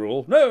Gordon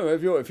rule. No,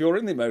 if you're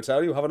in the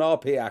motel, you have an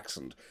RP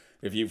accent.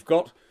 If you've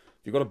got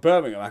a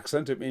Birmingham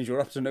accent, it means you're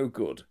up to no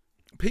good.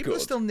 People are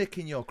Good. still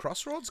nicking your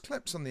Crossroads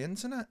clips on the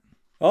internet.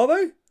 Are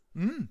they?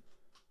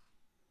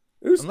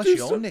 Who's Unless who's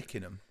you're still-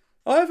 nicking them.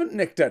 I haven't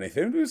nicked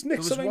anything. Who's nicked There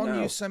was something one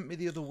now? you sent me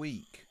the other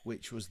week,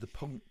 which was the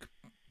punk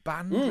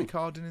band Hmm.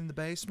 recording in the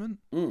basement.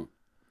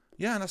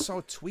 Yeah, and I saw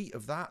a tweet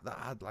of that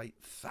had like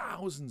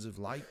thousands of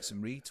likes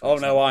and retweets. Oh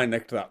no, I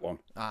nicked that one.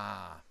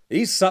 Ah,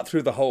 He's sat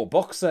through the whole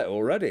box set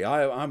already.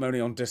 I'm only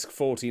on disc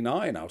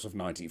 49 out of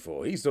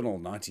 94. He's done all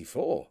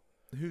 94.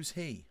 who's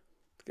he?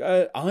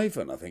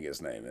 Ivan, I think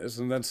his name is.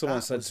 And then someone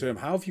That said was to him,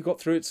 how have you got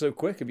through it so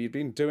quick? Have you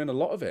been doing a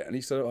lot of it? And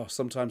he said, oh,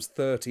 sometimes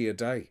 30 a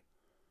day.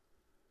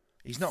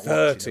 He's not watching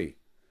them. 30.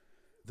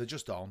 They're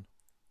just on.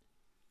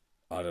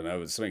 I don't know.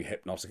 There's something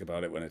hypnotic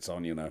about it when it's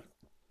on, you know.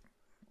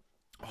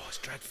 Oh, it's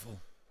dreadful.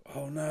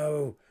 Oh,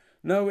 no.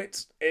 No,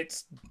 it's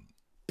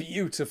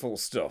beautiful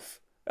stuff.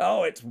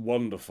 Oh, it's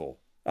wonderful.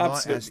 No, it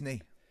Absolutely.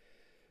 hasn't.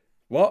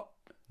 What?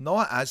 No,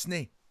 it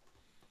hasn't.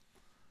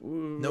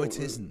 No, it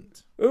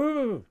isn't.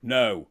 Ooh,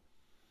 no.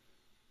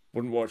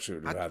 Wouldn't watch it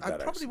if it had I'd that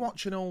probably accent.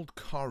 watch an old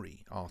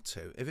Corrie or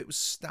two if it was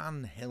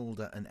Stan,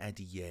 Hilda, and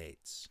Eddie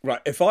Yates. Right,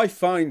 if I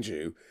find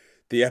you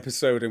the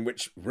episode in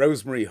which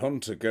Rosemary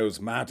Hunter goes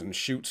mad and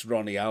shoots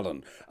Ronnie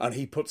Allen, and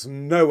he puts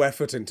no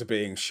effort into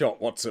being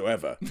shot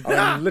whatsoever.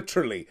 I mean,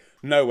 literally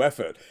no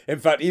effort. In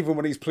fact, even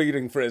when he's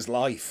pleading for his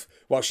life,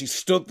 while she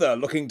stood there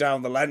looking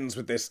down the lens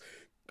with this,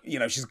 you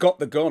know, she's got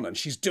the gun and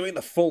she's doing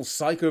the full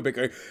psycho bit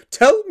going,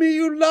 tell me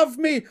you love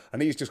me.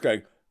 And he's just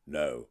going,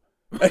 no.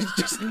 It's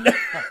just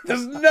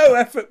there's no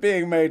effort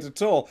being made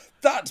at all.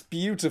 That's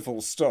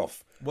beautiful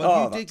stuff.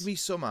 Well, you dig me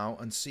some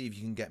out and see if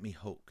you can get me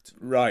hooked.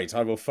 Right,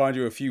 I will find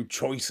you a few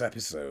choice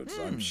episodes.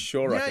 I'm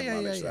sure I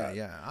can manage that.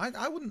 Yeah.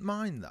 I wouldn't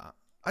mind that.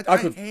 I I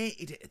could-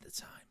 hated it at the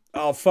time.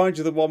 I'll find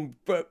you the one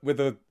with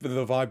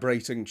the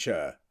vibrating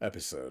chair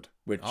episode,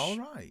 which All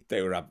right.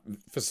 they were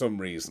for some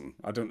reason.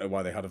 I don't know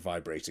why they had a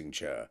vibrating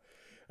chair.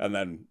 And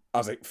then,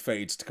 as it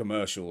fades to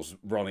commercials,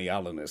 Ronnie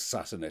Allen is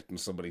sat in it, and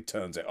somebody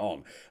turns it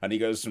on, and he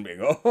goes from being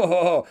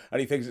oh,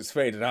 and he thinks it's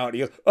faded out, and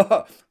he goes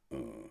oh.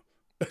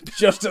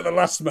 Just at the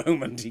last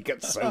moment, he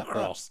gets so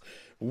cross.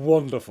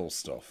 Wonderful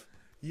stuff.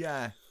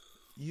 Yeah.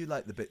 You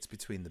like the bits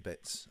between the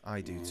bits.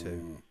 I do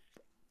too.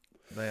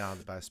 They are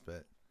the best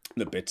bit.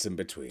 The bits in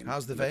between.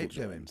 How's the Little vape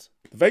doing? joints.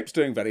 The vape's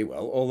doing very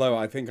well, although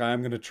I think I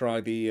am going to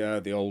try the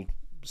old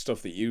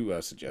stuff that you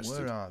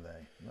suggested. Where are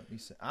they? Let me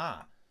see.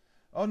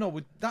 Oh no,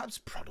 that's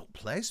product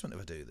placement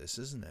if I do this,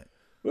 isn't it?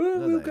 Well,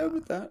 we'll go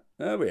with that.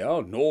 There we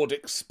are.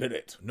 Nordic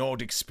Spirit.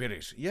 Nordic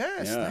Spirit.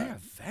 Yes, they are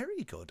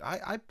very good.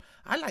 I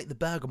like the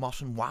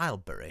bergamot and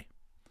wildberry.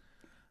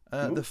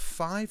 The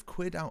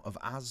 £5 out of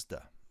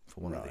Asda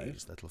for one of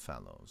these little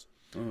fellows.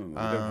 We don't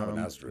have an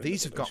Asda.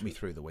 These have got me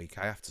through the week,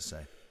 I have to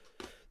say.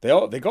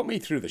 They got me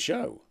through the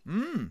show.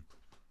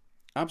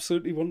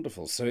 Absolutely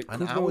wonderful. So it could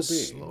well be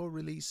slow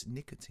release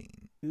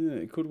nicotine. Yeah,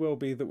 it could well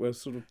be that we're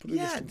sort of putting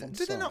this to one did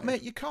side. they not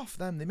make you cough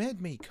then? They made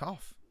me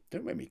cough.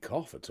 Don't make me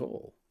cough at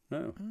all.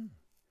 No.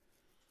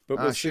 But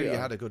we'll see. You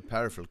had a good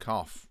peripheral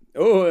cough.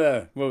 Oh,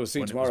 yeah. Well, we'll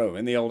see tomorrow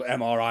in the old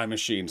MRI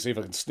machine. See if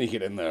I can sneak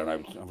it in there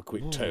and have a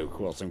quick toke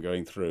whilst I'm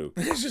going through.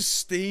 There's just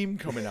steam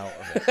coming out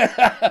of it.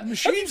 The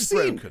machine's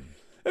broken.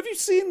 Have you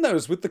seen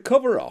those with the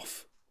cover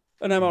off?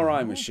 An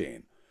MRI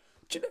machine.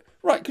 Do you know,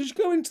 right, because you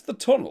go into the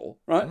tunnel,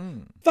 right?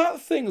 That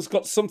thing's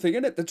got something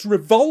in it that's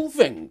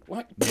revolving.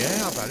 Yeah,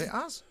 I bet it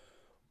has.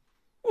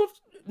 Well,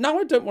 now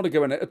I don't want to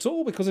go in it at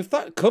all, because if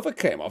that cover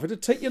came off,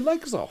 it'd take your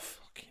legs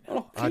off.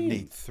 I'd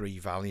need 3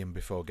 Valium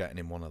before getting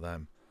in one of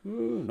them.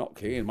 Ooh, not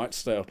keen. Might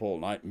stay up all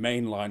night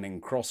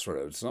mainlining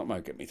Crossroads. That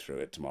might get me through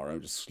it tomorrow.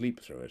 Just sleep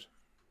through it.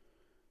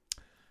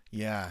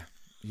 Yeah.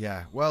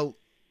 Well,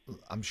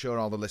 I'm sure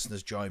all the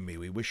listeners join me.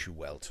 We wish you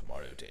well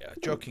tomorrow, dear.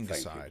 Joking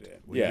aside,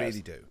 we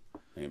really do.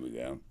 Here we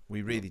go.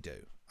 We really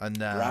do. And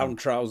brown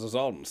trousers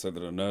on, so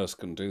that a nurse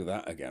can do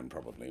that again,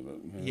 probably. But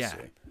we'll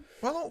see.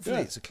 Well,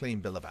 hopefully it's a clean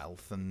bill of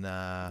health and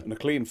a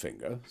clean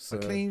finger. So. A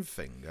clean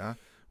finger.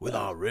 Will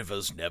our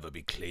rivers never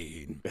be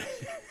clean?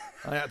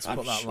 I had to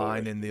put that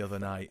line in the other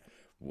night.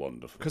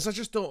 Wonderful. Because I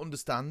just don't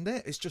understand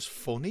it. It's just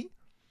funny.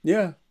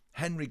 Yeah.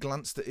 Henry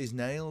glanced at his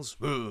nails.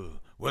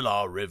 Will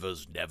our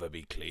rivers never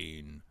be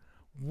clean?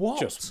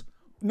 What?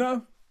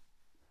 No.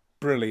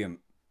 Brilliant.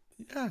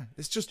 Yeah,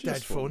 it's just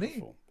dead funny.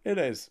 Wonderful. It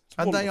is.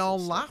 And they all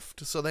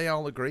laughed, so they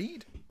all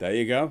agreed. There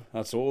you go.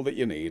 That's all that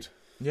you need.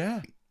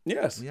 Yeah.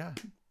 Yes. Yeah.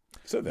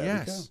 So there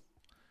we go.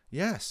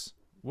 Yes.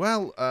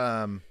 Well,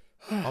 on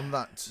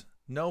that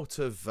note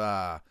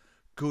of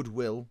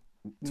goodwill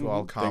to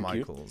all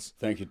Carmichaels.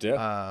 Thank you, dear.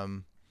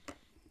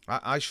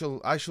 I shall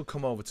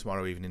come over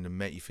tomorrow evening and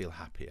make you feel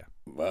happier.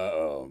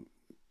 Well,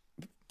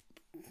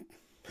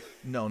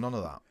 no, none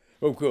of that.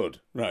 Oh, good.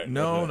 Right.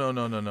 No.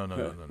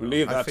 We'll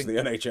leave that to the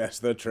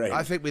NHS. They're trained.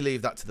 I think we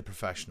leave that to the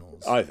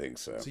professionals. I think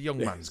so. It's a young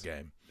man's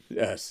game.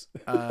 Yes.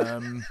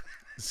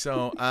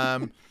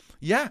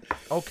 Yeah.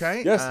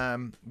 Okay.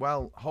 Yes.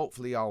 Well,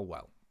 hopefully all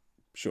well.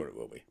 Sure it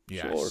will be.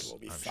 Yes. Sure it will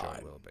be fine. Sure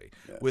it will be.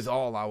 Yes. With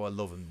all our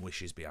love and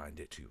wishes behind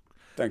it too.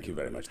 Thank you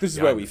very much. This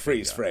is where we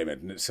freeze frame it,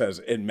 and it says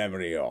 "in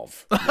memory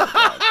of."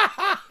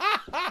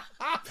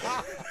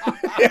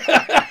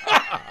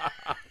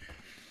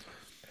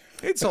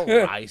 It's all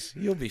right.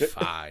 You'll be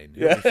fine.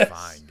 You'll be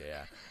fine,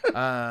 dear.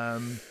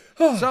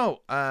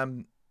 So,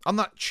 on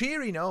that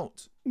cheery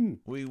note,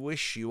 we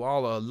wish you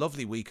all a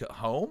lovely week at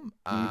home,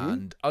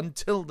 and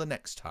until the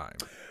next time.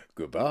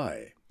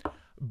 Goodbye.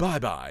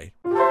 Bye-bye.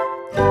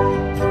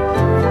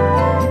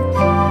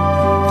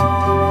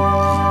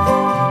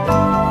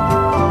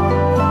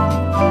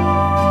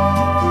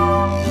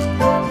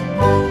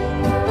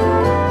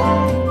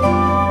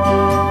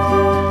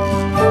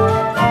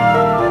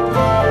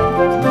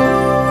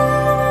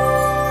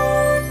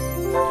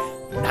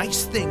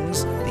 Nice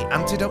Things, The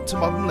Antidote to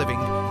Modern Living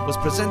was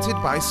presented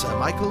by Sir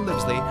Michael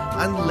Livesley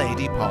and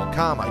Lady Paul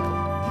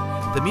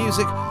Carmichael. The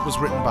music was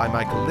written by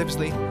Michael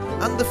Livesley,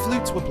 and the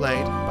flutes were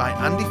played by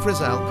Andy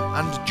Frizzell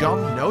and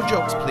John No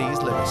Jokes Please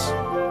Lewis.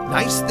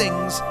 Nice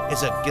Things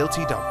is a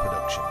Guilty Dog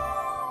production.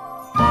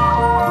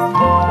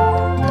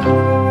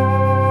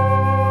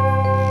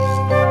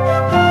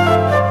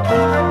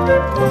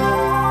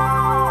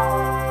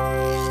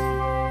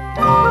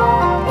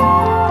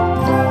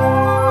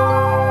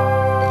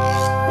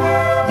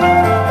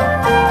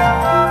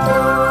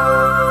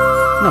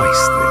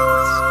 Nice.